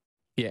there.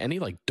 Yeah, any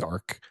like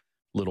dark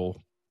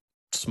little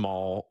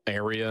small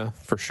area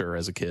for sure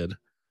as a kid.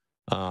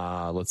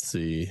 Let's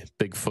see.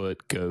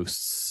 Bigfoot,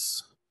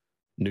 ghosts,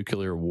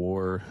 nuclear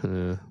war,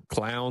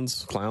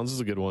 clowns. Clowns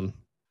is a good one.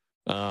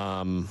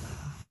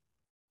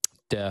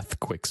 Death,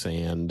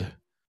 quicksand.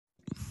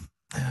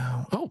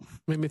 Oh,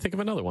 made me think of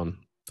another one.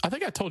 I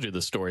think I told you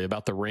this story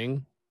about The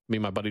Ring. Me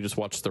and my buddy just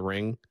watched The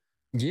Ring.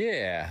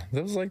 Yeah,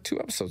 that was like 2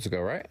 episodes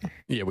ago, right?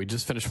 Yeah, we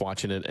just finished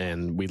watching it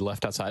and we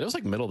left outside. It was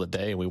like middle of the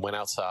day, and we went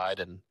outside,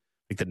 and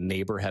like the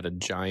neighbor had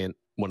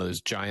one of those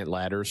giant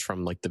ladders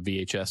from like the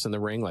VHS in The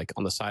Ring, like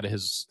on the side of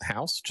his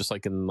house, just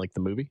like in like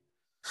the movie.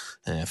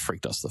 And it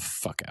freaked us the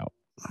fuck out.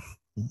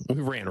 We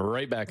ran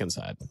right back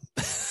inside.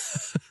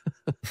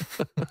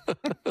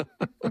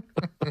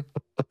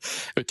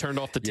 We turned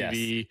off the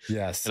TV.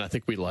 Yes. And I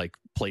think we like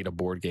played a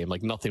board game,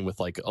 like nothing with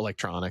like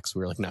electronics. We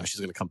were like, no, she's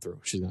going to come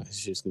through. She's going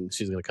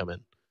to come in.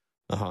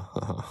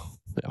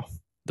 Yeah.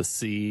 The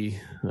sea,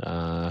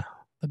 the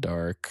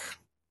dark.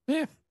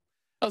 Yeah.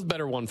 That was a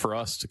better one for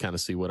us to kind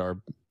of see what our.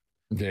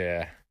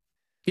 Yeah.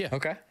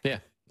 Okay. Yeah.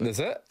 That's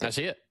it. That's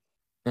it.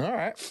 All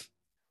right.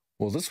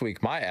 Well, this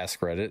week, my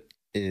Ask Reddit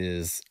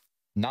is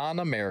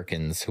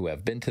non-Americans who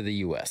have been to the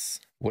U.S.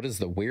 What is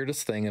the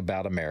weirdest thing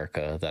about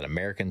America that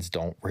Americans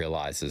don't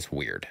realize is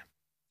weird?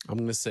 I'm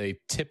going to say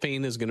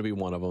tipping is going to be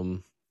one of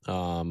them.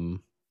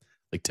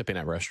 Like tipping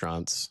at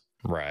restaurants.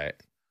 Right.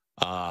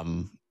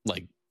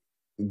 Like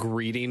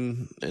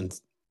greeting and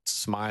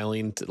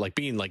smiling, like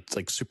being like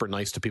super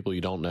nice to people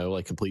you don't know,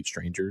 like complete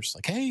strangers.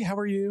 Like, hey, how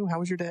are you? How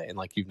was your day? And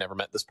like you've never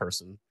met this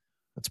person.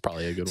 That's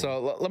probably a good one.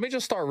 So let me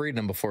just start reading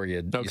them before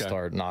you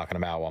start knocking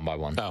them out one by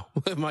one. Oh,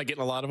 am I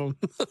getting a lot of them?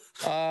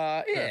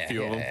 Yeah, a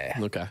few of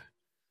them. Okay.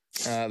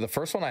 The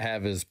first one I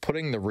have is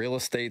putting the real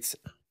estate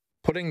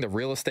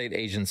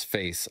agent's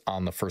face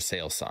on the for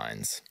sale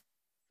signs.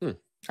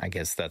 I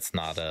guess that's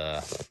not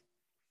a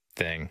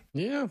thing.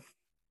 Yeah.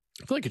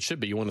 I feel like it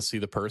should be. You want to see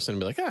the person and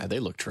be like, they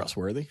look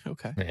trustworthy.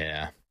 Okay.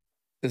 Yeah.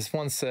 This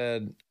one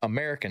said,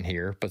 American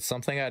here, but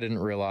something I didn't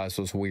realize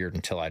was weird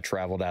until I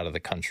traveled out of the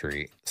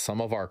country. Some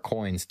of our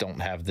coins don't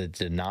have the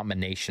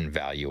denomination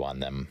value on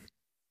them.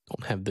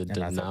 Don't have the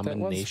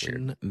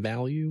denomination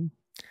value?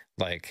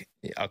 Like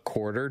a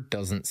quarter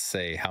doesn't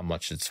say how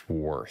much it's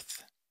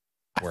worth,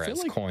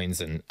 whereas coins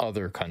in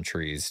other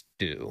countries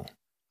do.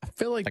 I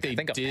feel like I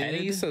think a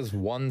penny says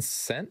 1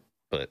 cent,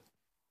 but...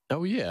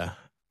 Oh, yeah.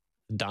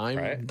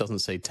 Dime doesn't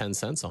say 10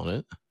 cents on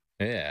it.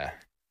 Yeah.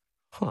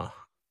 Huh.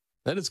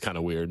 That is kind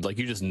of weird. Like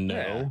you just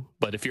know,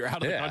 but if you're out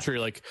of the country,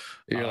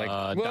 you're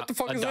like, what the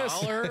fuck is this?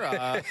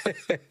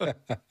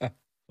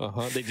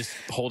 They just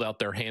hold out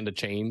their hand to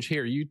change.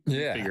 Here, you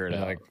figure it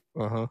out.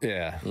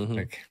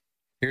 Like,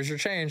 here's your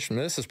change.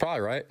 This is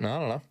probably right. I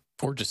don't know.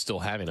 Or just still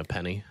having a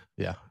penny.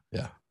 Yeah.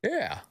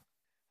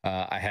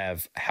 I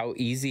have how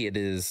easy it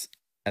is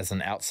as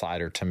an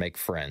outsider to make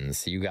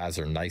friends. You guys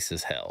are nice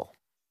as hell,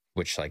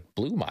 which like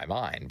blew my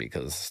mind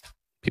because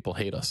people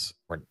hate us.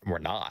 We're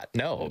not.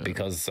 No,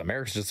 because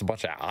America's just a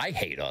bunch of I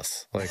hate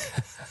us. Like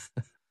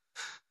it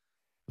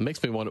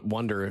makes me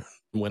wonder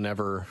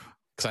whenever,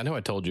 because I know I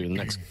told you the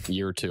next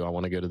year or two I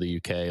want to go to the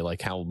UK.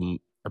 Like, how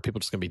are people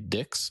just gonna be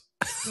dicks?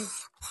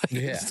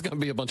 It's gonna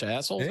be a bunch of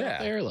assholes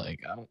out there.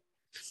 Like, I don't.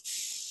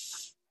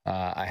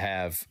 I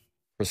have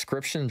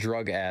prescription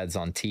drug ads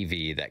on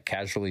TV that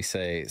casually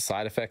say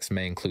side effects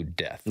may include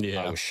death.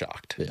 I was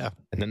shocked.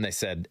 And then they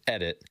said,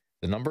 edit.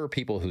 The number of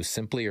people who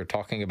simply are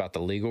talking about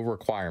the legal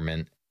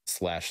requirement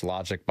 /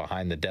 logic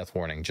behind the death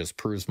warning just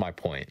proves my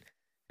point.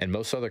 In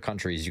most other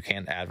countries, you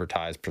can't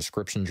advertise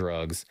prescription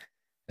drugs,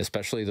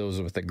 especially those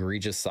with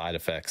egregious side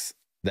effects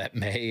that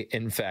may,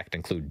 in fact,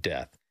 include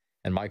death.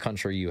 In my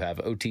country, you have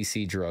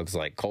OTC drugs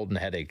like cold and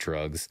headache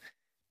drugs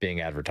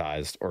being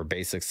advertised or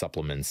basic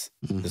supplements.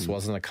 This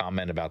wasn't a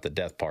comment about the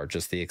death part,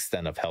 just the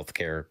extent of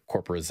healthcare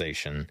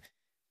corporatization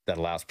that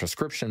allows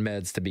prescription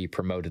meds to be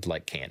promoted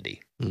like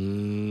candy.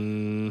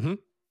 Mm-hmm.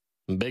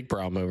 Big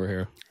problem over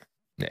here.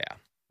 Yeah.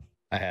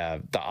 I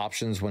have the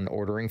options when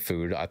ordering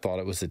food. I thought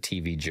it was a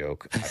TV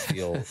joke.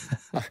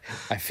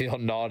 I feel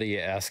naughty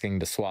asking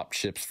to swap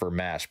chips for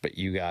mash, but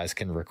you guys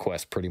can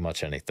request pretty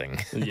much anything.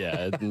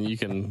 Yeah, you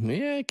can.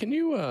 Yeah, can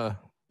you?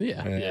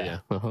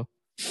 Yeah. Uh-huh.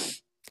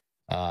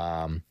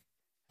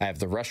 I have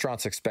the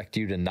restaurants expect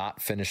you to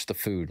not finish the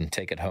food and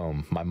take it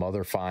home. My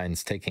mother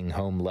finds taking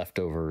home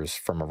leftovers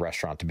from a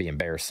restaurant to be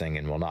embarrassing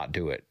and will not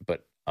do it.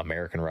 But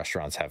American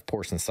restaurants have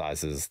portion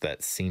sizes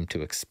that seem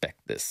to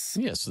expect this.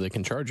 Yeah, so they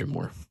can charge you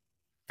more.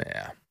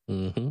 Yeah.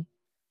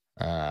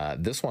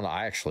 Mm-hmm. This one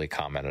I actually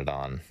commented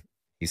on.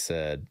 He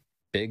said,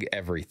 big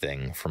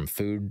everything from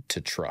food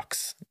to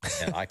trucks.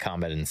 And I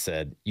commented and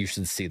said, you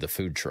should see the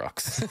food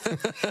trucks.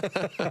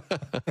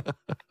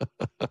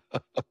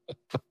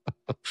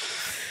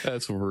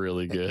 That's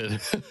really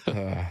good.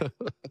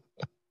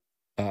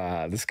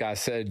 This guy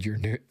said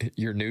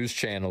your news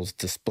channels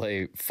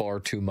display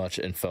far too much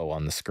info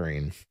on the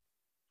screen.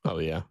 Oh,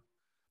 yeah.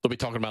 They'll be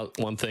talking about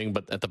one thing,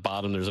 but at the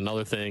bottom there's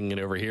another thing,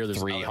 and over here there's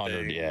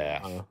 300.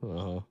 Yeah.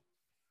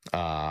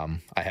 I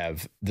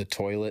have the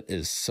toilet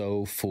is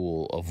so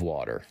full of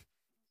water.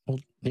 Well,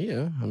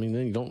 yeah. I mean,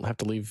 then you don't have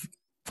to leave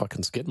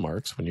fucking skid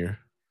marks when you're.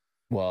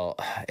 Well,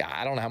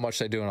 I don't know how much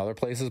they do in other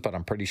places, but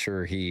I'm pretty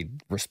sure he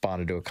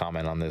responded to a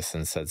comment on this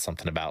and said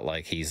something about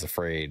like he's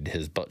afraid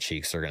his butt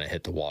cheeks are going to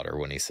hit the water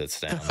when he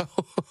sits down.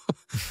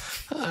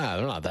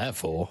 They're not that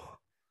full.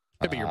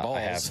 Maybe your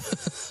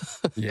balls.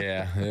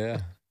 Yeah.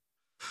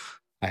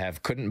 I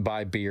have couldn't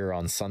buy beer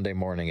on Sunday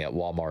morning at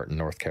Walmart in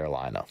North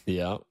Carolina.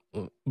 Yeah,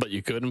 but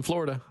you could in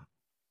Florida.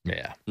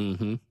 Yeah.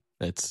 Mm-hmm.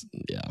 I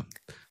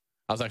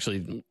was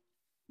actually,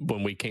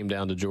 when we came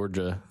down to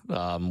Georgia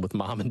with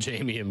Mom and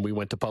Jamie, and we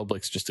went to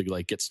Publix just to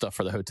like get stuff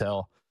for the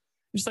hotel.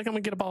 She's like, I'm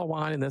gonna get a bottle of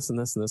wine and this and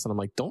this and this. And I'm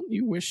like, don't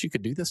you wish you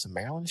could do this in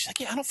Maryland? She's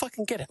like, yeah, I don't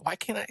fucking get it. Why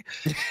can't I?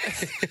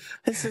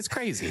 It's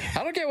crazy.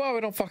 I don't get why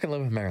we don't fucking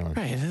live in Maryland.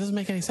 Right. It doesn't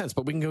make any sense.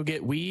 But we can go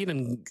get weed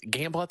and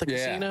gamble at the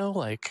casino.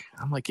 Like,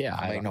 I'm like, yeah.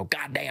 I make no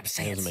goddamn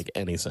sense. It doesn't make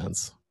any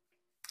sense.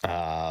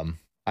 I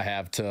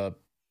have to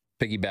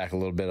piggyback a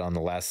little bit on the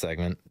last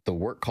segment. The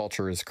work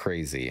culture is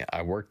crazy.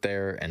 I work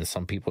there and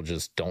some people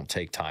just don't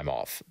take time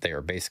off. They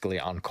are basically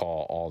on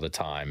call all the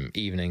time,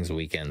 evenings,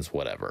 weekends,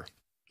 whatever.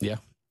 Yeah.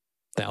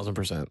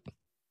 1000%.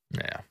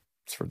 Yeah,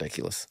 it's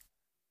ridiculous.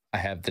 I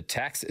have the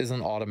tax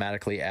isn't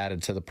automatically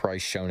added to the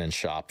price shown in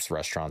shops,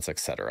 restaurants,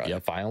 etc. Yep.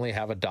 If I only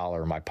have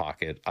 $1 in my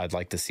pocket, I'd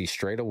like to see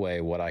straight away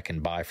what I can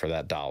buy for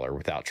that dollar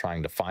without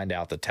trying to find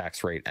out the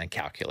tax rate and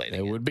calculating it.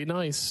 It would be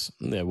nice.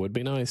 It would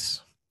be nice.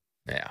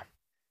 Yeah.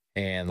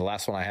 And the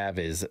last one I have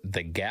is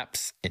the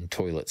gaps in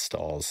toilet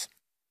stalls.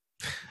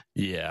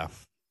 Yeah.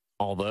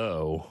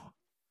 Although,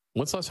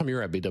 when's the last time you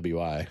were at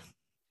BWI?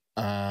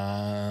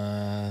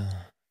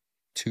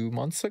 2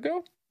 months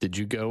ago. Did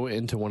you go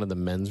into one of the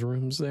men's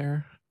rooms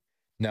there?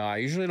 No, I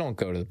usually don't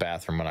go to the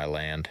bathroom when I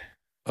land.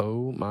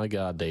 Oh my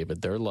God,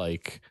 David. They're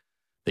like,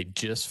 they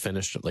just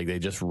finished, like they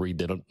just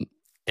redid them.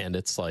 And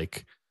it's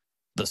like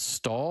the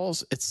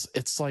stalls,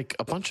 it's like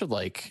a bunch of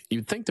like,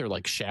 you'd think they're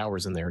like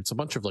showers in there. It's a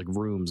bunch of like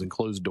rooms and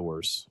closed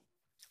doors.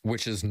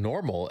 Which is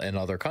normal in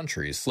other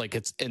countries. Like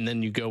and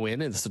then you go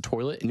in and it's the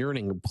toilet and you're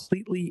in a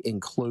completely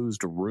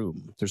enclosed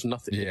room. There's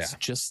nothing. Yeah.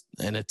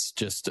 It's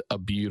just a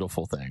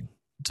beautiful thing.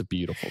 It's a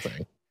beautiful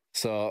thing.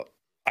 So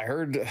I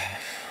heard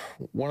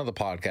one of the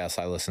podcasts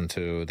I listened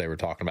to, they were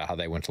talking about how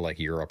they went to like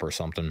Europe or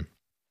something.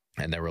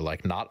 And they were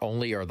like, not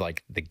only are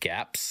like the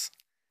gaps,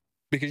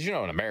 because, you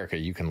know, in America,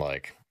 you can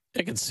like,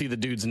 I can see the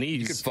dude's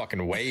knees. you could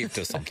fucking wave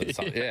to something.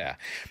 Yeah.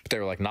 But they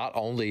were like, not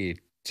only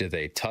do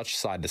they touch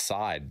side to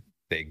side,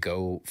 they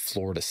go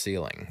floor to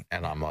ceiling.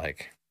 And I'm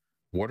like,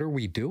 what are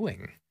we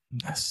doing?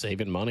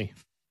 Saving money.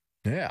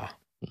 Yeah.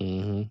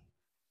 Mm-hmm.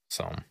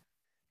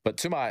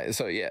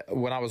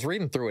 When I was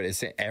reading through it,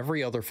 it's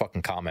every other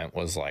fucking comment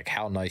was like,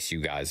 how nice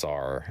you guys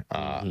are.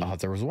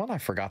 There was one I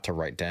forgot to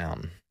write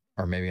down,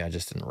 or maybe I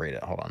just didn't read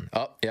it. Hold on.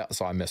 Oh, yeah.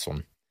 So I missed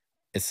one.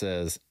 It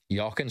says,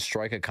 y'all can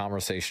strike a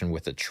conversation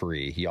with a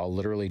tree. Y'all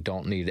literally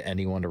don't need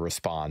anyone to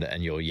respond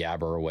and you'll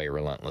yabber away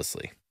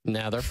relentlessly.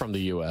 Now they're from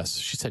the US.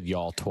 She said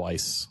y'all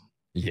twice.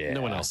 Yeah.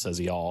 No one else says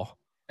y'all.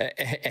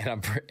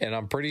 And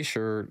I'm pretty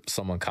sure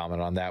someone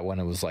commented on that when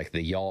it was like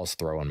the y'all's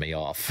throwing me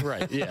off.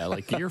 Right. Yeah.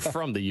 Like you're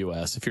from the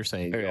US if you're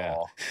saying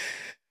y'all.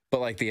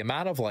 But like the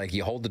amount of like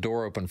you hold the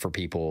door open for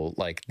people,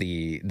 like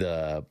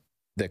the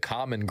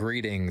common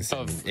greetings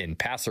in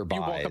passerbys.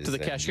 You walk up to the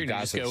cashier and you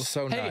just go,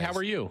 so hey, nice. How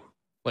are you?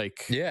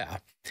 Like, yeah.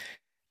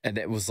 And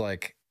it was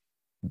like,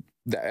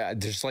 that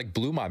just like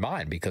blew my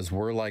mind because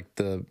we're like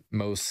the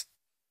most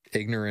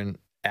ignorant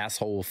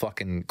asshole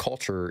fucking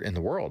culture in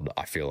the world.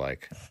 I feel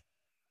like.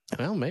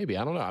 Well, maybe.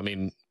 I don't know. I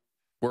mean,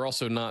 we're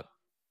also not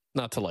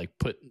to like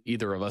put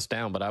either of us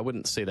down, but I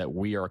wouldn't say that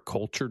we are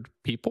cultured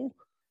people.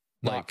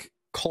 Not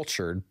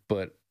cultured,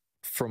 but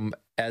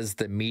as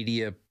the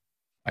media,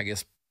 I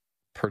guess,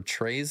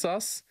 portrays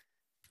us.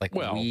 Like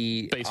Well,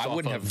 I based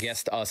wouldn't off have of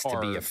guessed us to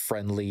be our- a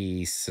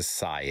friendly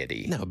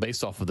society. No,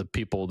 based off of the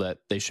people that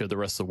they show the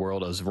rest of the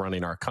world as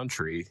running our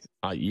country.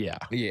 Yeah.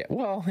 Yeah,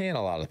 well, and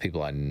a lot of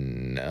people I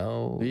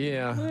know.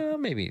 Yeah. Well,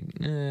 maybe.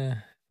 Like,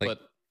 But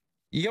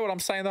you get what I'm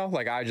saying though?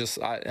 Like I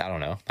don't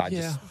know.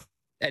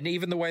 And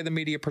even the way the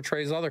media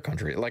portrays other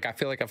countries. Like I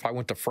feel like if I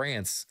went to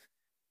France,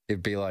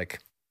 it'd be like,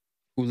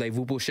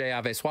 "Voulez-vous coucher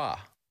avec soi?"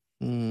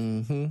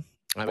 Mm-hmm.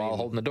 While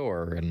holding the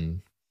door.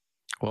 And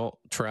well,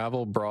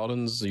 travel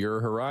broadens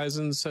your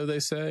horizons, so they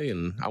say,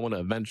 and I'm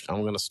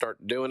going to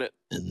start doing it.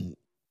 And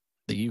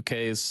the UK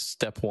is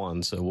step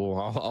one, so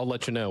I'll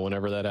let you know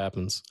whenever that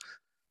happens.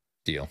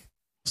 Deal.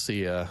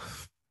 See, yeah,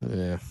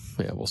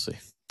 we'll see.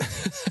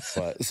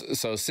 But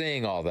so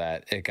seeing all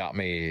that, it got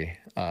me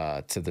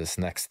to this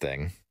next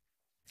thing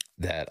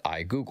that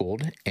I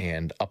Googled,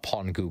 and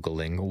upon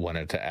Googling,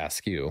 wanted to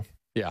ask you.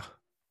 Yeah.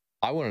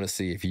 I wanted to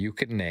see if you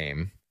could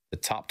name the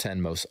top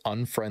 10 most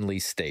unfriendly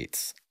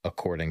states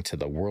according to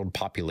the World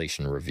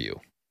Population Review.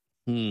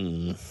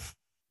 Let's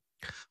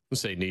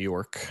say New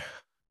York.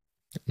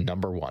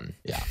 Number 1.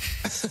 Yeah.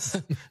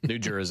 New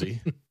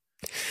Jersey.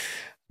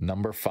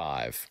 Number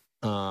 5.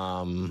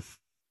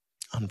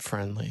 Unfriendly.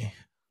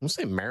 I'm gonna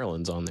say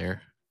Maryland's on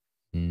there.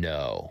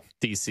 No.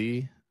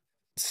 DC.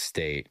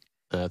 State.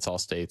 That's all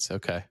states.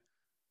 Okay.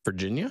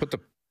 Virginia. Put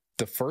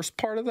the first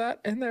part of that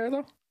in there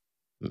though?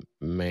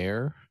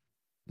 Mayor.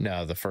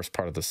 No, the first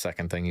part of the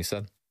second thing you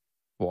said.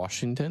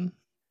 Washington.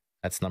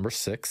 That's number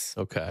 6.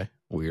 Okay.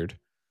 Weird.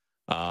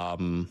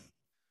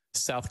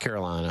 South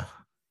Carolina.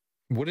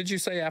 What did you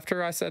say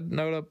after I said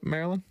no to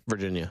Maryland?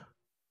 Virginia.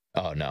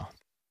 Oh no.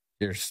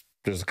 There's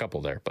a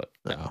couple there, but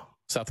No.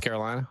 South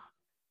Carolina.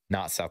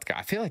 not South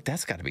Carolina. I feel like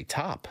that's got to be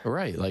top.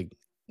 Right. Like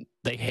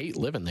they hate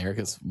living there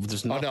because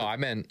there's no. Oh no, I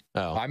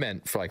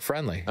meant for like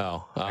friendly.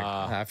 Oh.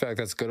 I feel like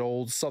that's good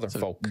old Southern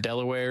folk.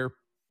 Delaware,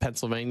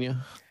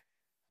 Pennsylvania.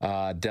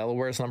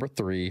 Delaware's number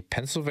 3.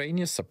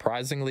 Pennsylvania,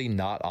 surprisingly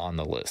not on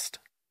the list.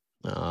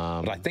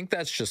 But I think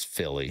that's just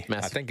Philly.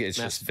 I think it's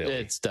just Philly.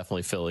 It's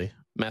definitely Philly.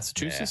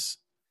 Massachusetts.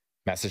 Yeah.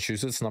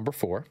 Massachusetts, number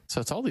 4.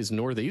 So it's all these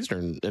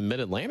northeastern and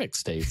mid-Atlantic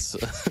states.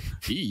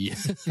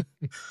 There's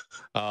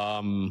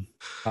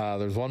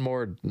one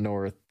more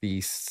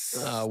northeast.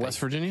 West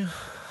Virginia.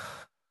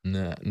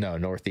 No,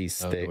 northeast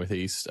state.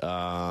 Northeast.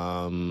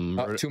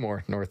 2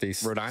 more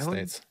northeast. Rhode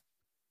Island? states.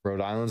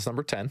 Rhode Island's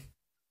number 10.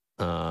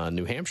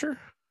 New Hampshire.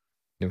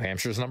 New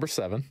Hampshire's number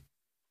 7.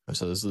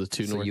 So those are the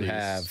 2 So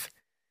northeast.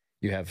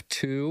 you have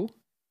 2,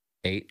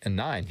 8, and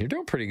 9. You're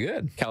doing pretty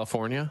good.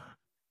 California.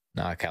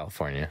 Not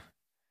California.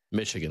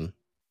 Michigan.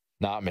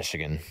 Not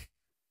Michigan.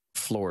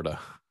 Florida.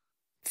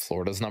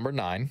 Florida's number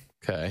 9.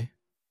 Okay.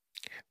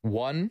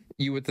 1,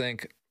 you would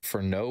think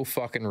for no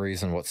fucking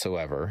reason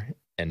whatsoever.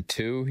 And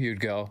 2,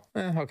 you'd go,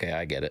 okay,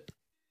 I get it.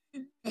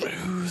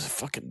 Who's a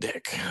fucking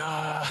dick?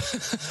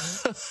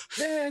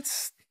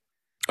 It's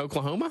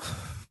Oklahoma.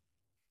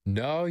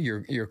 no,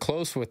 you're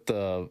close with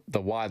the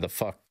why the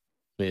fuck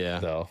Yeah.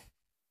 though.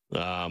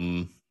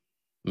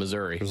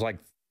 Missouri. There's like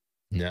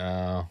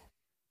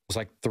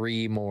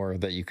 3 more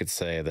that you could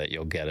say that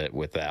you'll get it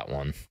with that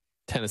one.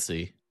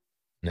 Tennessee.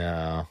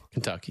 No,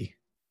 Kentucky.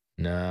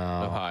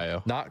 no,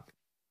 Ohio.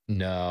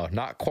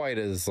 not quite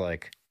as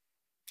like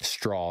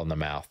straw in the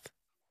mouth,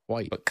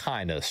 White. but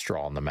kind of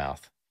straw in the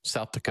mouth.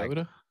 South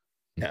Dakota.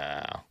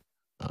 No,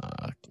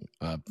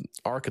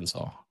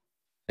 Arkansas.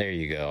 there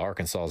you go.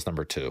 Arkansas is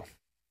number 2.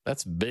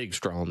 That's big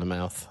straw in the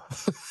mouth.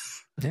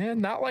 Yeah,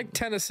 not like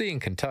Tennessee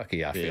and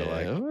Kentucky. I feel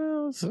like.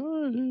 Well,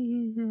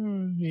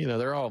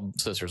 they're all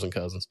sisters and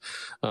cousins.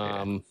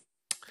 And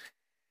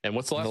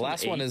what's the last The one?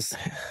 last one is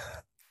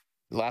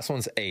the last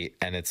one's 8,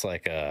 and it's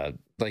like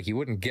you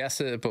wouldn't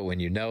guess it, but when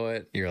you know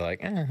it, you're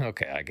like,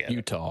 okay, I get it.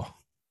 Utah.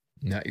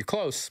 No, you're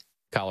close.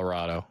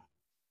 Colorado.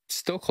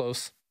 Still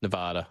close.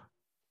 Nevada.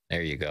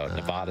 There you go.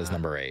 Nevada's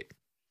number 8.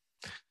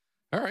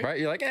 All right. Right?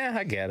 You're like,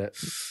 I get it.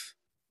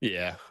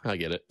 Yeah, I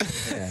get it.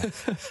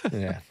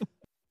 Yeah.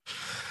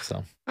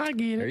 So I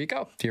get there it. you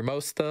go. Your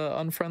most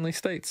unfriendly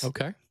states.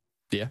 Okay.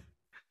 Yeah.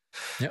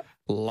 Yep.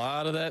 A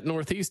lot of that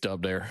Northeast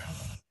up there.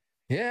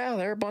 Yeah,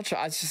 there are a bunch of.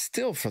 I just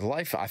still for the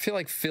life. I feel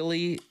like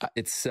Philly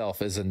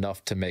itself is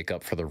enough to make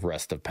up for the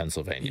rest of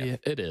Pennsylvania. Yeah,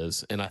 it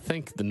is. And I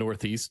think the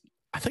Northeast,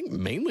 I think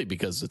mainly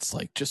because it's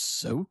like just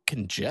so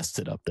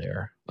congested up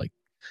there. Like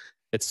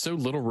it's so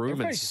little room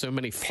Everybody's and so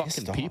many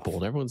fucking off. people,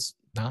 and everyone's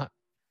not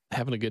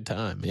having a good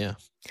time. Yeah.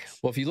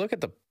 Well, if you look at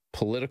the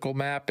political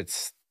map,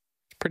 it's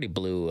pretty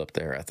blue up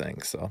there, I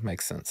think. So it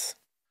makes sense.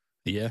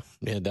 Yeah.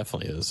 Yeah, it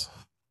definitely is.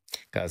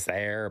 Because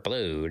they're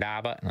blue,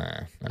 but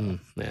no.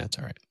 Yeah, it's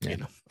all right. Yeah. You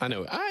know, I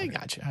know. I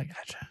got you.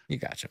 You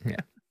gotcha. Yeah.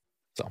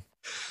 So,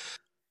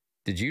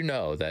 did you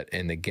know that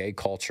in the gay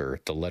culture,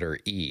 the letter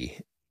E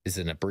is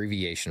an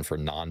abbreviation for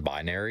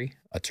non-binary,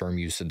 a term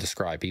used to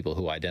describe people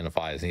who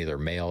identify as neither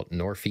male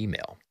nor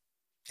female?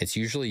 It's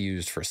usually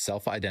used for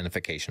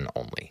self-identification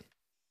only.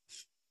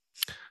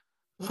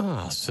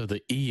 So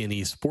the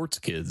E&E Sports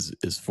Kids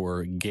is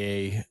for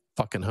gay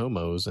fucking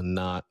homos and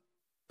not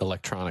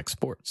electronic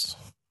sports.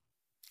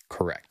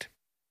 Correct.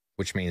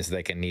 Which means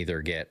they can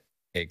neither get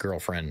a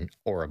girlfriend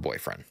or a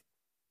boyfriend.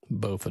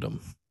 Both of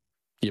them.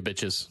 You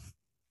bitches.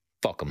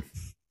 Fuck them.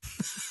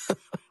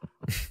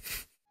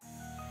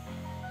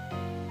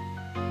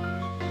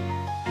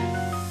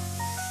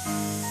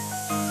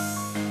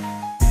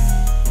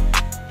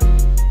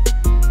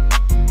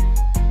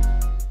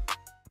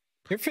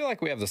 You ever feel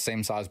like we have the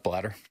same size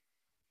bladder?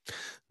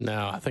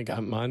 No, I think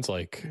mine's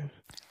like,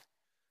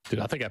 dude,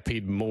 I think I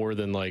peed more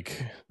than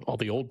like all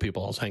the old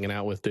people I was hanging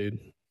out with, dude.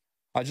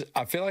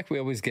 I feel like we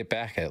always get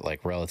back at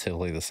like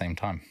relatively the same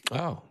time.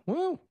 Oh,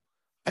 well,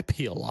 I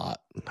pee a lot.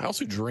 I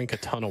also drink a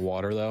ton of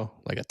water, though,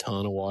 like a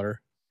ton of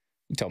water.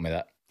 You told me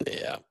that.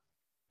 Yeah.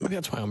 Maybe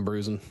that's why I'm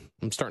bruising.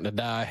 I'm starting to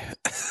die.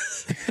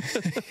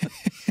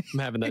 I'm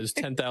having those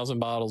 10,000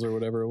 bottles or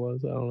whatever it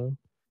was. I don't know.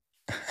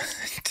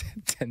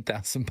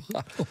 10,000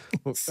 bottles.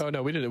 Oh,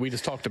 no, we didn't. We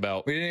just talked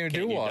about We didn't even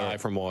can do you water. die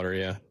from water.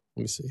 Yeah.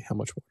 Let me see how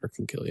much water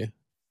can kill you.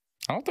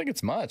 I don't think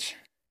it's much.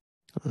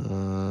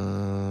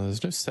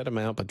 There's no set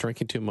amount, but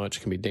drinking too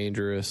much can be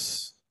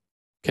dangerous.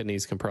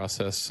 Kidneys can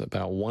process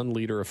about 1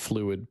 liter of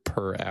fluid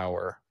per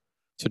hour.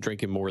 So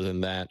drinking more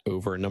than that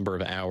over a number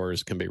of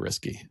hours can be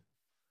risky.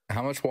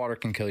 How much water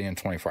can kill you in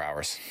 24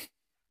 hours?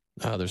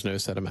 There's no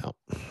set amount.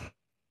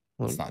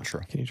 That's not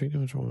true. Can you drink too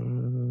much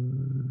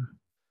water?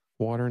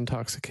 Water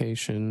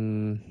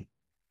intoxication,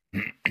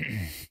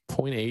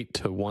 0.8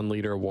 to 1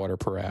 liter of water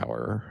per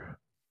hour.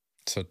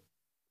 So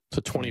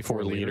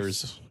 24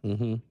 liters.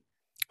 Mm-hmm.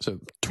 So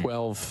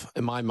 12,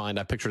 in my mind,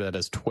 I picture that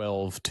as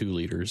 12 2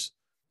 liters.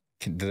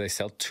 Do they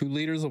sell 2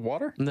 liters of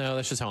water? No,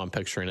 that's just how I'm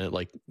picturing it,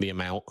 like the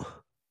amount.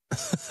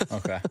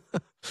 Okay.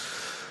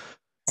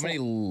 How many?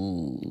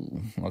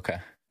 Okay.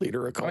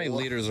 Liter of How many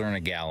cola. liters are in a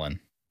gallon?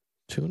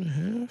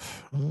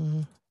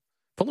 2.5.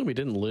 If only we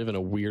didn't live in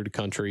a weird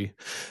country.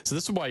 So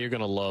this is why you're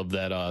gonna love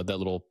that that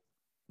little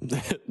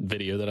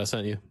video that I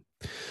sent you.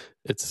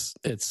 It's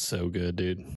so good, dude.